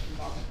the public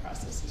involvement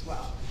process as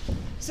well.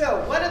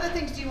 So what other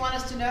things do you want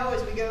us to know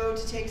as we go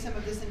to take some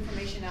of this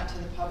information out to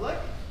the public?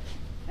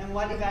 And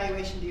what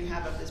evaluation do you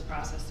have of this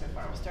process so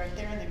far? We'll start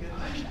there and then go to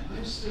Marsha.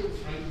 I'm still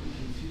frankly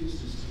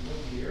confused as to what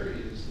the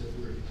area is that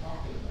we're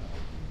talking about.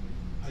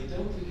 I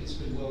don't think it's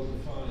been well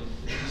defined,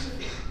 at least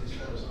as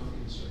far as I'm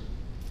concerned.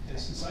 And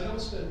since I don't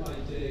spend my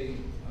day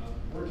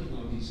working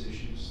on these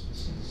issues,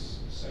 this is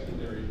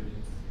secondary to me,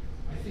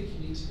 I think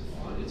you need to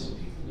define it so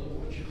people know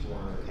what you're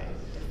talking about.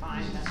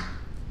 Define them.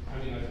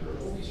 I mean, I've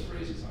heard all these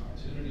phrases,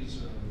 opportunity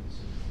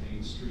zones,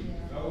 Main Street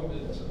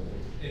development,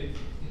 and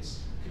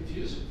it's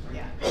confusing,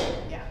 right?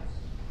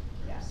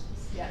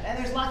 Yeah,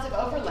 and there's lots of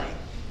overlay.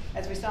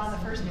 As we saw in the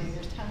first meeting,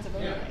 there's tons of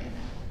overlay in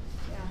that.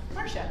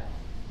 Yeah, Marsha.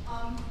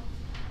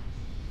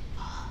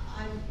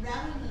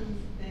 Rather than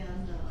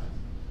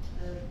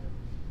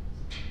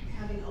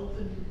having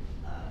open,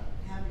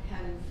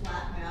 having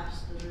flat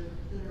maps that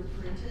are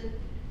printed,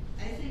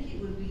 I think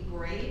it would be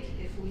great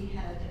if we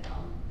had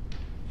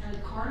a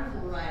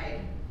carnival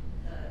ride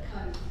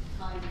kind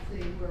of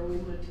thing where we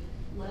would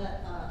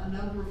let a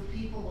number of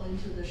people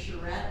into the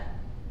charrette,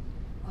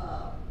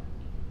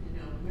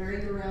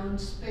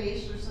 merry-go-round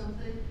space or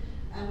something,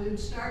 and we would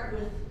start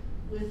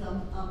with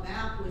a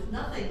map with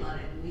nothing on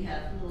it. And we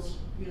have those,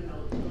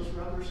 those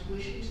rubber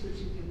squishies that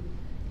you can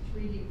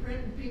 3D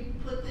print and people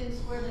put things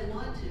where they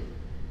want to.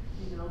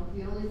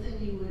 The only thing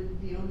that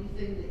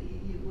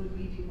you would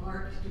be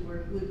demarked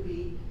would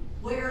be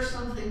where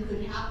something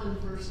could happen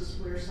versus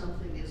where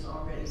something is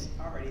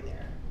already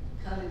there.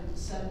 Kind of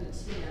set and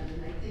stand,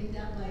 and I think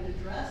that might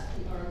address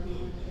the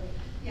argument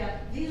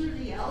of, these are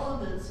the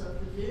elements of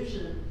the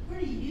vision. Where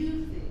do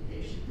you think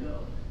they should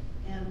go?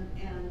 And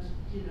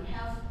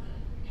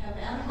have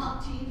ad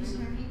hoc teams of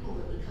people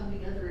that would come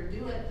together and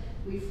do it.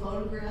 We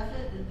photograph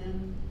it, and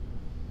then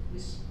we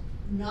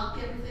knock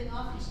everything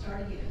off and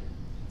start again.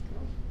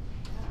 Cool.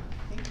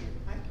 Thank you,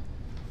 Mike.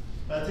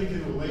 I think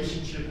in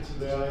relationship to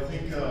that, I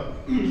think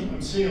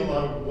I'm seeing a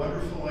lot of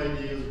wonderful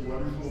ideas,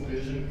 wonderful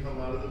vision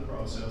come out of the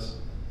process.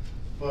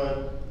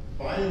 But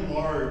by and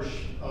large,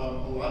 a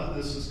lot of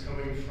this is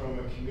coming from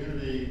a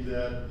community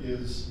that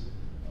is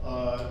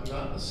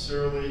not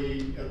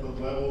necessarily at the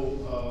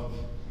level of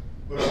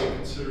what I would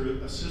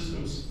consider a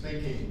systems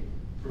thinking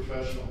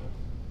professional.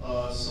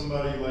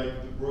 Somebody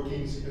like the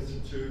Brookings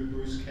Institute,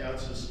 Bruce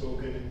Katz has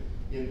spoken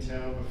in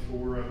town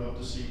before. I'd love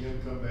to see him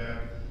come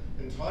back.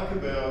 and talk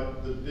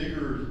about the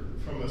bigger,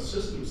 from a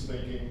systems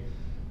thinking,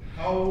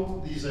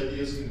 how these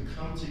ideas can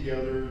come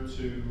together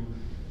to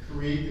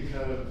create the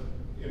kind of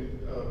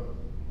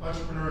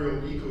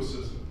entrepreneurial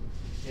ecosystem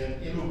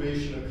and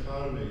innovation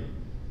economy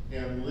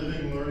and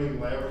living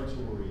learning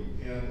laboratory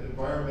and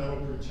environmental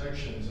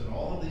protections and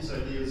all of these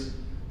ideas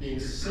being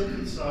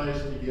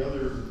synthesized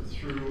together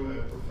through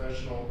a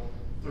professional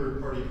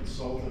third-party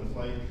consultant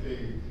like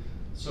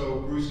so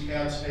Bruce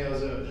Katz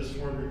has just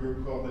formed a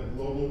group called the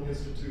Global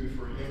Institute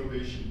for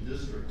Innovation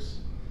Districts,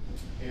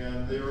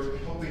 and they're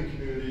helping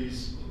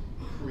communities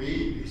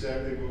create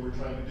exactly what we're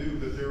trying to do,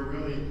 but they're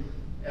really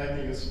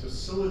acting as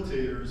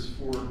facilitators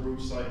for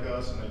groups like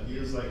us and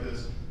ideas like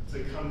this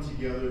to come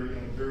together in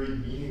a very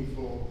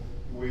meaningful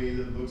way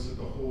that looks at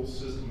the whole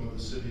system of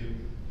the city,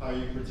 how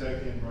you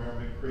protect the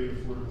environment, create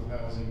affordable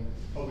housing,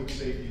 public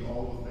safety,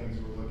 all the things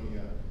we're looking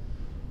at.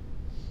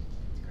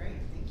 Great,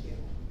 thank you.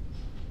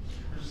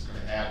 I'm just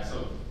going to add,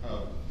 so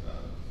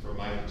from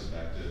my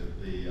perspective,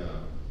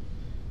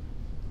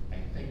 I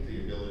think the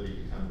ability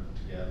to come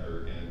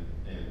together and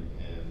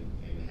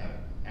have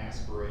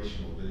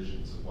aspirational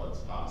visions of what's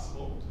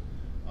possible,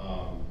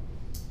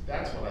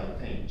 that's what I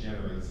think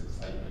generates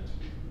excitement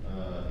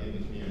in the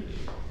community.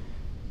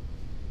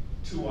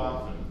 Too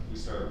often we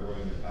start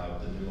worrying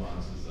about the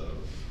nuances of,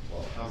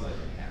 well, how's that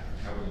going to happen?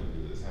 How are we going to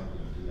do this? How are we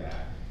going to do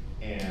that?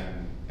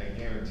 And I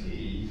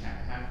guarantee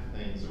half the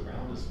things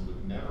around us would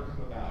have never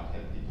come about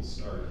had people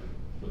started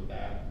with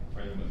that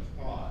frame of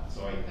thought.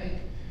 So I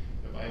think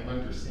if I'm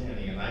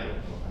understanding, and I don't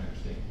know if I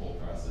understand the whole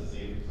process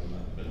either because I'm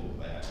not in the middle of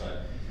that,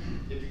 but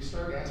if you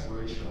start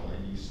aspirational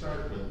and you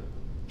start with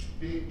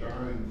big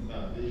darn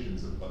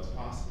visions of what's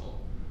possible,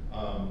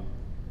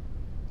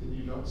 then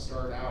you don't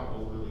start out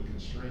overly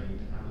constrained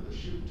out of the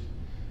chute.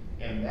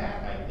 And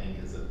that, I think,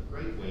 is a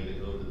great way to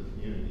go to the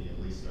community and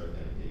at least start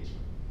that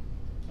engagement.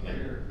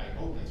 And I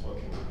hope that's what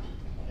we're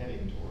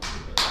heading towards.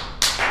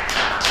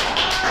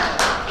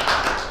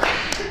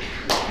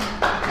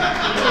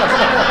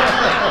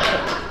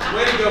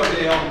 Way to go,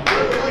 Dale.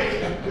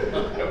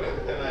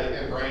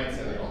 And Brian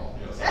said it all.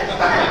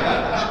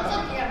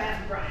 Yeah, Matt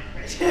and Brian,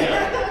 right?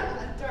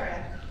 Doria.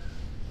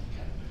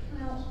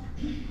 Well,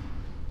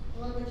 I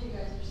love what you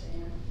guys are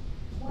saying.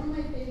 One of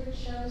my favorite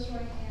shows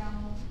right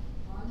now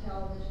on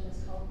television is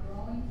called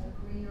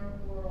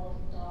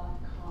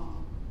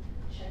growingagreenerworld.com.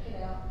 Check it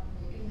out,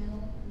 make a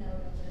mental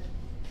note of it.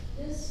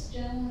 This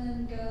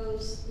gentleman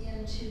goes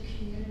into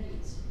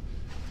communities,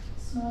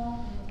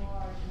 small and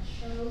large, and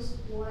shows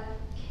what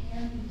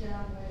can be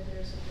done where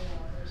there's a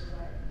will, there's a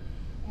way.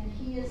 And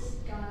he has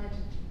gone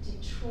into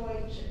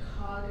Detroit,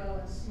 Chicago,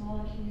 and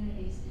smaller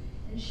communities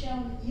and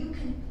shown that you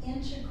can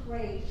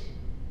integrate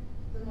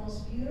the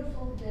most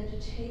beautiful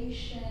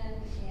vegetation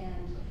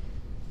and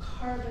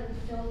carbon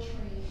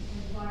filtering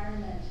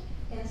environment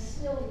and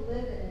still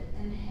live in it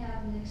and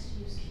have mixed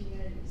use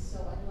communities. So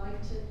I'd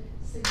like to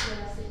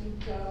suggest that you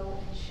go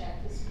and check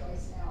this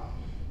place out.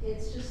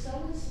 It's just so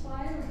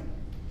inspiring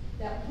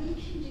that we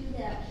can do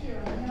that here.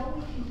 I know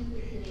we can do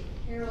it here with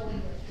Carolyn,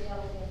 with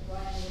Dale, with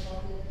Brian, with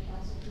all the other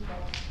council people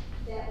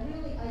that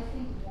really, I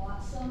think,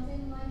 want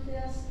something like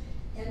this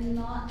and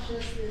not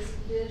just this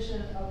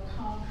vision of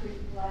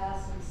concrete,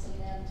 glass, and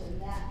cement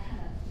and that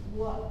kind of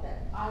look that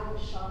I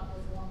was shocked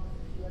with along with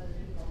a few other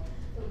people.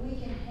 But we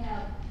can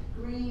have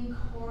green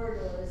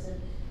corridors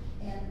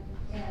and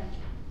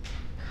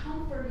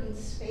comforting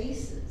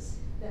spaces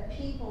that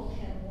people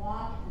can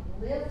walk and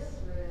live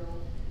through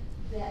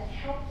that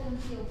help them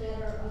feel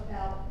better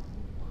about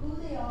who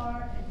they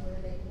are and where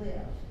they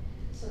live.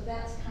 So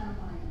that's kind of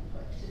my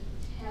input, to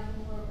have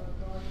more of a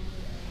growing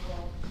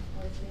world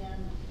within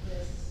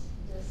this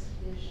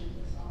vision,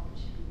 this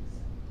opportunity.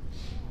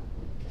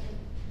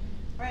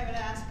 All right, I'm going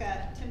to ask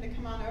Tim to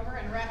come on over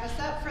and wrap us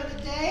up for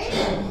the day.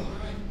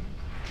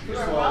 You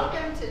are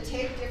welcome to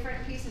take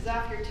different pieces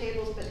off your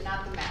tables, but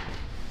not the map.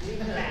 Leave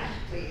the map,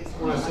 please.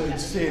 I want to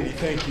say, Sandy,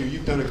 thank you.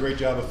 You've done a great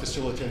job of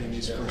facilitating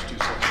these first two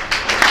sessions.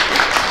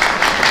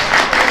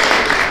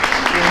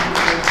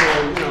 And so,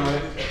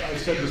 I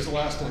said this the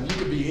last time, you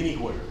could be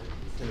anywhere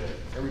today.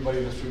 Everybody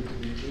in this room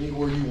could be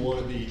anywhere you want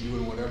to be,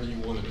 doing whatever you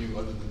want to do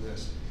other than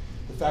this.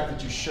 The fact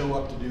that you show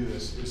up to do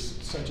this is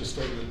such a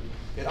statement.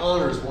 It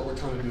honors what we're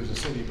trying to do as a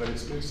city, but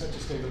it's such a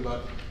statement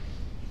about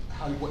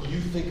what you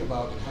think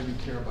about and how you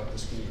care about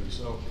this community.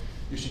 So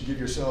you should give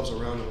yourselves a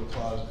round of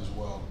applause as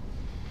well.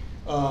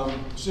 So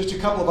just a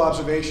couple of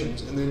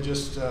observations and then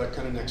just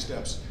kind of next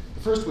steps.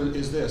 The first one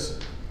is this.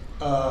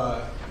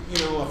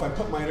 If I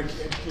put my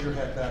educator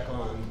hat back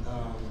on,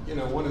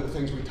 one of the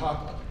things we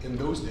talked in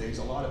those days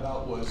a lot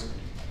about was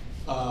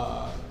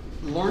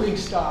learning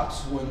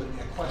stops when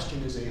a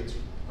question is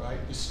answered, right?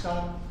 You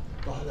stop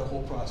the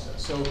whole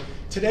process. So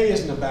today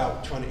isn't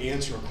about trying to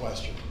answer a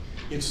question.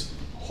 It's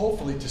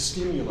hopefully to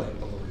stimulate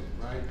the learning,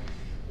 right?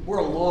 We're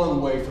a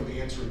long way from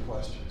answering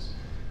questions,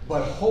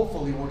 but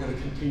hopefully we're going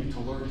to continue to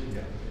learn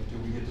together until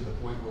we get to the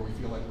point where we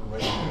feel like we're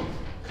ready to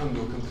come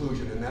to a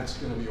conclusion, and that's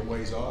going to be a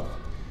ways off,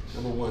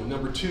 number one.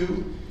 Number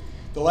two,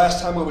 the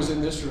last time I was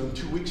in this room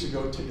 2 weeks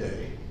ago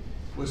today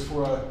was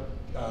for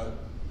a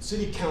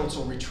city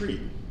council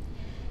retreat.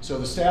 So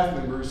the staff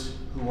members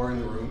who are in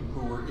the room,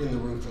 who were in the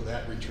room for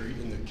that retreat,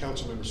 and the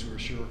council members who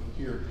are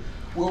here,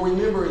 will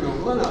remember in the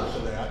run-up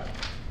to that,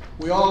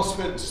 we all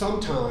spent some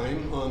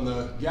time on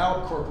the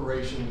Gallup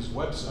Corporation's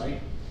website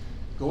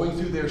going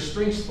through their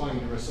Strengths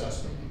Finder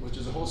assessment, which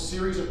is a whole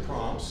series of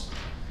prompts,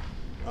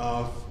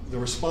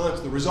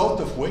 the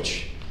result of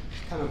which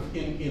kind of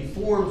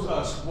informs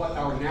us what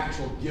our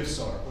natural gifts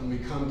are when we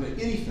come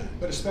to anything,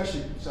 but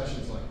especially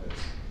sessions like this.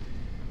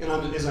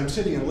 And as I'm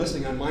sitting and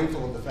listening, I'm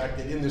mindful of the fact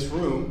that in this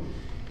room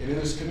and in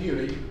this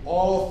community,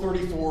 all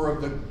 34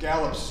 of the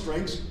Gallup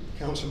Strengths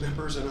council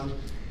members and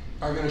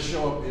are going to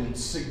show up in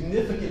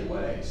significant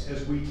ways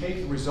as we take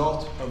the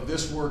result of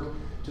this work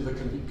to the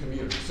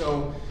community.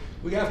 So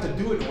we have to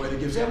do it in a way that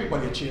gives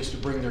everybody a chance to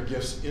bring their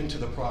gifts into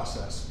the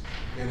process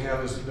and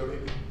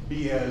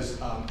be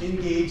as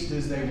engaged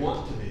as they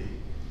want to be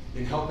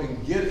in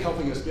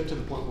helping us get to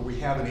the point where we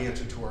have an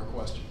answer to our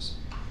questions.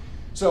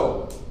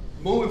 So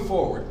moving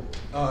forward,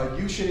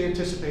 you should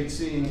anticipate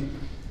seeing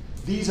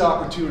these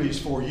opportunities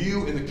for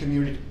you and the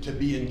community to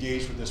be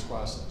engaged with this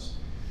process.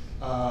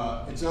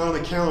 It's not on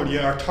the calendar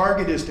yet. Our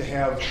target is to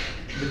have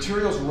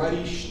materials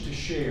ready to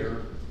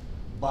share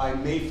by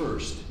May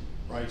 1st,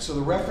 right? So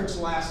the reference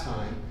last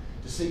time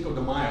to Cinco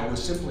de Mayo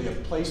was simply a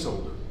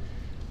placeholder.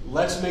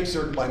 Let's make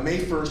certain by May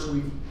 1st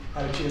we've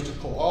had a chance to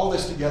pull all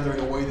this together in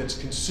a way that's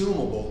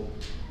consumable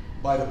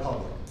by the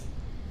public.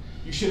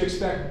 You should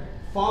expect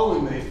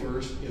following May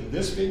 1st in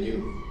this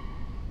venue,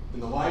 in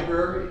the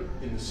library,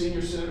 in the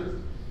senior center,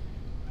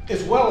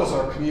 as well as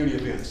our community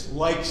events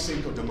like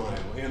Cinco de Mayo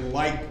and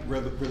like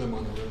Rhythm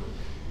on the River.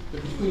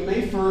 But between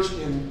May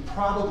 1st and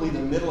probably the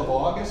middle of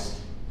August,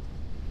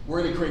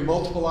 we're going to create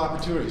multiple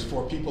opportunities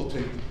for people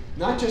to,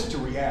 not just to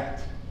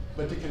react,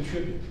 but to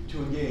contribute, to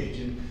engage.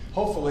 And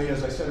hopefully,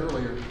 as I said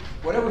earlier,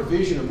 whatever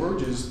vision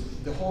emerges,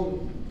 the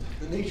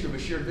nature of a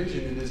shared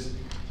vision,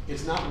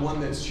 it's not one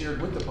that's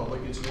shared with the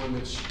public, it's one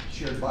that's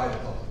shared by the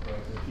public,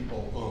 right, that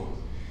people own.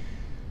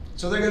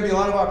 So there are going to be a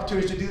lot of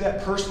opportunities to do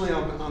that. Personally,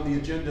 I'm on the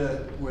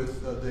agenda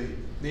with the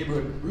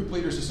Neighborhood Group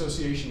Leaders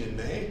Association in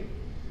May.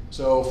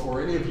 So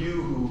for any of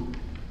you who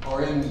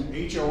are in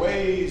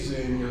HOAs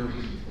and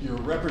your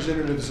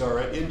representatives are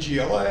at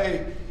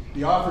NGLA,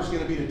 the offer is going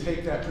to be to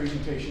take that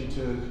presentation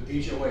to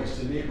HOAs,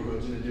 to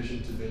neighborhoods, in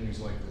addition to venues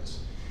like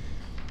this.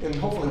 And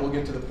hopefully we'll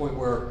get to the point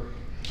where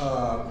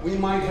we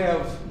might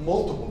have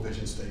multiple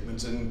vision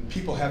statements and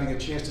people having a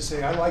chance to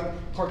say, I like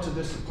parts of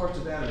this and parts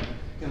of that, and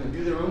kind of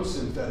do their own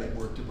synthetic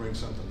work to bring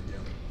something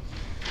together.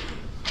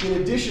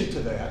 In addition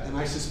to that, and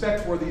I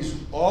suspect where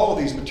all of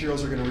these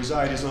materials are going to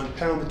reside is on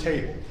Pound the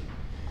Table.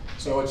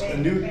 So it's a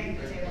new bang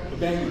the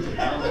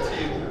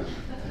table.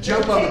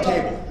 Jump on the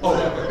table.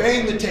 Oh,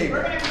 bang the table.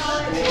 We're going to call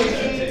it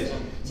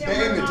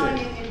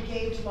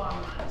Engage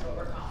Longmont. That's what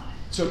we're calling it.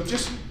 So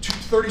just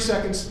 30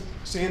 seconds,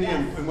 Sandy,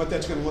 yes. and what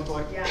that's going to look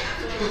like. Yeah.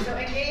 So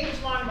Engage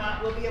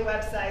Longmont will be a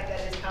website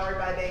that is powered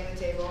by Bang the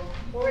Table,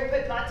 where we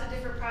put lots of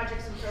different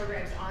projects and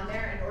programs on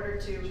there in order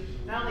to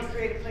not only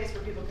create a place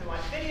where people can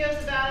watch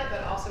videos about it,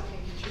 but also can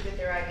contribute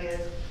their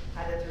ideas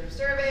either through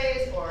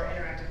surveys or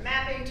interactive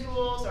mapping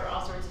tools or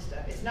all sorts of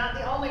stuff. It's not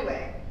the only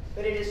way,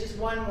 but it is just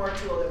one more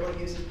tool that we'll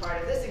use as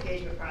part of this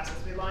engagement process.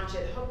 We launch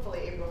it hopefully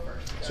April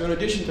 1st. So in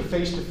addition to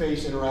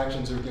face-to-face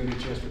interactions, there's going to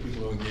be a chance for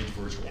people to engage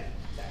virtually. Yeah,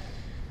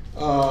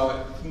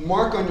 exactly.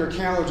 Mark on your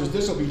calendars,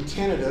 this will be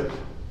tentative.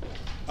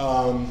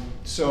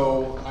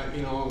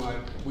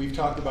 We've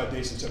talked about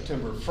dates in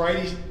September.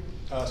 Friday,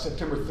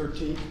 September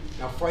 13th.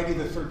 Now Friday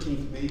the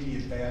 13th may be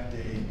a bad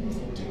day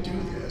to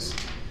do this,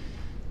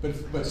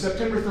 but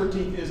September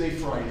 13th is a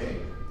Friday.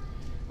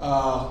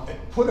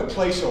 Put a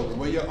placeholder,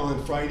 will you,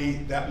 on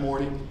Friday that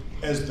morning,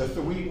 as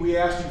we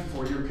asked you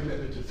for your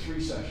commitment to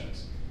 3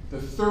 sessions.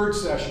 The third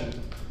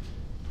session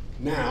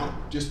now,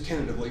 just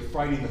tentatively,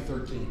 Friday the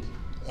 13th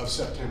of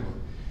September,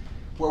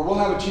 where we'll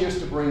have a chance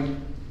to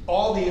bring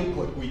all the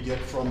input we get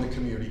from the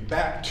community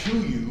back to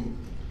you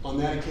on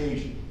that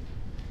occasion,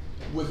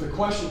 with the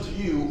question to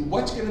you,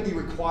 what's going to be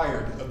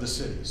required of the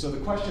city? So the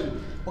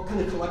question, what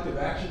kind of collective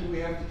action do we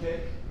have to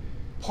take?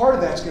 Part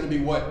of that's going to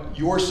be what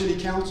your city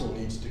council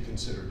needs to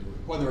consider doing,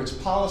 whether it's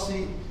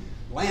policy,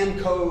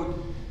 land code,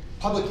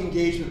 public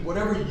engagement,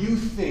 whatever you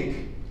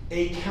think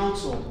a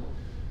council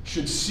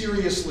should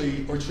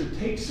seriously or should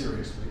take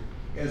seriously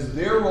as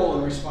their role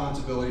and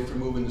responsibility for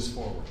moving this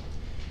forward.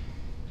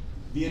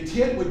 The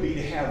intent would be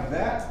to have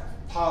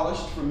that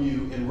polished from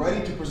you and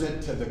ready to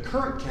present to the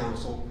current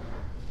council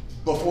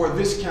before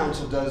this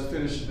council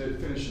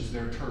finishes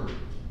their term,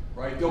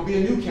 right? There'll be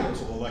a new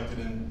council elected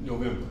in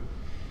November.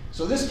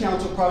 So this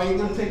council probably ain't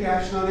going to take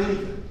action on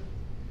anything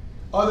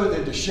other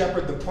than to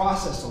shepherd the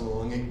process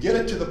along and get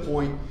it to the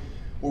point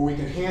where we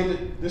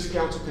can this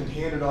council can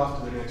hand it off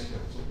to the next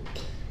council.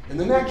 And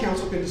then that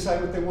council can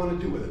decide what they want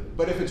to do with it.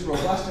 But if it's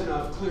robust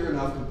enough, clear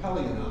enough,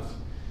 compelling enough,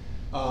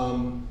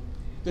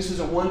 this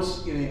is a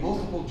once in a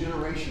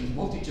multi-generation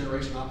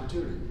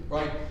opportunity,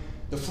 right?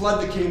 The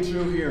flood that came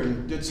through here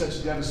and did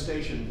such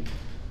devastation,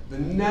 the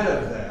net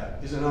of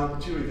that is an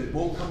opportunity that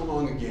won't come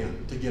along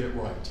again to get it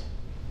right.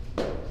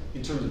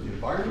 in terms of the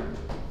environment,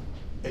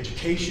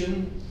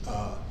 education,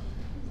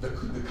 the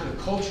kind of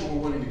culture we're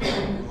wanting to go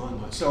in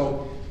Longmont.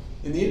 So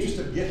in the interest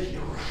of getting it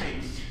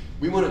right,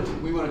 we want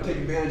to take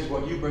advantage of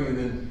what you bring and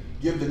then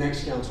give the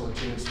next council a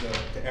chance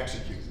to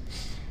execute.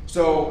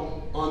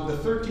 So on the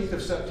 13th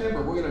of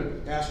September, we're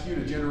going to ask you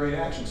to generate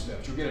action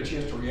steps. You'll get a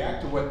chance to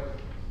react to what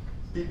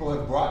people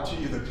have brought to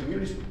you, the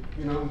community's,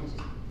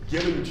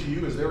 given to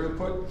you as their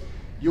input.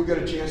 You'll get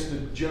a chance to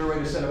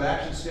generate a set of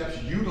action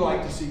steps you'd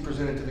like to see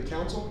presented to the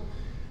council.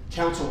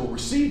 Council will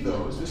receive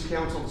those. This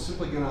council is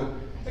simply going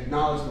to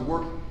acknowledge the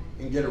work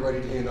and get it ready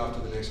to hand off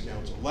to the next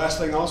council. Last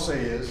thing I'll say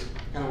is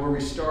kind of where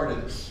we started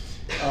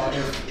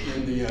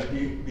in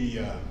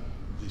the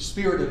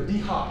spirit of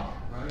DHOC,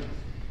 right?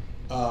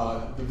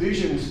 The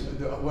visions,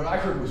 what I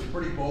heard was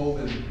pretty bold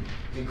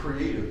and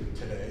creative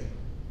today,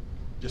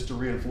 just to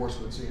reinforce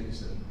what Sandy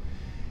said.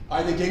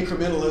 I think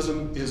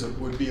incrementalism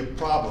would be a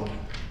problem,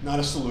 not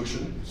a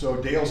solution. So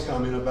Dale's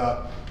comment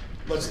about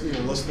let's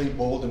think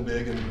bold and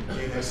big and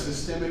as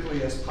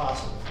systemically as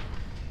possible.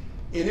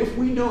 And if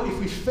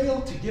we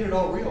fail to get it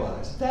all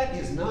realized,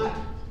 that's not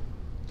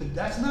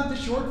the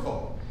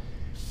shortfall.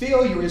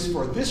 Failure is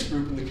for this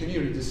group in the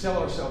community to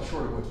sell ourselves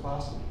short of what's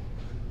possible.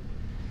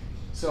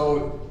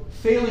 So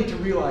failing to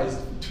realize,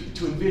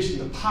 to envision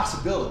the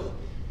possibility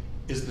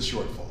is the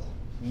shortfall,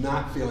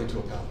 not failing to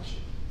accomplish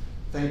it.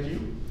 Thank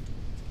you.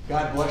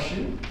 God bless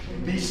you.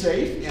 Be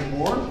safe and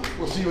warm.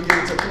 We'll see you again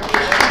in September.